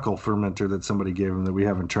conical fermenter that somebody gave him that we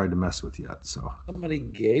haven't tried to mess with yet. So somebody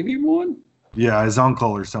gave him one? Yeah, his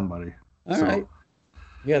uncle or somebody. All right.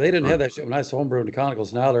 Yeah, they didn't have that shit when I was homebrewing the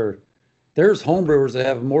conicals. Now there's homebrewers that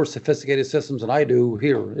have more sophisticated systems than I do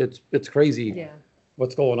here. It's crazy. Yeah.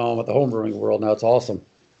 What's going on with the homebrewing world now? It's awesome.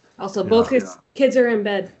 Also, both kids are in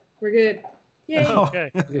bed. We're good. Yay.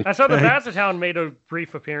 Okay. I saw the Bassetown made a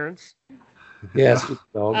brief appearance. Yes.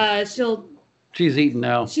 She's eating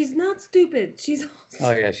now. She's not stupid. She's awesome.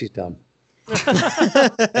 Oh yeah, she's dumb. I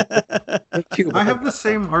have the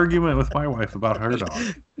same argument with my wife about her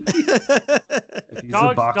dog.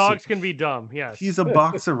 Dogs can be dumb. Yes. He's a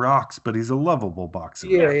box of rocks, but he's a lovable box of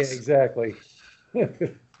rocks. Yeah, exactly.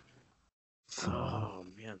 Oh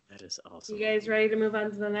man, that is awesome. You guys ready to move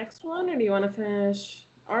on to the next one, or do you want to finish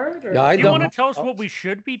art? Or do you want to tell us what we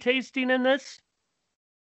should be tasting in this?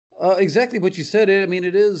 Exactly what you said. I mean,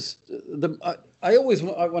 it is I always,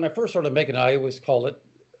 when I first started making it, I always called it,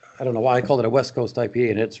 I don't know why I called it a West Coast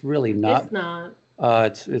IPA, and it's really not. It's not.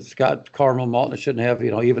 It's got caramel malt, and it shouldn't have,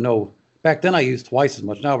 even though back then I used twice as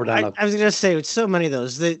much. Now we're down. I was going to say, with so many of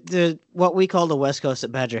those, the what we call the West Coast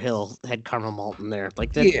at Badger Hill had caramel malt in there.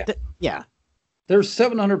 Like that. Yeah. There's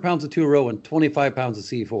 700 pounds of 2-row and 25 pounds of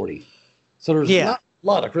C40. So there's not a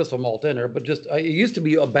lot of crystal malt in there, but just, it used to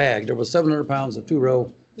be a bag. There was 700 pounds of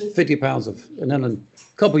 2-row, 50 pounds of, and then a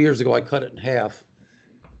couple years ago, I cut it in half.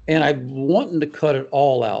 And I'm wanting to cut it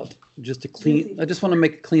all out just to clean. I just want to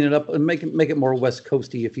clean it up and make it more West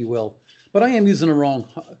Coasty, if you will. But I am using the wrong,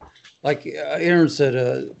 like Aaron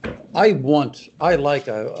said, I like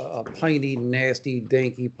a piney, nasty,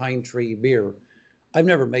 danky pine tree beer. I've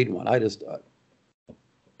never made one.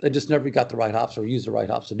 they just never got the right hops or used the right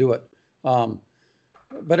hops to do it.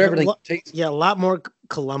 But everything tastes. Yeah, a lot more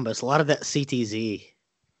Columbus, a lot of that CTZ.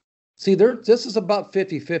 See, this is about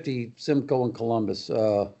 50-50 Simcoe and Columbus.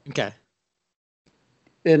 Okay.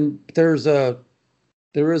 And there's a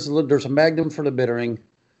Magnum for the bittering.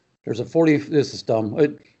 There's a 40. This is dumb.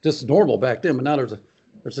 This is normal back then, but now there's a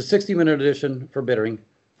 60-minute edition for bittering,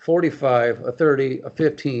 45, a 30, a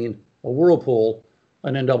 15, a Whirlpool,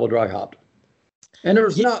 and then double dry hopped. And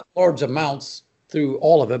there's not large amounts through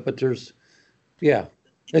all of it, but there's, yeah.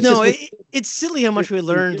 It's silly how much we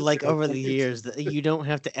learned like over the years that you don't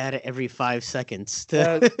have to add it every 5 seconds.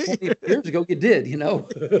 20 years ago, you did, you know.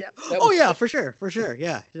 Yeah. For sure.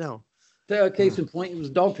 Yeah, The case in point, it was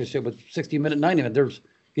Dogfish with 60-minute, 90-minute. There's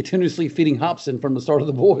continuously feeding hops in from the start of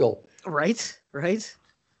the boil. Right.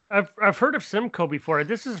 I've heard of Simcoe before.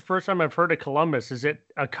 This is the first time I've heard of Columbus. Is it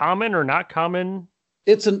a common or not common?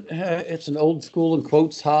 It's an old school in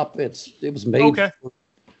quotes hop. It was made. Okay.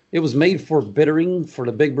 It was made for bittering for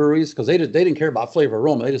the big breweries because they didn't care about flavor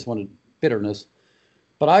aroma. They just wanted bitterness.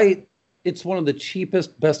 But it's one of the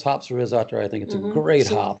cheapest, best hops there is out there. I think it's a great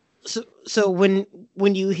hop. So when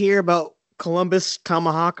you hear about Columbus,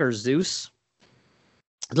 Tomahawk, or Zeus,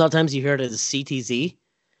 a lot of times you hear it as CTZ.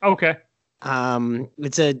 Okay.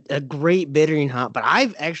 It's a great bittering hop, but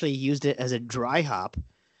I've actually used it as a dry hop.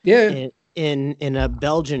 Yeah. In a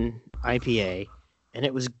Belgian IPA. And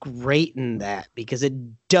it was great in that because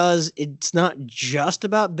it's not just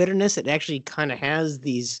about bitterness. It actually kind of has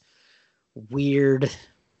these weird,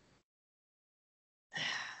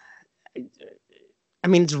 I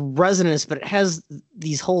mean, it's resinous, but it has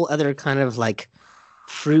these whole other kind of like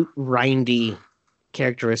fruit rindy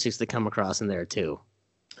characteristics that come across in there too.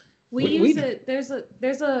 We use it. There's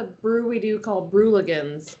a brew we do called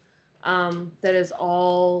Brewligans. That is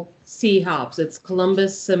all C hops. It's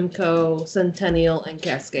Columbus, Simcoe, Centennial, and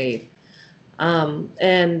Cascade.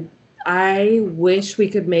 And I wish we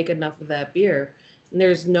could make enough of that beer. And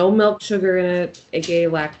there's no milk sugar in it, aka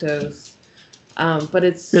lactose. But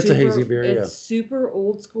it's a hazy beer. It's super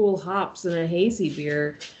old school hops in a hazy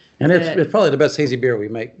beer. And it's probably the best hazy beer we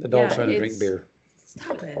make. The dog's trying to drink beer.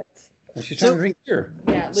 Stop it. And she's trying to drink beer.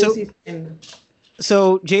 Yeah, Lucy's.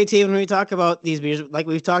 So JT, when we talk about these beers, like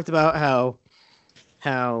we've talked about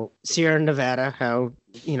how Sierra Nevada, how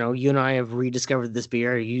you and I have rediscovered this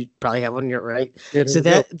beer. You probably have one yet, right? So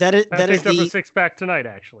that is the 6-pack tonight,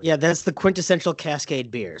 actually. Yeah, that's the quintessential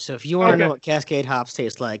Cascade beer. So if you want to know what Cascade hops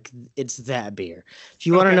taste like, it's that beer. If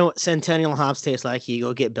you want to know what Centennial hops taste like, you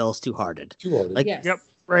go get Bell's Two Hearted. Like, yes. Yep.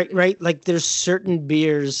 Right. Like there's certain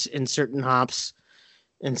beers and certain hops.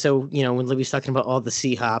 And so, when Libby's talking about all the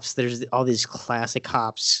C hops, there's all these classic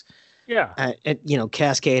hops. Yeah.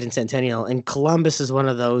 Cascade and Centennial. And Columbus is one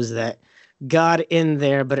of those that got in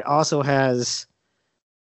there, but it also has,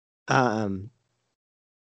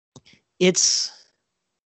 it's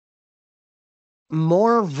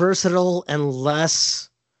more versatile and less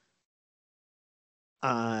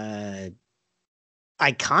iconic.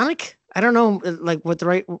 I don't know, like what the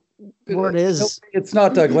right word is. It's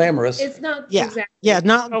not glamorous. It's not. Yeah. Exactly. Yeah,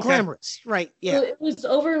 not glamorous. Right. Yeah. So it was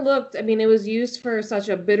overlooked. I mean, it was used for such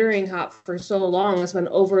a bittering hop for so long. It's been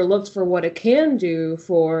overlooked for what it can do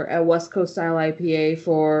for a West Coast style IPA,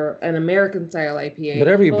 for an American style IPA. But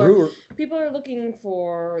every brewer. People are looking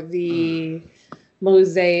for the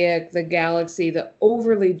Mosaic, the Galaxy, the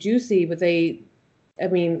overly juicy, but the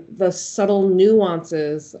subtle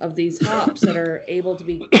nuances of these hops that are able to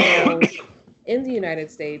be grown in the United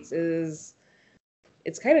States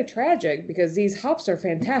it's kind of tragic because these hops are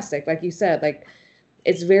fantastic. Like you said, like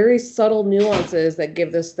it's very subtle nuances that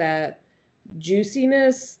give us that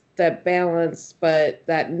juiciness, that balance, but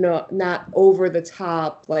that not over the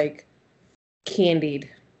top, like candied.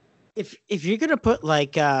 If you're going to put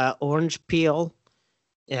like orange peel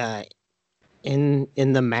in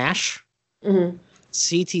the mash,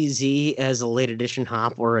 CTZ as a late edition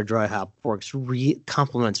hop or a dry hop works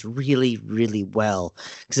complements really, really well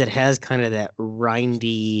because it has kind of that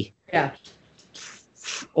rindy,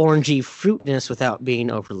 orangey fruitness without being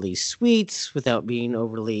overly sweet, without being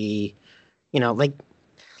overly, like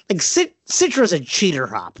Citra is a cheater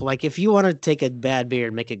hop. Like if you want to take a bad beer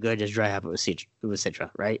and make it good, just dry hop it with Citra,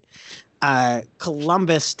 right?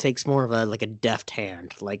 Columbus takes more of a deft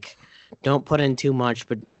hand. Like don't put in too much,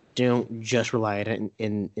 but don't just rely on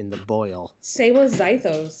it in the boil. Same with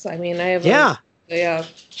Zythos. I mean, I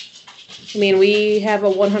mean, we have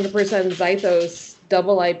a 100% Zythos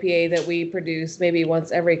double IPA that we produce maybe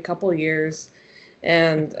once every couple years.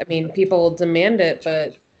 And I mean, people demand it,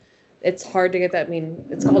 but it's hard to get that. I mean,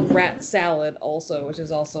 it's called Rat Salad also, which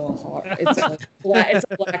is also a hard. It's a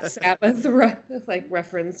Black Sabbath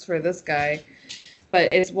reference for this guy,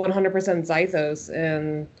 but it's 100% Zythos,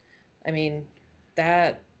 and I mean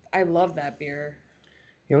that I love that beer.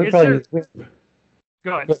 Yeah, we Is probably.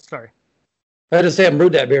 Go ahead. Sorry. I just haven't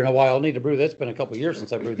brewed that beer in a while. I need to brew that. It's been a couple of years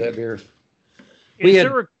since I brewed that beer. Is had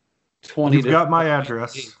there a 20. You've got my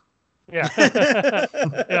address. Yeah.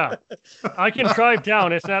 Yeah. I can drive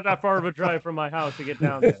down. It's not that far of a drive from my house to get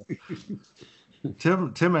down there.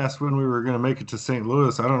 Tim asked when we were going to make it to St.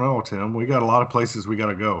 Louis. I don't know, Tim. We got a lot of places we got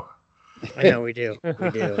to go. I know we do. We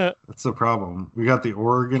do. That's the problem. We got the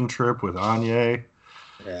Oregon trip with Anya,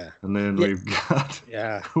 Yeah. and then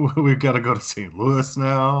Yeah. we've got to go to St. Louis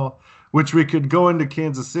now, which we could go into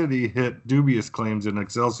Kansas City, hit dubious claims in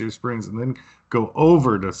Excelsior Springs, and then go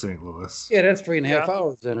over to St. Louis. Yeah, that's 3.5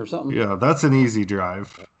 hours then or something. Yeah, that's an easy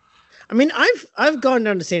drive. I mean, I've gone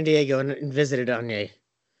down to San Diego and visited Anya.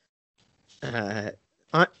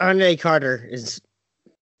 Anya Carter is.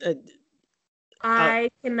 I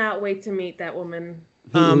cannot wait to meet that woman.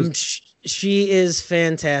 She is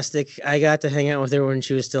fantastic. I got to hang out with her when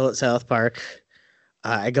she was still at South Park.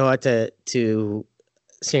 I go out to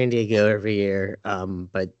San Diego every year.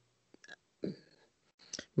 But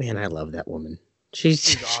man, I love that woman.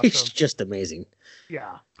 She's awesome. she's just amazing.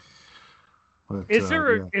 Yeah. But, Is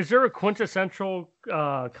there a quintessential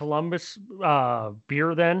Columbus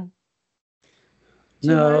beer then?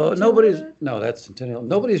 No, that's Centennial.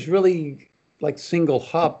 Nobody's really like single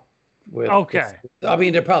hop with. Okay. I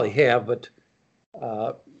mean, they probably have, but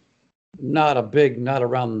not a big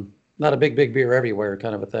beer everywhere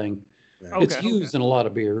kind of a thing. It's used in a lot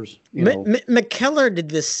of beers. McKellar did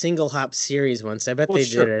this single hop series once. I bet they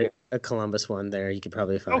sure, did a Columbus one there. You could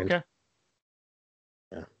probably find. Okay.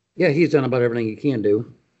 Yeah, he's done about everything he can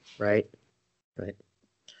do. Right.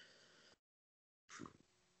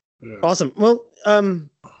 Yeah. Awesome. Well, I don't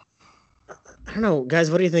know,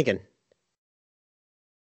 guys. What are you thinking?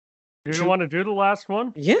 Do you want to do the last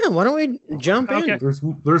one? Yeah. Why don't we jump Okay. in?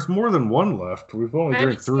 There's more than one left. We've only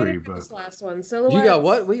drank three, but This last one. So You got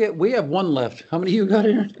what? We have one left. How many you got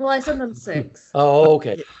here? Well, I sent them 6. Oh,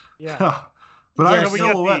 okay. Yeah. but I Yeah, have we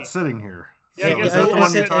got Silhouette the- sitting here. Yeah, I So guess is that that's the what one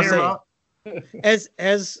I'm you're saying. talking about?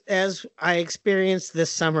 As I experienced this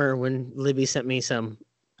summer when Libby sent me some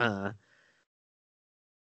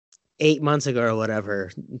 8 months ago or whatever,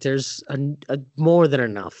 there's a more than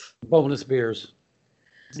enough. Bonus beers.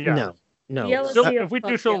 Yeah. No. Yellow So Seal, if we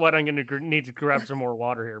do fuck silhouette, I'm going to need to grab some more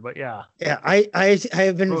water here. But yeah. Yeah, I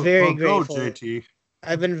have been very Go, grateful. JT.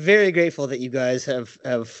 I've been very grateful that you guys have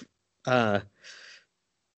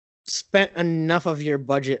spent enough of your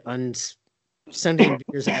budget on sending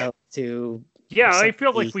beers out to. Yeah, I feel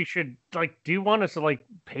somebody. like we should do you want us to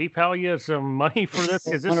PayPal you some money for this?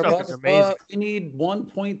 Because this $100 stuff is amazing. We need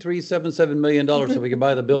 $1.377 million so we can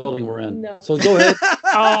buy the building we're in. No. So go ahead.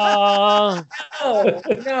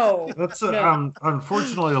 No. That's No.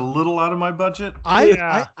 unfortunately a little out of my budget.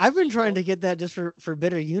 I've been trying to get that just for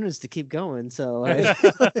Bitter Units to keep going. So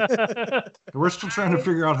We're still trying to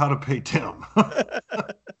figure out how to pay Tim.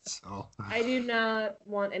 So I do not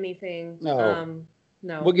want anything. No.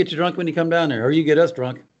 No. We'll get you drunk when you come down there, or you get us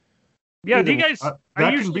drunk. Yeah, do you guys? that I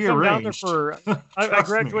can usually be come down there arranged. for. I Trust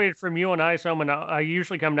me. graduated from UNI, so I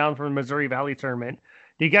usually come down for the Missouri Valley tournament.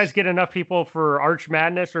 Do you guys get enough people for Arch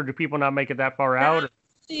Madness, or do people not make it that far out?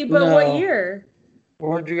 But No. what year?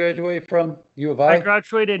 Where'd you graduate from? U of I I?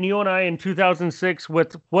 graduated in UNI in 2006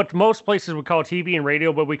 with what most places would call TV and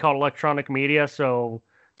radio, but we call electronic media. So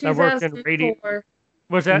I worked in radio. 2004.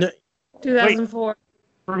 Was that No. 2004.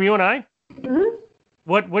 from UNI? Mhm.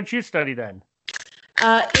 What'd you study then?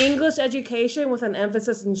 English education with an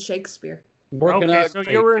emphasis in Shakespeare. Working Okay, out so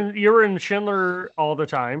great. you were in Schindler all the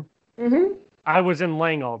time. Mm-hmm. I was in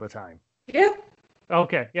Lang all the time. Yep.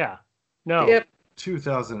 Okay, yeah. No. Yep.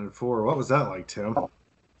 2004. What was that like, Tim?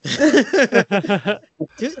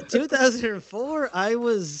 2004, I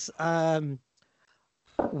was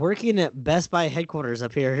working at Best Buy headquarters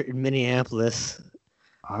up here in Minneapolis.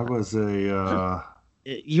 I was a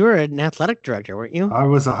You were an athletic director, weren't you?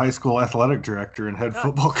 high school athletic director and head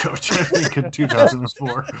football coach. I think in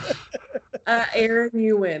 2004. Aaron,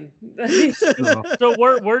 you win. So, So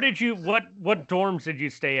where did you what dorms did you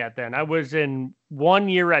stay at then? I was in 1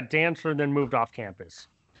 year at Dancer, then moved off campus.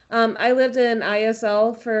 I lived in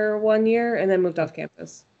ISL for 1 year and then moved off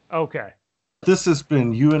campus. Okay. this has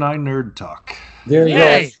been You and I Nerd Talk. There you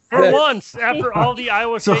Yay! go. For once, after all the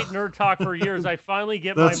Iowa So- State nerd talk for years, I finally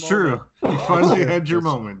get my That's true. You finally had your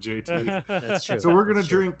moment, JT. moment. That's true. So we're gonna That's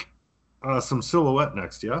true. drink some Silhouette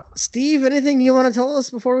next, yeah? Steve, anything you want to tell us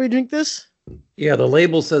before we drink this? Yeah, the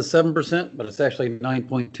label says 7%, but it's actually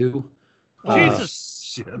 9.2. Jesus.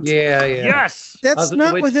 Shit. Yeah. Yes. That's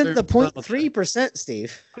not wait within till the they're done with 0.3%,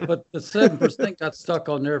 Steve. But the 7% got stuck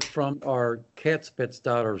on there from our cat spit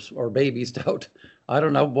stout or baby stout. I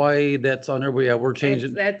don't know why that's on there, but yeah, we're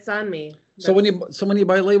changing. That's on me. So when you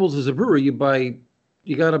buy labels as a brewery, you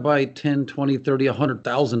got to buy 10, 20, 30,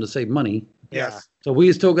 100,000 to save money. Yes. So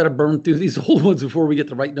we still got to burn through these old ones before we get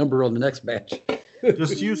the right number on the next batch.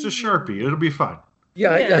 Just use a Sharpie. It'll be fine.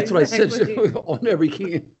 Yeah, that's what I said exactly. on every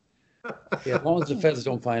can. Yeah, as long as the feds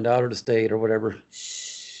don't find out or the state or whatever.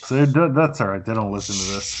 So that's all right. They don't listen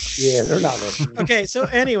to this. Yeah, they're not listening. Okay, so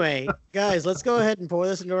anyway, guys, let's go ahead and pour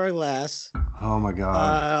this into our glass. Oh my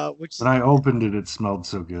god! Which When I opened it, it smelled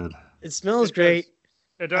so good. it smells great.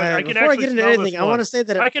 It does. I can Before I actually get into smell this anything, I one. want to say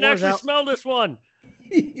that it I can pours actually out smell this one.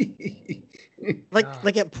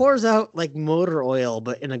 like it pours out like motor oil,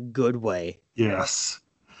 but in a good way. Yes.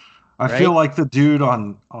 I Right? feel like the dude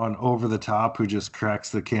on Over the Top who just cracks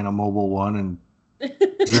the can of Mobile One and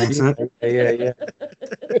drinks it. Yeah.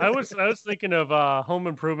 I was thinking of Home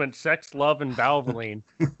Improvement, Sex, Love, and Valvoline.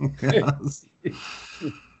 Yes.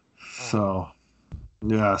 So,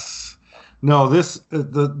 yes. No, this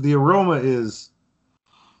the aroma is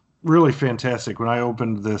really fantastic. When I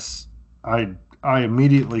opened this, I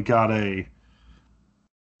immediately got a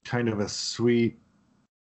kind of a sweet,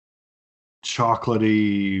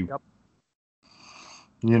 chocolatey,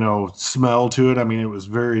 smell to it. I mean, it was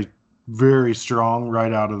very, very strong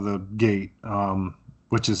right out of the gate,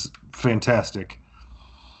 which is fantastic.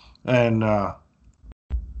 And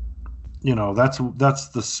that's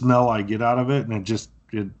the smell I get out of it, and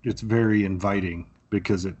it's very inviting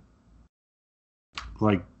because it,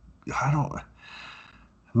 like,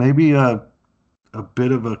 maybe a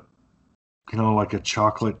bit of a, like a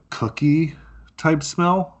chocolate cookie type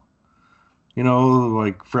smell.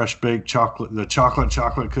 Like fresh baked chocolate, the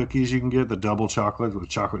chocolate cookies you can get, the double chocolate with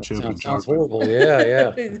chocolate chip and Sounds chocolate. horrible.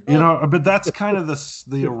 Yeah. But that's kind of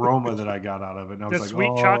the aroma that I got out of it. And I was The like,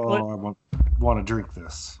 sweet chocolate? I want to drink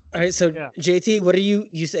this. All right, so Yeah. JT, what are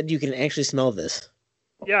you said you can actually smell this.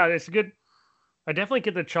 Yeah, it's good. I definitely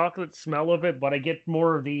get the chocolate smell of it, but I get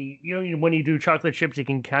more of the, when you do chocolate chips, you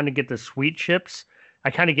can kind of get the sweet chips.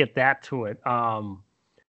 I kind of get that to it.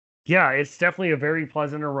 Yeah, it's definitely a very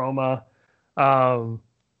pleasant aroma.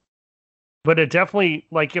 But it definitely,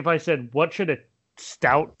 like if I said, what should a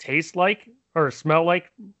stout taste like or smell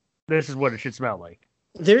like? This is what it should smell like.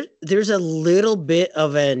 There's a little bit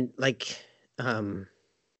of an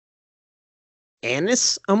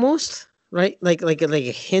anise almost, right? Like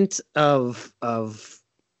a hint of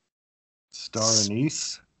Star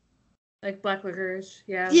anise. Like black licorice,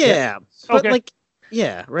 yeah. yeah, but Okay. like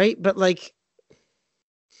yeah, right? But like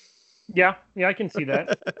Yeah, I can see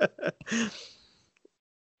that.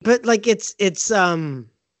 but like it's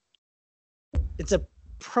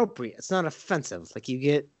appropriate. It's not offensive. Like you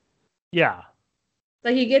get Yeah.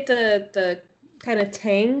 Like you get the kind of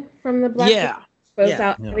tang from the black licorice, but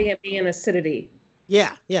without having it be an acidity.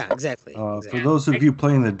 Yeah, exactly. For those of you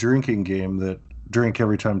playing the drinking game that drink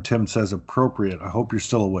every time Tim says appropriate, I hope you're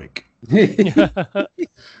still awake.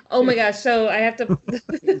 Oh my gosh! So I have to.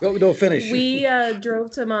 Go finish. We drove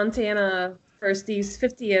to Montana for Steve's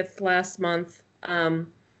 50th last month, and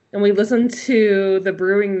we listened to the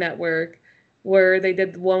Brewing Network, where they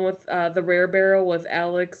did one with the Rare Barrel with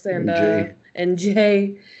Alex and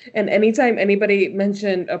Jay. And anytime anybody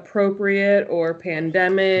mentioned appropriate or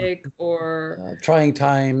pandemic or trying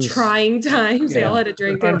times, they all had to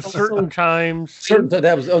drink it. Uncertain times.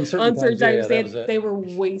 That was uncertain Uncertain times. times, they were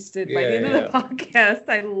wasted by the end of the podcast.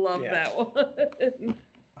 I love that one.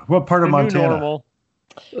 What part of The new Montana? normal.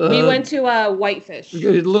 We went to Whitefish. A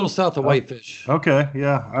little south of Whitefish. Okay,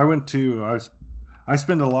 yeah. I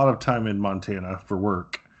spend a lot of time in Montana for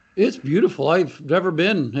work. It's beautiful. I've never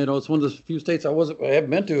been. It's one of the few states I haven't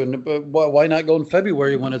been to. And why not go in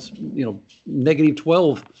February when it's negative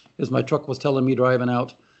 12, as my truck was telling me driving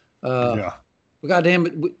out. Yeah. But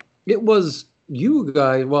goddamn it was you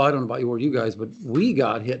guys. Well, I don't know about you guys, but we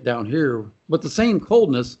got hit down here with the same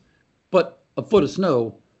coldness, but a foot of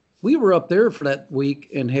snow. We were up there for that week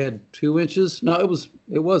and had 2 inches. No, it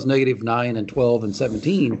was negative 9 and 12 and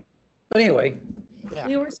 17. But anyway,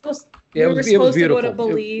 We were supposed. Yeah, we were supposed to go to beautiful.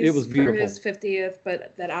 Belize It was for beautiful. his 50th,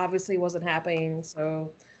 but that obviously wasn't happening.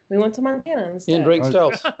 So we went to Montana instead. and drink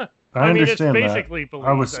stouts. I mean, it's understand basically that.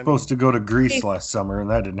 I was Belize, supposed to go to Greece last summer, and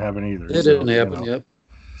that didn't happen either. It didn't happen. Yep.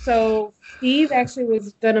 So Steve actually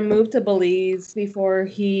was gonna move to Belize before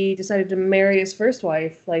he decided to marry his first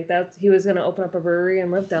wife. Like that, he was gonna open up a brewery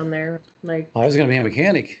and live down there. Like I was going to be a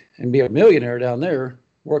mechanic and be a millionaire down there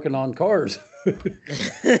working on cars. I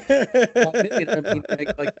mean,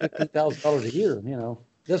 make like $15,000 a year. You know,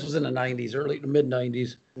 this was in the '90s, early to mid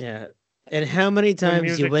 '90s. Yeah. And how many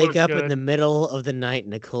times you music wake was up in good. the middle of the night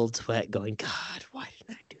in a cold sweat going, God, why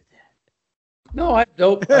didn't I do No, I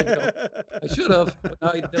don't. I should have. But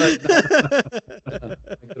now I did.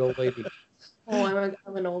 Good old lady. Oh,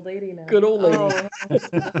 I'm an old lady now. Good old lady.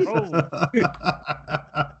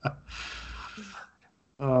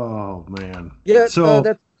 Oh man. Yeah, So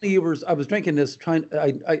that's I was drinking this.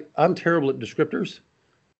 I'm terrible at descriptors,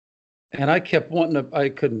 and I kept wanting to. I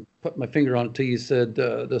couldn't put my finger on it till you said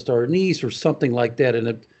the star anise or something like that, and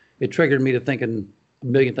it triggered me to thinking a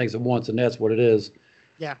million things at once, and that's what it is.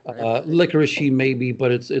 Yeah. Licoricey maybe,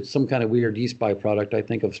 but it's some kind of weird yeast byproduct. I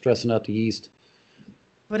think of stressing out the yeast.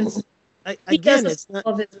 But it's He again, does it's not.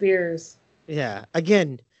 all of his beers. Yeah.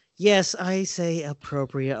 Again, yes, I say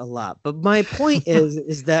appropriate a lot, but my point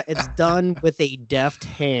is that it's done with a deft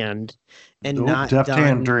hand and don't not deft done.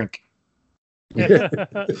 hand drink. Is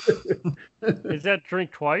that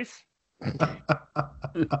drink twice?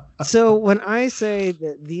 So when I say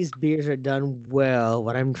that these beers are done well,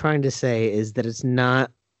 what I'm trying to say is that it's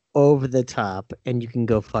not over the top, and you can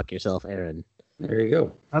go fuck yourself, Aaron. There you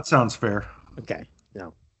go. That sounds fair. Okay.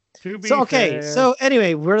 No. To be So okay. fair. So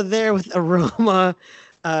anyway, we're there with aroma,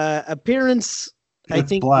 appearance. I It's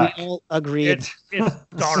think black. we all agreed. it's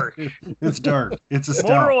dark. It's dark. It's a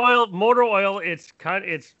stout. Motor oil. It's kind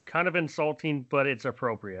of insulting, but it's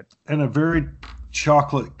appropriate. And a very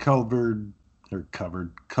chocolate colored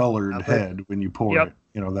head when you pour Yep. it.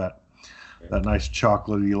 You know, that nice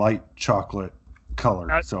chocolatey, light chocolate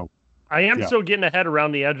color. So I am Yeah. still getting a head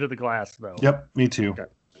around the edge of the glass, though. yep, me too. Okay.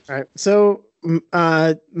 All right. So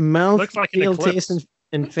mouth, Looks like an feel, eclipse. taste,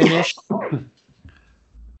 and finish.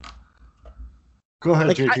 Go ahead,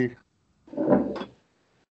 Like, JT.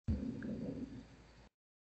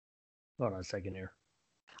 Hold on a second here.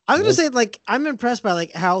 I was gonna say, like, I'm impressed by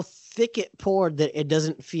like how thick it poured that it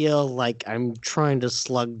doesn't feel like I'm trying to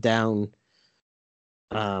slug down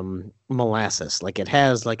molasses. Like it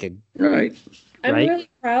has like a Right. I'm Right? really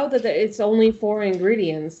proud that it's only 4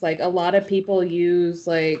 ingredients. Like a lot of people use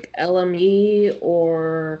like LME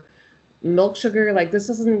or milk sugar. Like this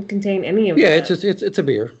doesn't contain any of Yeah, that. it's a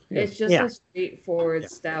beer. Yeah. It's just Yeah. a straightforward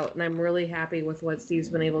stout, and I'm really happy with what Steve's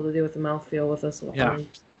been able to do with the mouthfeel with this one. Yeah.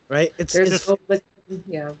 right. It's There's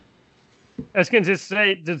yeah. I was going to just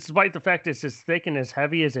say, despite the fact it's as thick and as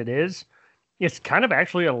heavy as it is, it's kind of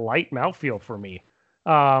actually a light mouthfeel for me.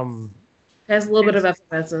 Has a little bit of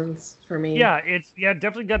effervescence for me. Yeah, it's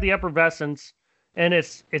definitely got the effervescence, and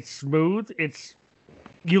it's smooth.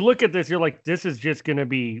 You look at this, you're like, this is just gonna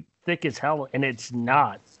be thick as hell, and it's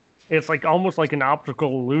not. It's like almost like an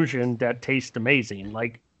optical illusion that tastes amazing.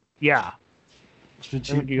 Like, yeah. Did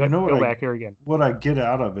Let me you know go what back here again. what I get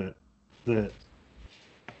out of it that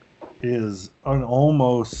is an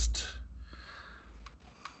almost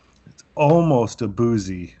a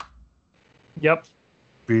boozy Yep.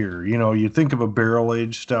 beer. You know, you think of a barrel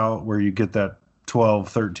aged stout where you get that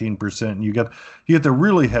 12-13%, and you get the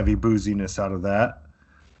really heavy booziness out of that.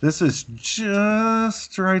 This is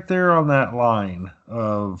just right there on that line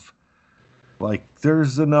of like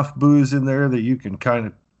there's enough booze in there that you can kind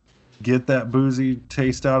of get that boozy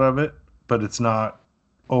taste out of it, but it's not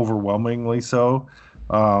overwhelmingly so.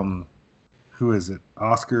 Who is it?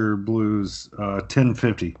 Oscar Blues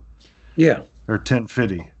 1050 Yeah. or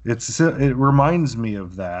 1050. It reminds me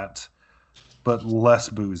of that, but less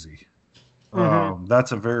boozy.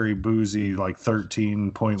 That's a very boozy, like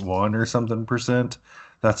 13.1 or something percent.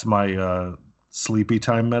 That's my sleepy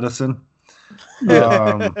time medicine.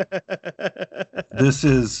 This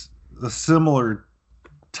is a similar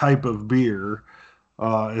type of beer,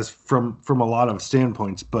 is from a lot of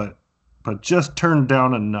standpoints, but just turned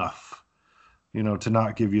down enough, you know, to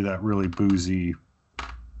not give you that really boozy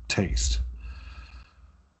taste,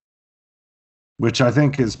 which I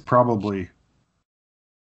think is probably,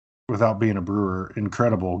 without being a brewer,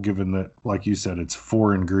 incredible, given that, like you said, it's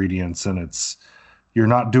 4 ingredients and you're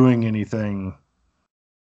not doing anything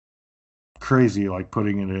crazy like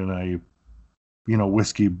putting it in a, you know,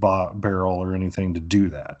 whiskey barrel or anything to do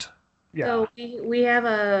that. Yeah. So we have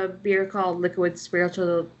a beer called Liquid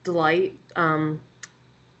Spiritual Delight,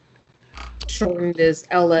 shortened as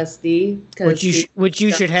LSD. which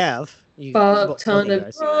you should have. Fuck ton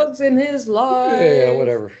of drugs in his life. Yeah,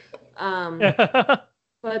 whatever.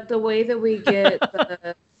 But the way that we get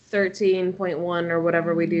the 13.1 or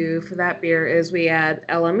whatever we do for that beer is we add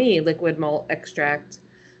LME, liquid malt extract,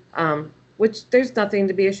 which there's nothing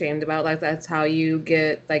to be ashamed about. Like that's how you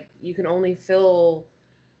get, like, you can only fill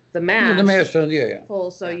the mash. The mash, yeah.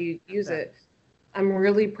 full, so you use it. I'm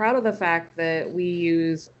really proud of the fact that we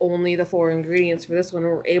use only the 4 ingredients for this one.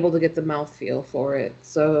 We're able to get the mouthfeel for it.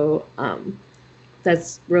 So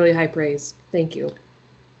that's really high praise. Thank you.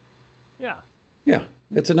 Yeah. Yeah,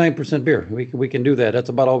 it's a 9% beer. We can do that. That's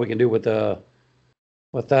about all we can do with that.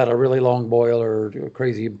 A really long boil or a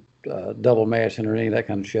crazy double mashing or any of that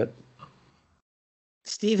kind of shit.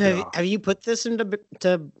 Steve, have you put this into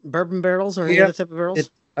to bourbon barrels or any Yeah, other type of barrels?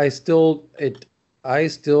 I still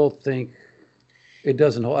think it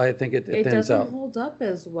doesn't hold. I think it It thins doesn't out. hold up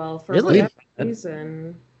as well for Really? whatever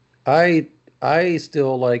reason. I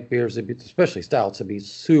still like beers, especially stouts, to be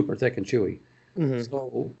super thick and chewy. Mhm.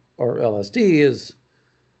 So, or LSD is,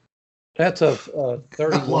 that's a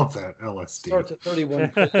 31. I love that LSD. Starts at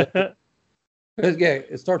 31. Yeah,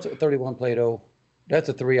 it starts at 31 Plato. That's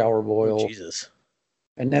a 3-hour boil. Oh, Jesus.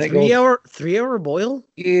 And then it 3-hour boil?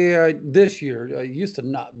 Yeah, this year I used to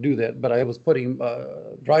not do that, but I was putting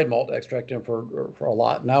dried malt extract in for a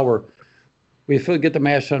lot. Now we get the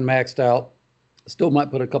mash on maxed out. Still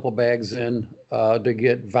might put a couple bags in to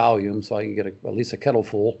get volume, so I can get at least a kettle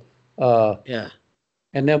full. Yeah.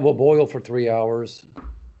 And then we'll boil for 3 hours,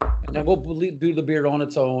 and then we'll do the beer on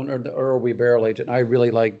its own, or we barrel age it.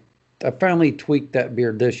 And I finally tweaked that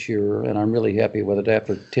beer this year, and I'm really happy with it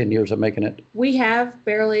after 10 years of making it. We have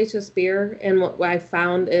barrel aged this beer, and what I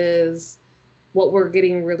found is what we're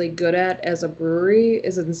getting really good at as a brewery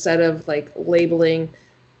is instead of like labeling,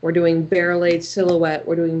 we're doing barrel aged Silhouette,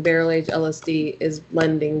 we're doing barrel aged LSD, is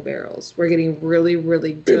blending barrels. We're getting really,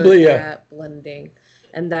 really good at blending,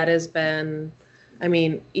 and that has been. I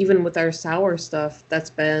mean, even with our sour stuff,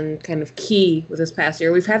 that's been kind of key with this past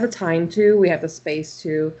year. We've had the time to, we have the space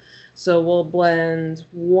to. So we'll blend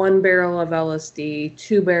 1 barrel of LSD,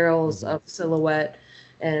 2 barrels of Silhouette,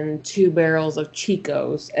 and 2 barrels of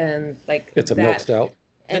Chico's. And like It's a milk stout.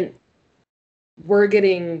 And we're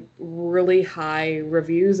getting really high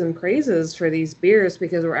reviews and praises for these beers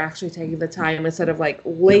because we're actually taking the time instead of like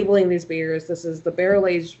labeling these beers. This is the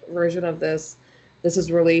barrel-aged version of this. This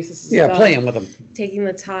is released. This is done. Playing with them. Taking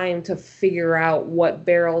the time to figure out what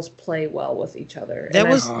barrels play well with each other. That And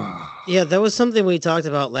was that was something we talked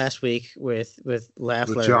about last week with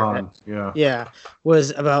Laffler. With John, yeah. Yeah,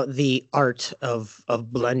 was about the art of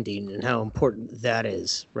blending and how important that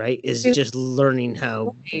is, right? Is just learning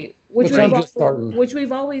how. Which I'm just starting.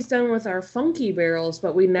 we've always done with our funky barrels,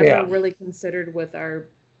 but we never really considered with our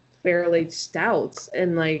barrel-aged stouts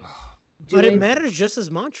and like. But it matters just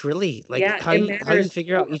as much, really. Like Yeah, how it you matters.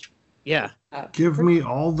 figure out each. Yeah. Give me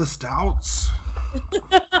all the stouts.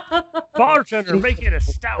 Bartender, make it a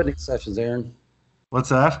stout. Blending sessions, Aaron. What's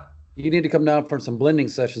that? You need to come down for some blending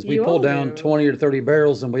sessions. We You pull all down do. 20 or 30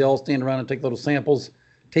 barrels, and we all stand around and take little samples,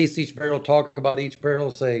 taste each barrel, talk about each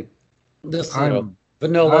barrel, say, this I'm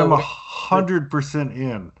vanilla. 100%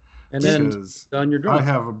 in. And then Because done your drink. I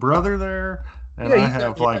have a brother there, and Yeah, I you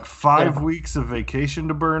have got- like 5 weeks of vacation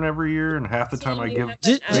to burn every year, and half the time I you give have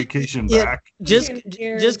Just- vacation yeah. back. Just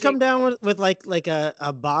can come down with like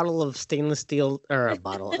a bottle of stainless steel or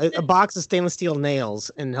a box of stainless steel nails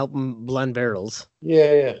and help them blend barrels.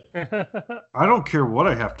 Yeah. I don't care what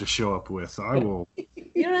I have to show up with. I will.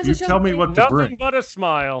 You don't have You to show tell me me. what to Nothing bring. but a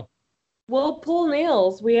smile. We'll pull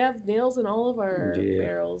nails. We have nails in all of our Yeah.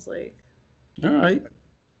 barrels. Like All right.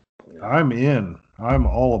 I'm in. I'm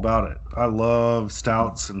all about it. I love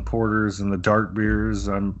stouts and porters and the dark beers.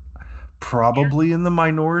 I'm probably in the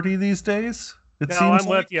minority these days. It No, seems I'm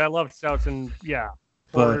like, with you. I love stouts and but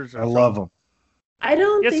porters I are love them. I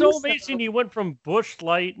don't. It's think so so. amazing you went from Busch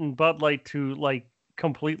Light and Bud Light to like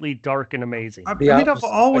completely dark and amazing. I The mean, I've opposite.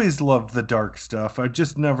 always loved the dark stuff. I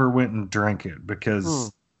just never went and drank it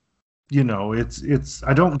because, you know, it's.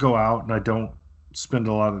 I don't go out and I don't spend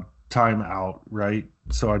a lot of time out, right?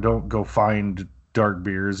 So I don't go find dark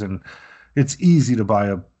beers, and it's easy to buy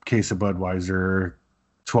a case of Budweiser, or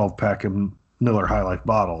 12-pack of Miller High Life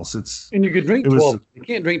bottles. It's And you could drink It was- 12. You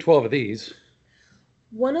can't drink 12 of these.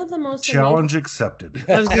 One of the most challenge accepted.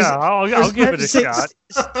 I was gonna Yeah, I'll give it a say, shot.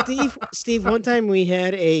 Steve, one time we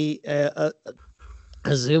had a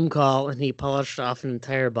Zoom call and he polished off an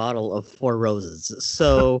entire bottle of Four Roses.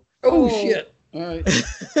 So Oh, Oh. shit. All right.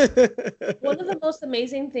 one of the most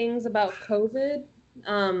amazing things about COVID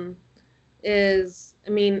is, I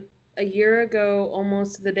mean, a year ago,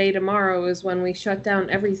 almost to the day tomorrow, is when we shut down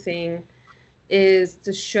everything, is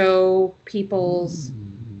to show people's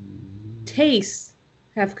tastes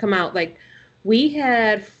have come out. Like, we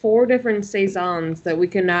had 4 different saisons that we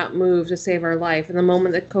could not move to save our life. And the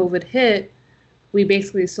moment that COVID hit, we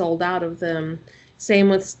basically sold out of them. Same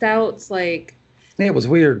with stouts, like, Yeah, it was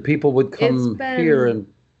weird. People would come It's been- here and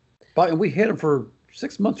buy, and we had them for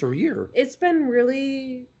 6 months or a year. it's been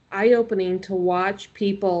really eye-opening to watch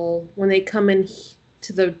people when they come in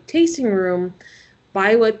to the tasting room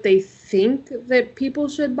buy what they think that people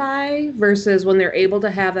should buy versus when they're able to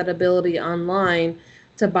have that ability online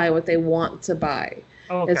to buy what they want to buy.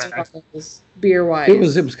 Okay. As well as beer-wise.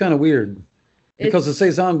 It was kind of weird because the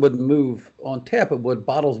Saison wouldn't move on tap. It would.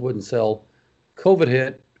 Bottles wouldn't sell. COVID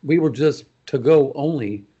hit. We were just to go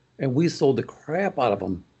only, and we sold the crap out of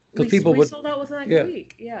them because people we sold out within like a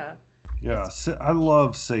week. Yeah. Yeah, I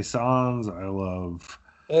love Saisons. I love.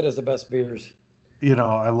 That is the best beers.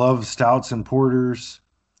 I love stouts and porters.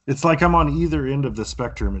 It's like I'm on either end of the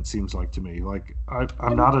spectrum. It seems like to me. Like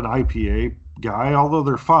I'm not an IPA guy, although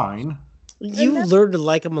they're fine. You learn to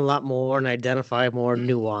like them a lot more and identify more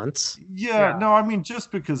nuance. Yeah, no, I mean,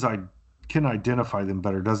 just because I can identify them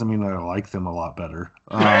better doesn't mean that I like them a lot better.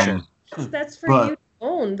 That's for you to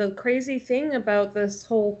own. The crazy thing about this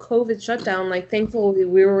whole COVID shutdown, like thankfully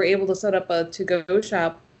we were able to set up a to-go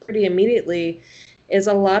shop pretty immediately, is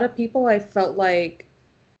a lot of people I felt like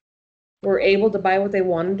were able to buy what they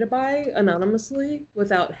wanted to buy anonymously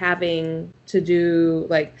without having to do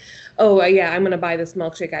like, oh yeah, I'm going to buy this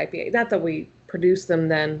milkshake IPA. Not that we produce them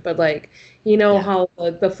then, but like, how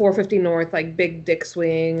the 450 North, like Big Dick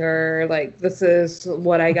Swing, or like, this is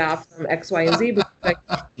what I got from X, Y, and Z. But like,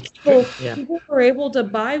 people were able to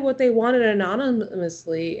buy what they wanted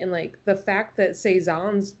anonymously. And like the fact that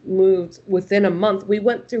Saisons moved within a month, we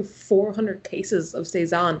went through 400 cases of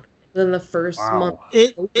Saison within the first month.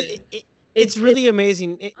 It's really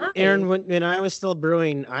amazing. Aaron, when I was still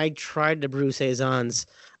brewing, I tried to brew Saisons.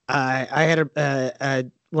 I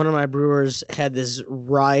had one of my brewers had this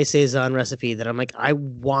rye Saison recipe that I'm like, I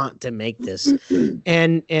want to make this.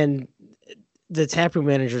 and the taproom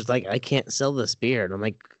manager's like, I can't sell this beer. And I'm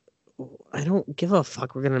like, I don't give a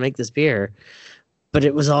fuck. We're going to make this beer. But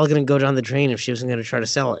it was all going to go down the drain if she wasn't going to try to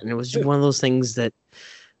sell it. And it was one of those things that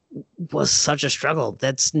was such a struggle.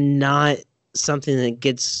 That's not something that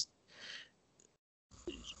gets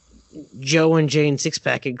Joe and Jane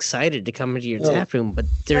Sixpack excited to come into your tap room, but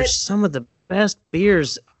there's some of the best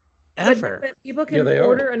beers ever. But people can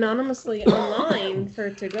order anonymously online for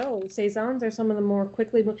to go. Saisons are some of the more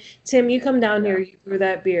quickly. Tim, you come down here, you brew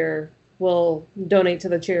that beer. We'll donate to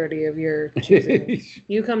the charity of your choosing.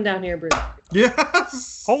 You come down here, brew.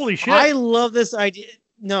 Yes. Holy shit! I love this idea.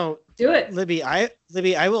 No, do it, Libby. I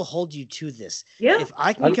will hold you to this. Yeah. If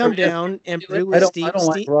I can come down and brew with Steve, I don't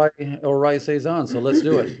like rye or rye Saison, so let's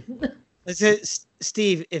do it. Let's say,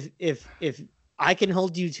 Steve, if I can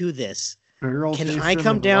hold you to this, can I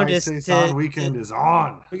come down to weekend is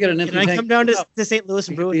on? We got an empty Can I tank. come down to St. Louis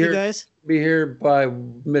and brew with you guys? Be here by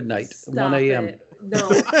midnight, Stop 1 a.m. it. No.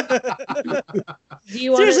 Do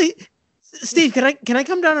you want Seriously, Steve? Can I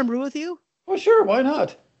come down and brew with you? Well, sure. Why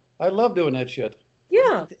not? I love doing that shit.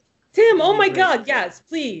 Yeah. Tim, oh my God, yes,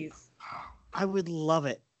 please. I would love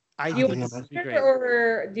it. Do you want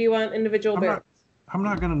or do you want individual beers? I'm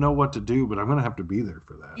not going to know what to do, but I'm going to have to be there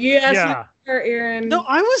for that. Yes, Aaron. No,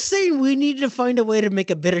 I was saying we need to find a way to make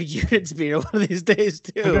a Bitter Units beer one of these days,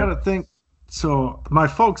 too. I got to think. So my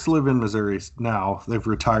folks live in Missouri now. They've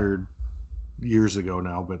retired years ago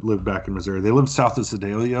now, but live back in Missouri. They live south of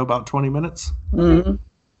Sedalia, about 20 minutes.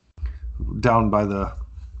 Mm-hmm. Down by the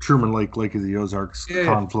Truman Lake of the Ozarks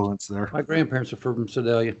confluence there. My grandparents are from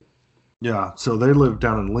Sedalia. Yeah, so they live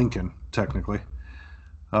down in Lincoln, technically.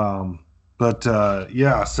 So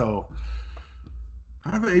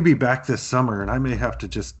I may be back this summer, and I may have to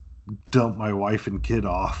just dump my wife and kid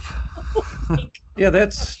off. Yeah,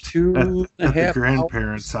 that's at the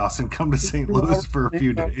grandparents' house and come to St. Louis for a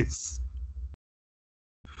few days.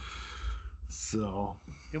 So.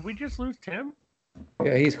 Did we just lose Tim?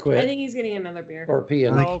 Yeah, he's quit. I think he's getting another beer. Or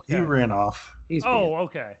peeing. He ran off.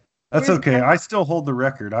 Okay. That's okay. I still hold the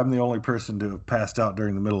record. I'm the only person to have passed out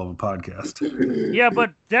during the middle of a podcast. Yeah,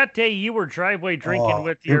 but that day you were driveway drinking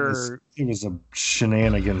with your. It was a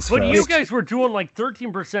shenanigans. But fest. you guys were doing like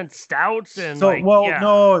 13% stouts and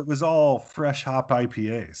no, it was all fresh hop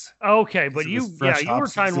IPAs. Okay, but you were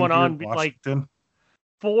tying one on like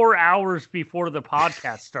 4 hours before the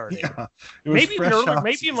podcast started. Yeah, maybe even earlier,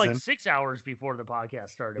 maybe even like 6 hours before the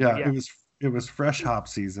podcast started. Yeah, it was fresh hop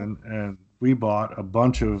season, and we bought a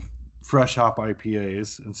bunch of fresh hop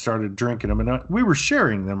IPAs and started drinking them, and we were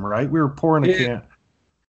sharing them. Right, we were pouring a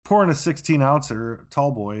 16-ouncer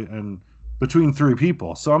tall boy, and between 3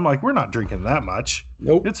 people. So I'm like, we're not drinking that much.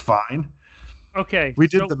 Nope, it's fine. Okay, we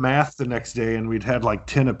did the math the next day, and we'd had like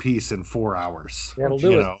 10 apiece in 4 hours. That'll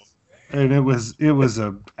do it. And it was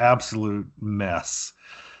an absolute mess.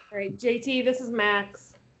 All right, JT, this is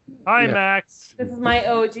Max. Hi, Max. This is my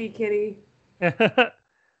OG kitty.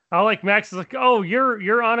 I like Max is like, oh,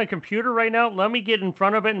 you're on a computer right now. Let me get in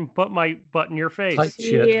front of it and put my butt in your face. Tight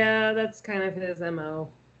shit. Yeah, that's kind of his MO.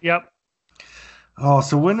 Yep. Oh,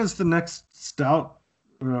 so when is the next stout?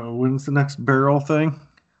 When's the next barrel thing?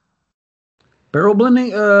 Barrel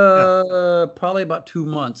blending? Probably about 2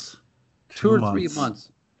 months. 2 or 3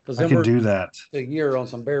 months. Because I then can we're do that. a year on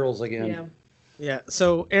some barrels again. Yeah. Yeah.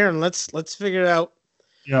 So Aaron, let's figure it out.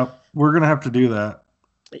 Yeah, we're gonna have to do that.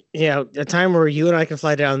 Yeah, a time where you and I can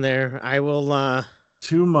fly down there. I will.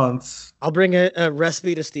 2 months. I'll bring a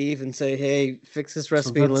recipe to Steve and say, hey, fix this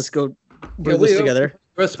recipe and let's go brew Yeah, this together.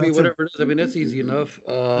 Recipe, That's whatever it is. I mean, that's easy enough.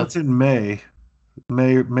 That's in May,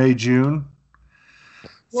 June.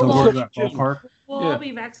 So Well, we're in no, that ballpark. We'll Yeah. all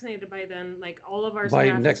be vaccinated by then. Like all of our By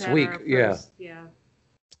staff has next had week, our yeah. first- yeah.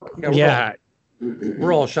 Yeah.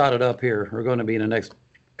 We're all shotted up here. We're going to be in the next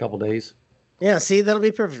couple days. Yeah, see, that'll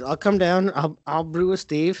be perfect. I'll come down. I'll brew with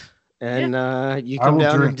Steve, and you I come will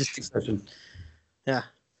down drink. and just Session. yeah.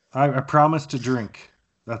 I promise to drink.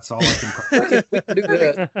 That's all I can promise. We can do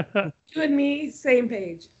that. You and me, same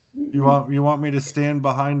page. You want me to stand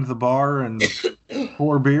behind the bar and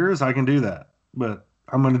pour beers? I can do that, but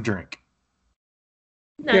I'm gonna drink.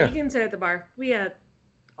 No, Yeah. you can sit at the bar. We had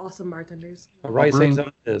awesome bartenders. Rice bring- ain't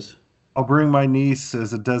what it is. I'll bring my niece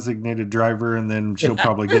as a designated driver, and then she'll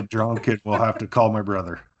probably get drunk, and we'll have to call my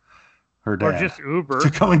brother, her Or dad, just Uber.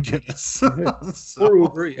 to come and get us. So, Or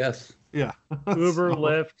Uber, yes. yeah. Uber, So,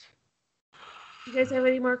 Lyft. You guys have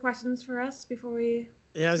any more questions for us before we?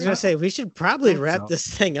 Yeah, I was gonna say we should probably Think wrap so. this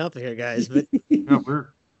thing up here, guys. But yeah, we're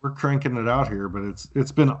cranking it out here, but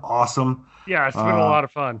it's been awesome. Yeah, it's been a lot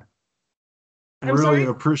of fun. I'm really sorry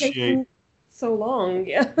it's appreciate. taking so long.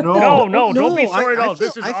 Yeah. No, don't be no, sorry I at all. feel-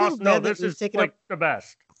 This is I feel awesome. No, bad that this we've is taken like up- the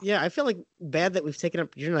best. yeah, I feel like bad that we've taken up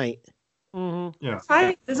your night. Mm-hmm. Yeah,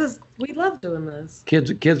 Hi. We love doing this.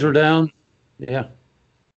 Kids are down. Yeah.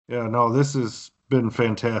 yeah. No, this has been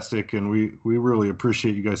fantastic, and we really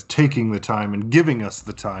appreciate you guys taking the time and giving us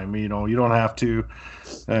the time. You know, you don't have to,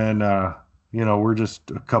 and we're just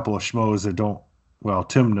a couple of schmoes that don't. Well,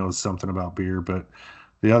 Tim knows something about beer, but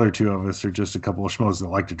the other two of us are just a couple of schmoes that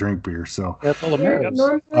like to drink beer. So That's all that We're matters.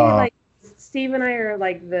 normally Uh, like Steve and I are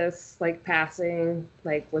like this, like passing,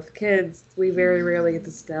 like with kids. We very rarely get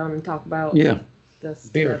to sit down and talk about Yeah. this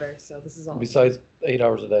Beer. together. So this is awesome. Besides 8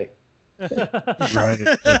 hours a day. right,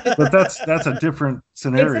 but that's a different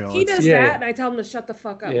scenario. Except he It's- does Yeah. that, and I tell him to shut the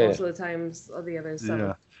fuck up Yeah. most of the times of the others.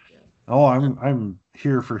 So. Yeah. Oh, I'm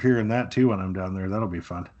here for hearing that too when I'm down there. That'll be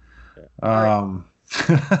fun.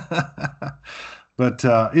 But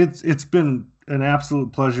it's been an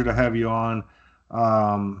absolute pleasure to have you on.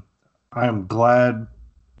 I'm glad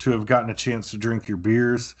to have gotten a chance to drink your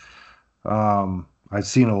beers. I've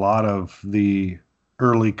seen a lot of the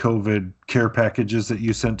early COVID care packages that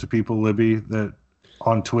you sent to people, Libby, that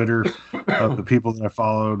on Twitter of the people that I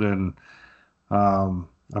followed, and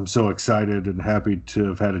I'm so excited and happy to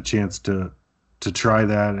have had a chance to try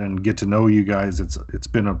that and get to know you guys. It's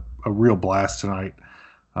been a real blast tonight.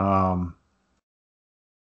 I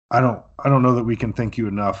don't know that we can thank you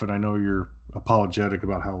enough, and I know you're apologetic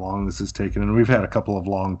about how long this has taken, and we've had a couple of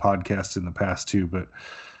long podcasts in the past too, but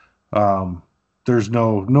there's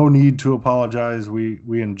no need to apologize.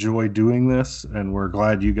 We enjoy doing this, and we're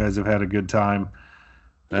glad you guys have had a good time.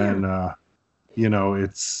 And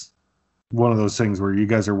it's one of those things where you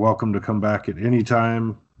guys are welcome to come back at any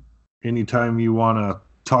time. Anytime you want to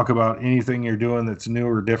talk about anything you're doing that's new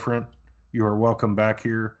or different, you are welcome back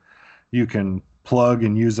here. You can plug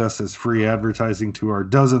and use us as free advertising to our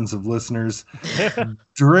dozens of listeners.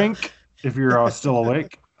 Drink if you're still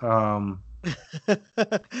awake.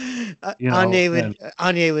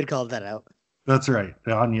 Anya would call that out. That's right.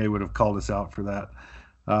 Anya would have called us out for that.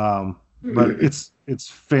 But it's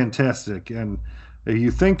fantastic. And you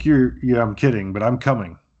think I'm kidding, but I'm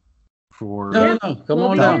coming for No. Come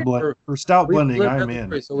on down. for stout We blending. live I'm in in.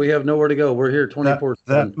 the so we have nowhere to go. We're here 24/7.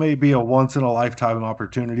 That may be a once in a lifetime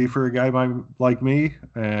opportunity for a guy like me,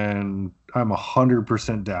 and I'm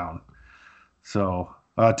 100% down. So,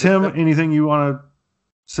 Tim, anything you want to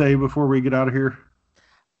say before we get out of here?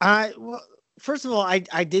 Well, first of all,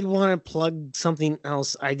 I did want to plug something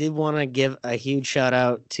else. I did want to give a huge shout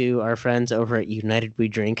out to our friends over at United We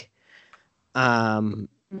Drink.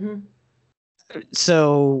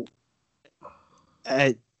 So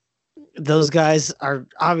those guys are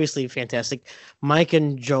obviously fantastic. Mike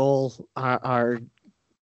and Joel are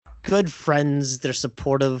good friends. They're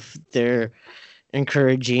supportive. They're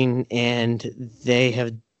encouraging, and they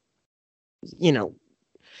have,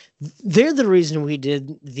 they're the reason we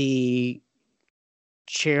did the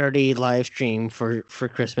charity live stream for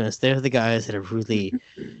Christmas. They're the guys that have really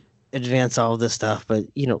advance all of this stuff, but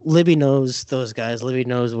Libby knows those guys. Libby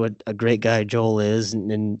knows what a great guy Joel is,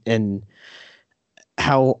 and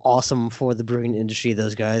how awesome for the brewing industry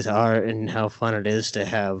those guys are, and how fun it is to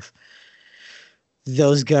have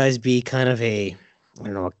those guys be kind of a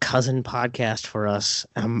cousin podcast for us.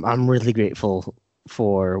 I'm really grateful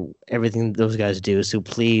for everything those guys do. So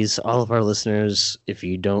please, all of our listeners, if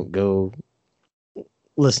you don't go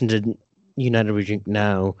listen to United We Drink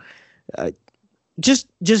now, just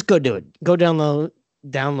go do it. Go download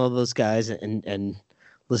those guys and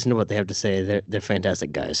listen to what they have to say. They're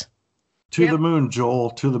fantastic guys. To the moon,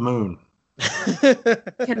 Joel. To the moon.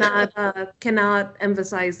 Cannot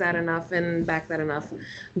emphasize that enough and back that enough.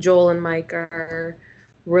 Joel and Mike are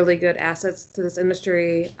really good assets to this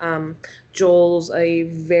industry. Joel's a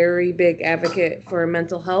very big advocate for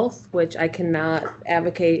mental health, which I cannot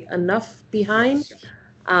advocate enough behind.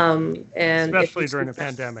 And especially during the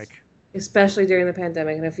pandemic. Especially during the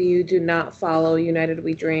pandemic. And if you do not follow United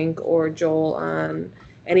We Drink or Joel on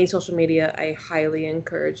any social media, I highly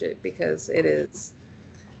encourage it, because it is,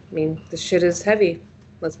 the shit is heavy.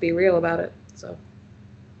 Let's be real about it. So.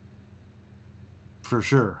 For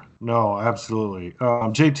sure. No, absolutely.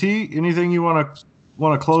 JT, anything you want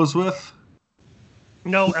to close with?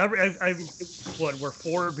 No, we're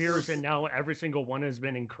 4 beers in now. Every single one has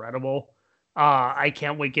been incredible. I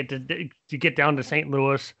can't wait to get down to St.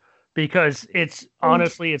 Louis, because it's one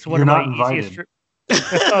of my easiest.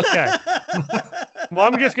 Okay. Well,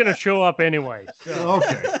 I'm just gonna show up anyway. So.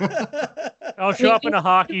 Okay. I'll show up in a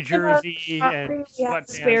hockey jersey and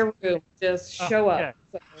spare room. Just show up.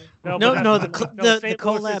 Yeah. So. No, the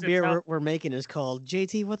collab beer we're making is called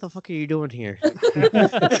JT. What the fuck are you doing here?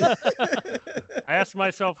 I ask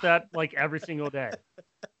myself that like every single day.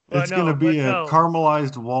 It's going to be a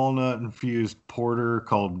caramelized walnut infused porter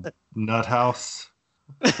called Nut House.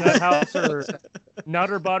 Nut House or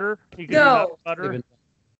Nutter Butter. You can do Nutter Butter.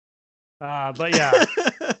 But yeah,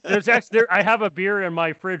 I have a beer in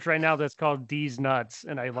my fridge right now that's called D's Nuts,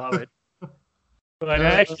 and I love it. But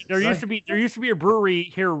actually, there used to be a brewery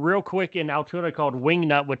here real quick in Altoona called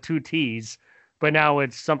Wingnut with 2 T's, but now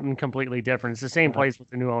it's something completely different. It's the same place with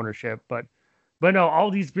the new ownership, but no,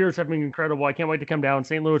 all these beers have been incredible. I can't wait to come down.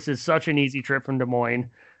 St. Louis is such an easy trip from Des Moines.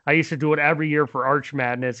 I used to do it every year for Arch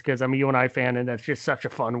Madness because I'm a UNI fan, and that's just such a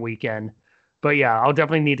fun weekend. But yeah, I'll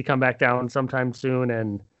definitely need to come back down sometime soon,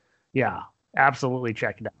 and yeah, absolutely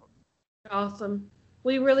check it out. Awesome.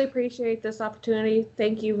 We really appreciate this opportunity.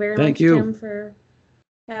 Thank you very much, Tim, for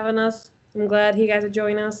having us. I'm glad he got to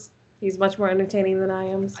join us. He's much more entertaining than I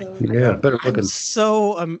am. So yeah, better looking.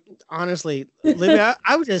 So honestly, Livia,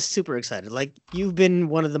 I was just super excited. Like, you've been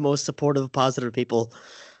one of the most supportive, positive people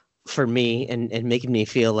for me, and making me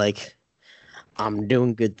feel like I'm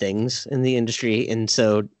doing good things in the industry. And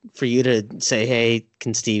so for you to say, "Hey,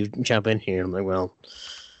 can Steve jump in here?" I'm like, well,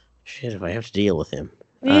 shit, if I have to deal with him.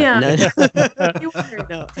 Yeah.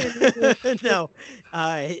 No.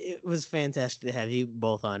 It was fantastic to have you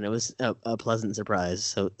both on. It was a pleasant surprise.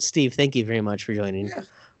 So, Steve, thank you very much for joining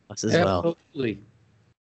us as well. Absolutely.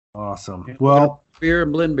 Awesome. Well, beer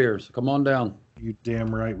and blend beers. Come on down. You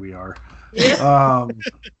damn right we are.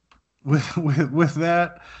 With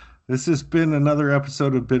that, this has been another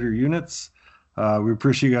episode of Bitter Units. We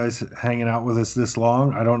appreciate you guys hanging out with us this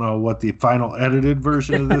long. I don't know what the final edited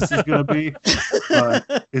version of this is going to be,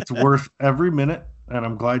 but it's worth every minute, and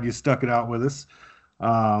I'm glad you stuck it out with us.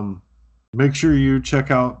 Make sure you check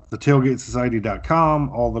out thetailgatesociety.com.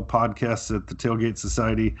 All the podcasts at the Tailgate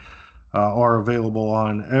Society are available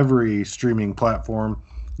on every streaming platform.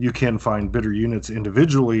 You can find Bitter Units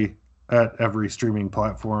individually at every streaming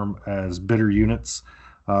platform as Bitter Units.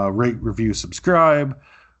 Rate, review, subscribe.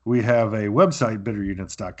 We have a website,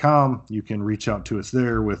 bitterunits.com. You can reach out to us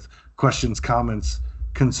there with questions, comments,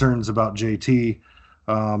 concerns about JT.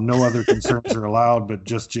 No other concerns are allowed, but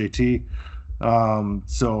just JT.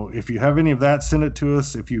 So if you have any of that, send it to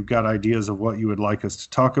us. If you've got ideas of what you would like us to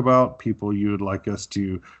talk about, people you would like us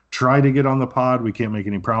to try to get on the pod, we can't make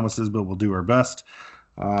any promises, but we'll do our best.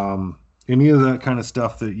 Any of that kind of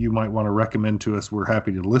stuff that you might want to recommend to us, we're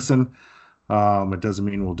happy to listen. It doesn't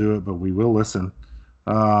mean we'll do it, but we will listen.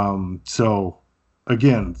 So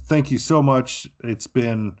again, thank you so much. It's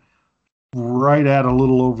been right at a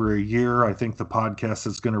little over a year. I think the podcast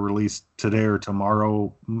that's going to release today or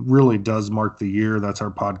tomorrow really does mark the year. That's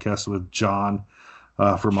our podcast with John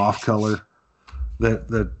from Off Color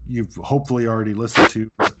that you've hopefully already listened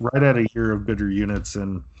to. Right at a year of Bitter Units,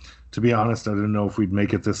 and to be honest, I didn't know if we'd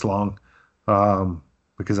make it this long,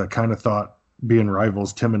 because I kind of thought, being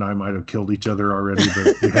rivals, Tim and I might have killed each other already,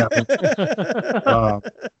 but we haven't.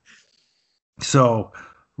 So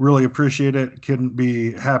Really appreciate it. Couldn't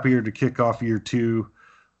be happier to kick off year 2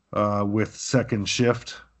 with second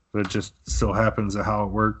shift. It just so happens at how it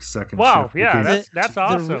worked. Second Wow, shift. yeah, because- that's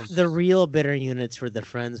awesome. The real bitter units were the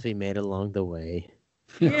friends we made along the way.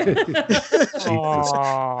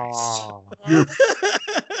 Aw. You're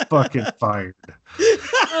fucking fired.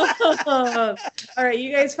 All right,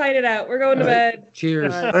 you guys fight it out. We're going to bed.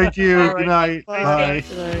 Cheers. All right. Thank you. All right. Good night. Bye. Bye.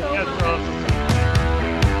 Good night. That's awesome.